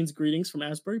Springsteen's Greetings from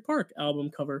Asbury Park album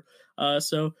cover.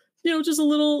 So just a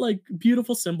little like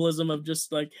beautiful symbolism of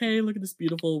just like, hey, look at this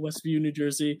beautiful Westview, New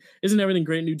Jersey. Isn't everything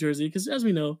great in New Jersey? Because as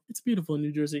we know, it's beautiful in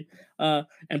New Jersey.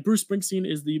 And Bruce Springsteen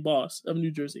is the boss of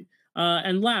New Jersey.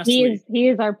 And lastly, He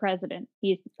is our president.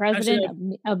 He is the actually,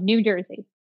 president of New Jersey.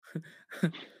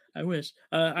 I wish.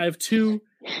 I have two.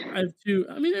 I have two.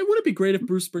 I mean, it wouldn't be great if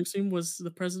Bruce Springsteen was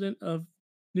the president of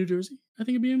New Jersey. I think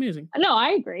it'd be amazing. No,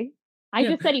 I agree. I Yeah.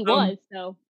 just said he was,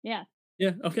 so yeah.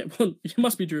 Yeah. Okay. Well, it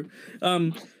must be true.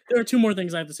 There are two more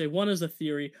things I have to say. One is a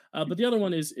theory, but the other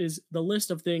one is the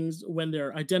list of things when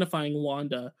they're identifying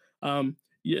Wanda.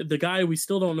 The guy we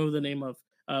still don't know the name of.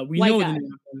 We White know the guy.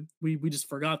 name of him. We just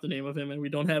forgot the name of him, and we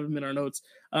don't have him in our notes.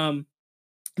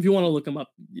 If you want to look him up,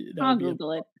 that I'll would be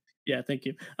Google it. yeah. Thank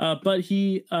you. But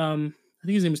he, I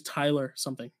think his name is Tyler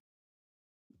something.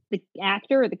 The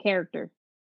actor or the character?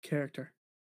 Character.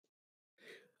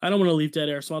 I don't want to leave dead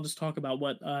air, so I'll just talk about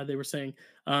what they were saying.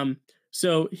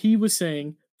 So he was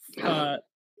saying, for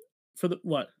the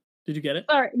what? Did you get it?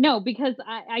 Sorry, no, because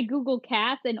I Googled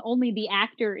cast and only the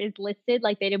actor is listed.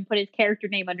 Like they didn't put his character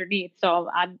name underneath. So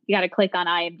you got to click on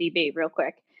IMDb real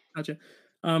quick. Gotcha.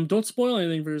 Don't spoil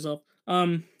anything for yourself.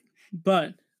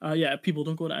 But yeah, people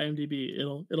don't go to IMDb.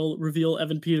 It'll reveal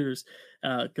Evan Peters,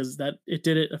 because it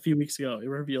did it a few weeks ago. It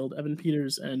revealed Evan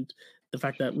Peters and the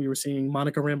fact that we were seeing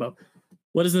Monica Rambeau.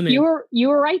 What is the name? You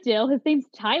were right, Dale. His name's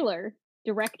Tyler.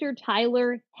 Director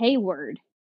Tyler Hayward.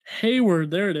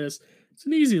 Hayward, there it is. It's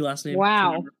an easy last name.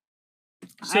 Wow.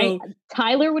 So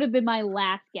Tyler would have been my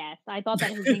last guess. I thought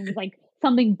that his name was like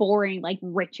something boring, like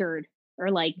Richard or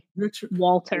like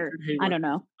Walter. I don't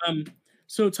know.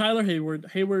 So Tyler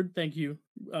Hayward, thank you,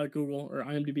 Google or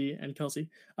IMDb and Kelsey.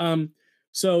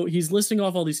 So he's listing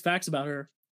off all these facts about her.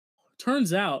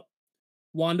 Turns out,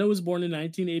 Wanda was born in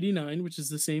 1989, which is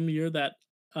the same year that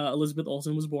Elizabeth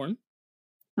Olsen was born.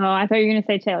 Oh, I thought you were going to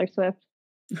say Taylor Swift.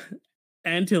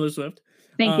 And Taylor Swift.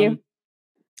 Thank you.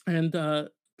 And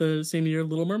the same year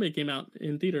Little Mermaid came out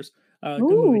in theaters.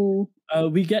 Ooh.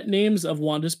 We get names of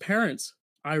Wanda's parents,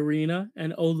 Irina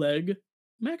and Oleg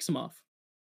Maximoff.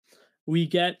 We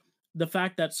get the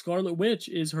fact that Scarlet Witch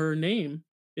is her name,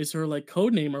 is her like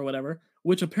code name or whatever,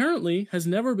 which apparently has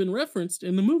never been referenced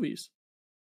in the movies.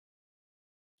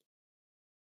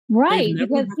 Right,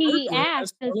 because he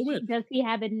asked, does he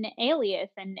have an alias?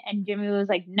 And Jimmy was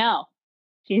like, no,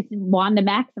 she's Wanda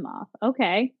Maximoff.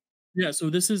 Okay. Yeah, so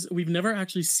we've never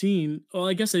actually seen, well,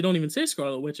 I guess they don't even say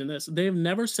Scarlet Witch in this. They've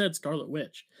never said Scarlet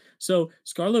Witch. So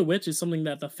Scarlet Witch is something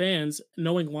that the fans,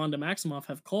 knowing Wanda Maximoff,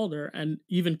 have called her, and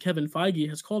even Kevin Feige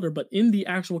has called her, but in the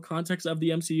actual context of the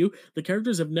MCU, the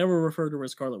characters have never referred to her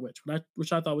as Scarlet Witch,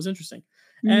 which I thought was interesting.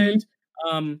 Mm-hmm.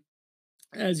 And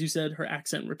as you said, her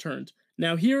accent returned.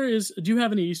 Now do you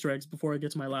have any Easter eggs before I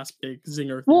get to my last big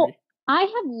zinger theory? Well, I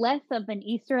have less of an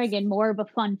Easter egg and more of a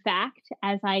fun fact,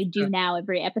 as I do now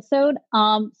every episode.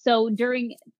 So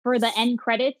for the end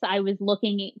credits, I was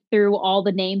looking through all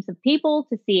the names of people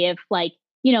to see if, like,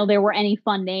 there were any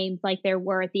fun names like there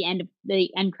were at the end of the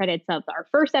end credits of our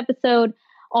first episode.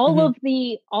 All of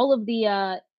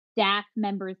the staff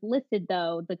members listed,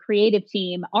 though, the creative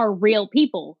team, are real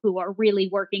people who are really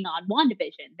working on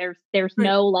WandaVision. There's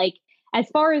no like. As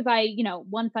far as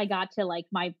once I got to like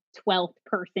my 12th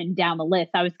person down the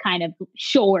list, I was kind of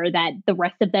sure that the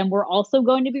rest of them were also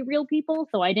going to be real people.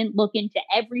 So I didn't look into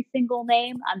every single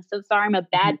name. I'm so sorry. I'm a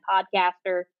bad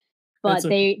podcaster, but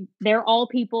they're all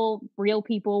people, real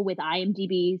people with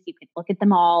IMDb's. You can look at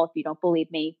them all if you don't believe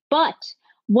me. But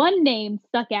one name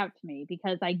stuck out to me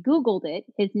because I Googled it.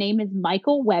 His name is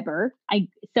Michael Weber.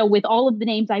 So with all of the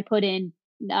names I put in,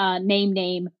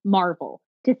 name Marvel,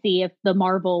 to see if the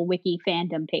Marvel Wiki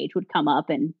fandom page would come up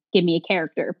and give me a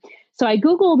character. So I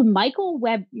Googled Michael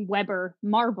Weber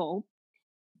Marvel,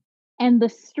 and the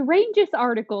strangest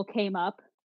article came up,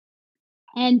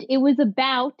 and it was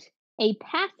about a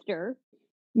pastor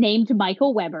named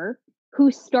Michael Weber who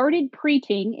started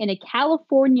preaching in a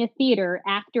California theater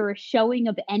after a showing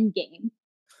of Endgame.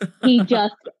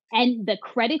 And the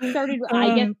credits started,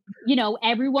 I guess,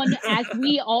 everyone, as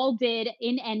we all did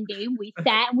in Endgame, we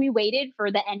sat and we waited for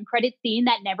the end credit scene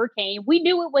that never came. We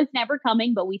knew it was never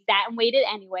coming, but we sat and waited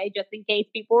anyway, just in case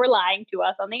people were lying to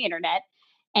us on the internet.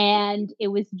 And it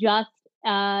was just,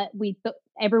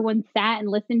 everyone sat and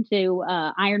listened to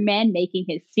Iron Man making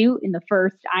his suit in the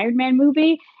first Iron Man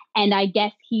movie. And I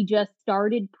guess he just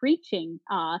started preaching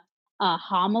a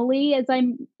homily,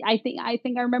 I think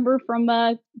I remember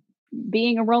from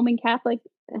being a Roman Catholic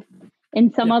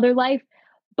in some other life,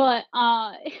 but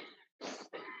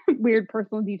weird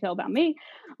personal detail about me.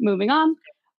 Moving on.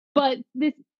 But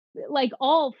this like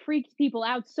all freaked people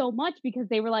out so much because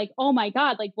they were like, oh my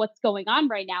God, like what's going on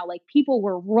right now? Like people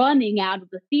were running out of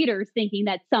the theaters thinking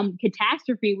that some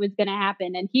catastrophe was going to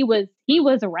happen. And he was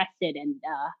arrested and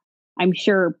I'm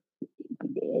sure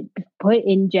put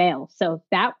in jail. So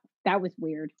that was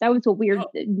weird. That was a weird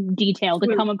detail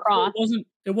to come across.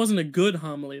 It wasn't a good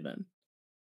homily then.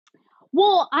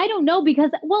 Well, I don't know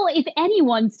because if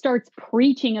anyone starts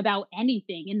preaching about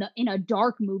anything in a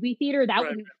dark movie theater, that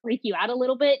would freak you out a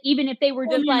little bit, even if they were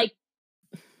just like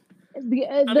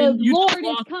the Lord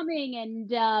is coming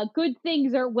and good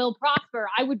things will prosper.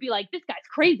 I would be like, this guy's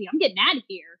crazy. I'm getting out of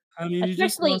here. I mean,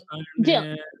 especially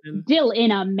Dill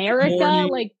in America.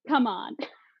 Like, come on.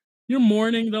 You're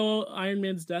mourning though Iron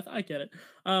Man's death. I get it.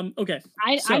 Okay.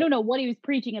 I So don't know what he was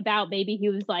preaching about. Maybe he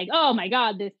was like, "Oh my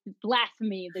god, this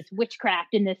blasphemy, this witchcraft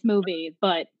in this movie."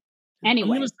 But I'm gonna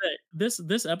anyway, say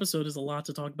this episode is a lot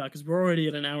to talk about because we're already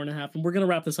at an hour and a half, and we're gonna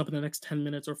wrap this up in the next 10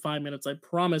 minutes or 5 minutes, I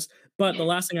promise. But the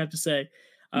last thing I have to say,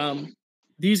 um,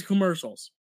 these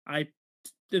commercials, I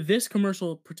this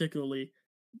commercial particularly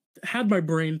had my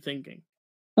brain thinking.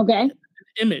 okay.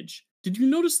 Image. Did you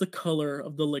notice the color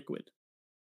of the liquid?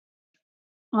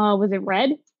 Was it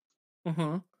red?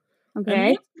 Uh-huh. And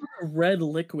Okay. what's a red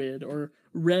liquid or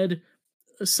red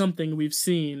something we've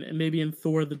seen, and maybe in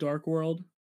Thor: The Dark World?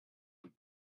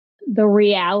 The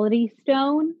reality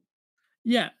stone?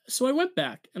 Yeah, so I went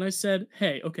back and I said,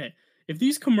 "Hey, okay, if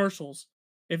these commercials,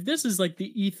 if this is like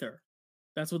the ether,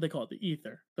 that's what they call it, the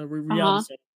ether, the reality Uh-huh.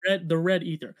 stone, the red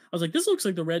ether." I was like, "This looks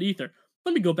like the red ether.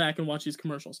 Let me go back and watch these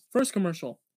commercials." First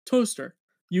commercial, toaster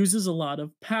uses a lot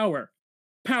of power,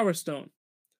 power stone.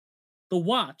 The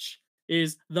watch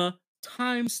is the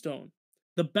time stone.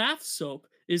 The bath soap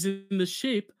is in the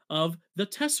shape of the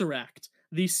tesseract,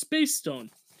 the space stone.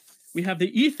 We have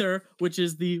the ether, which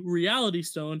is the reality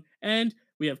stone, and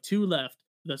we have two left: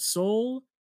 the soul.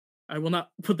 I will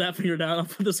not put that finger down. I'll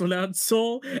put this one down.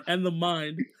 Soul and the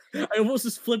mind. I almost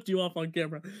just flipped you off on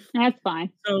camera. That's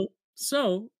fine.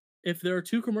 So if there are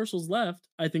two commercials left,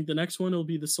 I think the next one will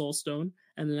be the soul stone,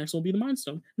 and the next one will be the mind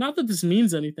stone. Not that this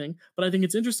means anything, but I think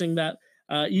it's interesting that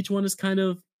each one is kind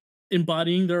of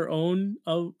embodying their own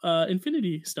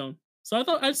infinity stone. So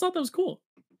I just thought that was cool.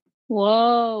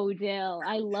 Whoa, Dill.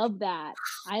 I love that.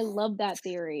 I love that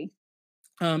theory.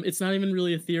 It's not even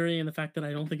really a theory, and the fact that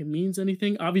I don't think it means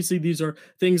anything. Obviously, these are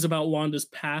things about Wanda's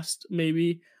past,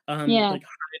 maybe. Yeah. Like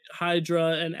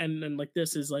Hydra, and like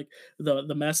this is like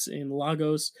the mess in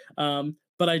Lagos.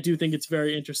 But I do think it's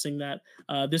very interesting that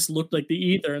this looked like the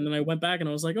ether, and then I went back and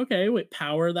I was like, okay, wait,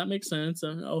 power, that makes sense.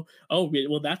 Wait,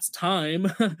 well, that's time.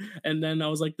 And then I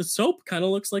was like, the soap kind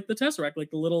of looks like the tesseract, like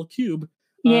the little cube.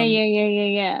 Yeah, Um, yeah, yeah, yeah,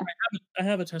 yeah. I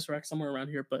have a tesseract somewhere around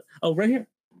here, but right here,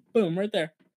 boom, right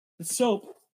there. The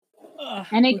soap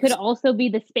And it could looks. also be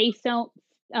the space stone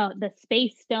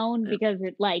Yeah, because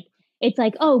it's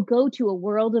like, "Oh, go to a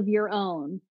world of your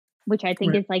own," which I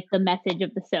think right. is like the message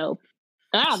of the soap.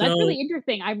 Wow, that's So really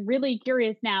interesting. I'm really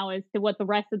curious now as to what the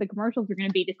rest of the commercials are gonna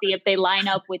be to see if they line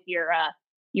up with your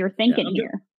yeah, thinking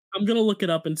here. I'm gonna look it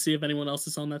up and see if anyone else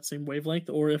is on that same wavelength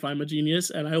or if I'm a genius,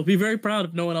 and I will be very proud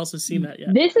if no one else has seen that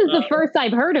yet. This is Uh, the first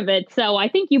I've heard of it, so I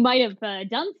think you might have,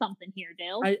 done something here,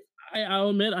 Dill. I I'll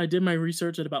admit I did my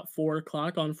research at about 4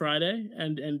 o'clock on Friday,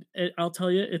 and I'll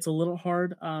tell you it's a little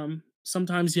hard.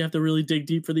 Sometimes you have to really dig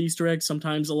deep for the Easter eggs.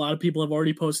 Sometimes a lot of people have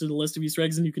already posted a list of Easter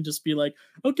eggs, and you can just be like,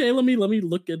 okay, let me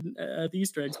look at the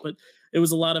Easter eggs. But it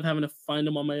was a lot of having to find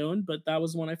them on my own. But that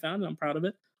was one I found, and I'm proud of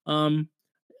it. Um,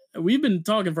 we've been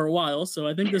talking for a while, so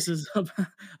I think this is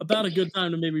about a good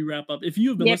time to maybe wrap up. If you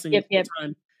have been Yep, listening yep, this whole yep.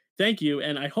 time, thank you,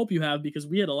 and I hope you have because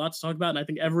we had a lot to talk about, and I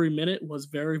think every minute was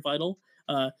very vital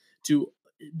to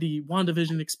the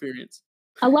WandaVision experience.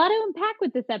 A lot to unpack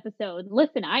with this episode.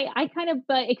 Listen, I kind of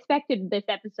expected this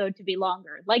episode to be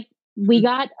longer. Like we Mhm.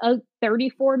 got a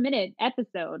 34-minute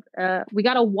episode. We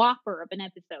got a whopper of an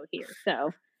episode here.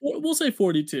 So We'll say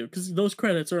 42 because those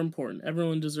credits are important.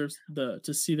 Everyone deserves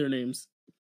to see their names.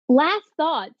 last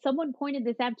thought, someone pointed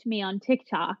this out to me on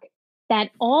TikTok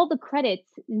that all the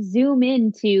credits zoom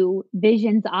into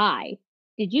Vision's eye.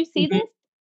 Did you see Mhm. this?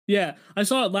 Yeah, I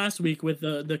saw it last week with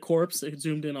the corpse. It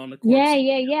zoomed in on the Yeah, corpse.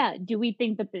 yeah, yeah. Do we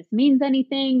think that this means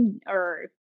anything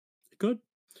or Good.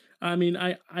 I mean,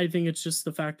 I think it's just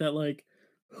the fact that like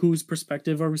whose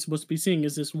perspective are we supposed to be seeing?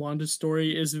 Is this Wanda's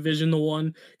story? Is Vision the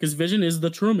one? Because Vision is the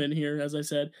Truman here, as I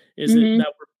said. Is it Mhm.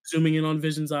 that we're zooming in on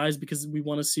Vision's eyes because we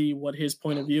want to see what his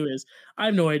point of view is? I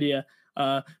have no idea.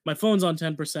 My phone's on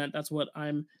 10%. That's what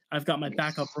I've got my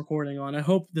backup recording on. I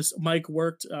hope this mic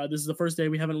worked. This is the first day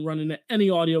we haven't run into any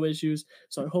audio issues,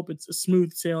 so I hope it's a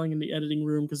smooth sailing in the editing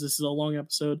room because this is a long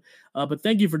episode. But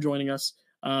thank you for joining us.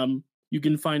 You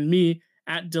can find me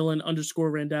at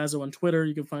Dylan_Randazzo on Twitter.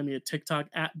 You can find me at TikTok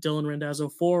at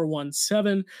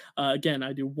DylanRandazzo417. Again,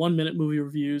 I do 1 minute movie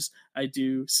reviews. I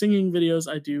do singing videos.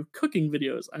 I do cooking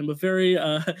videos.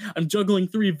 I'm juggling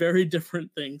three very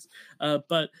different things.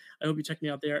 But I hope you check me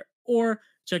out there or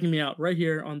checking me out right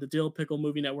here on the Dill Pickle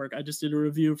Movie Network. I just did a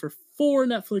review for 4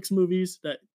 Netflix movies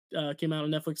that came out on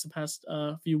Netflix the past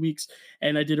few weeks,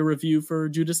 and I did a review for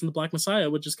Judas and the Black Messiah,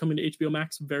 which is coming to HBO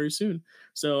Max very soon.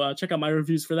 So check out my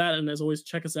reviews for that, and as always,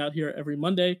 check us out here every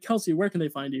Monday. Kelsey, where can they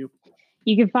find you?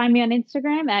 You can find me on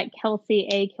Instagram at Kelsey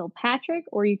A. Kilpatrick,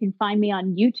 or you can find me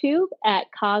on YouTube at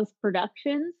Cos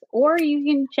Productions, or you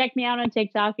can check me out on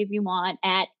TikTok if you want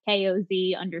at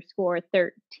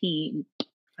KOZ_13.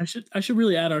 I should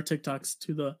really add our TikToks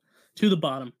to the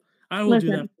bottom. I will do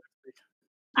that. Listen,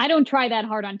 I don't try that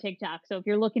hard on TikTok. So if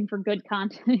you're looking for good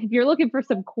content, if you're looking for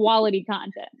some quality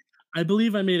content. I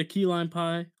believe I made a key lime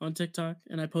pie on TikTok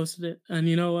and I posted it. And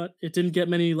you know what? It didn't get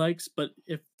many likes, but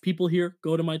if people here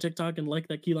go to my TikTok and like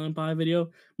that key lime pie video,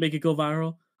 make it go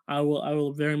viral, I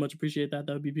will very much appreciate that.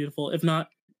 That would be beautiful. If not,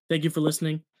 thank you for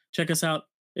listening. Check us out.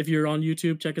 If you're on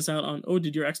YouTube, check us out on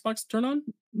did your Xbox turn on?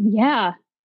 Yeah.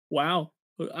 Wow.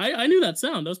 I knew that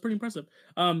sound. That was pretty impressive.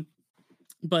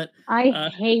 But I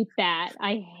hate that.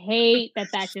 I hate that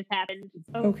just happened.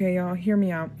 Okay, y'all, hear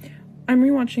me out. I'm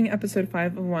rewatching episode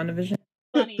 5 of WandaVision.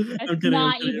 Funny. That's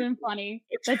not even funny.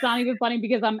 That's not even funny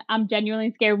because I'm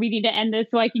genuinely scared. We need to end this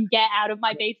so I can get out of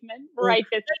my basement right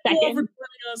this second.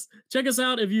 Check us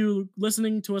out if you're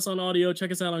listening to us on audio.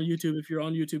 Check us out on YouTube. If you're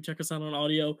on YouTube, check us out on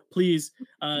audio. Please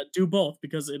do both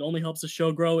because it only helps the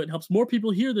show grow. It helps more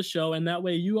people hear the show, and that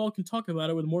way you all can talk about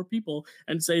it with more people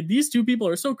and say, these two people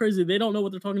are so crazy, they don't know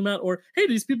what they're talking about, or hey,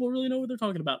 these people really know what they're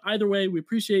talking about. Either way, we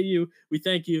appreciate you. We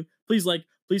thank you. Please like,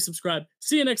 please subscribe.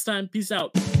 See you next time. Peace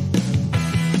out.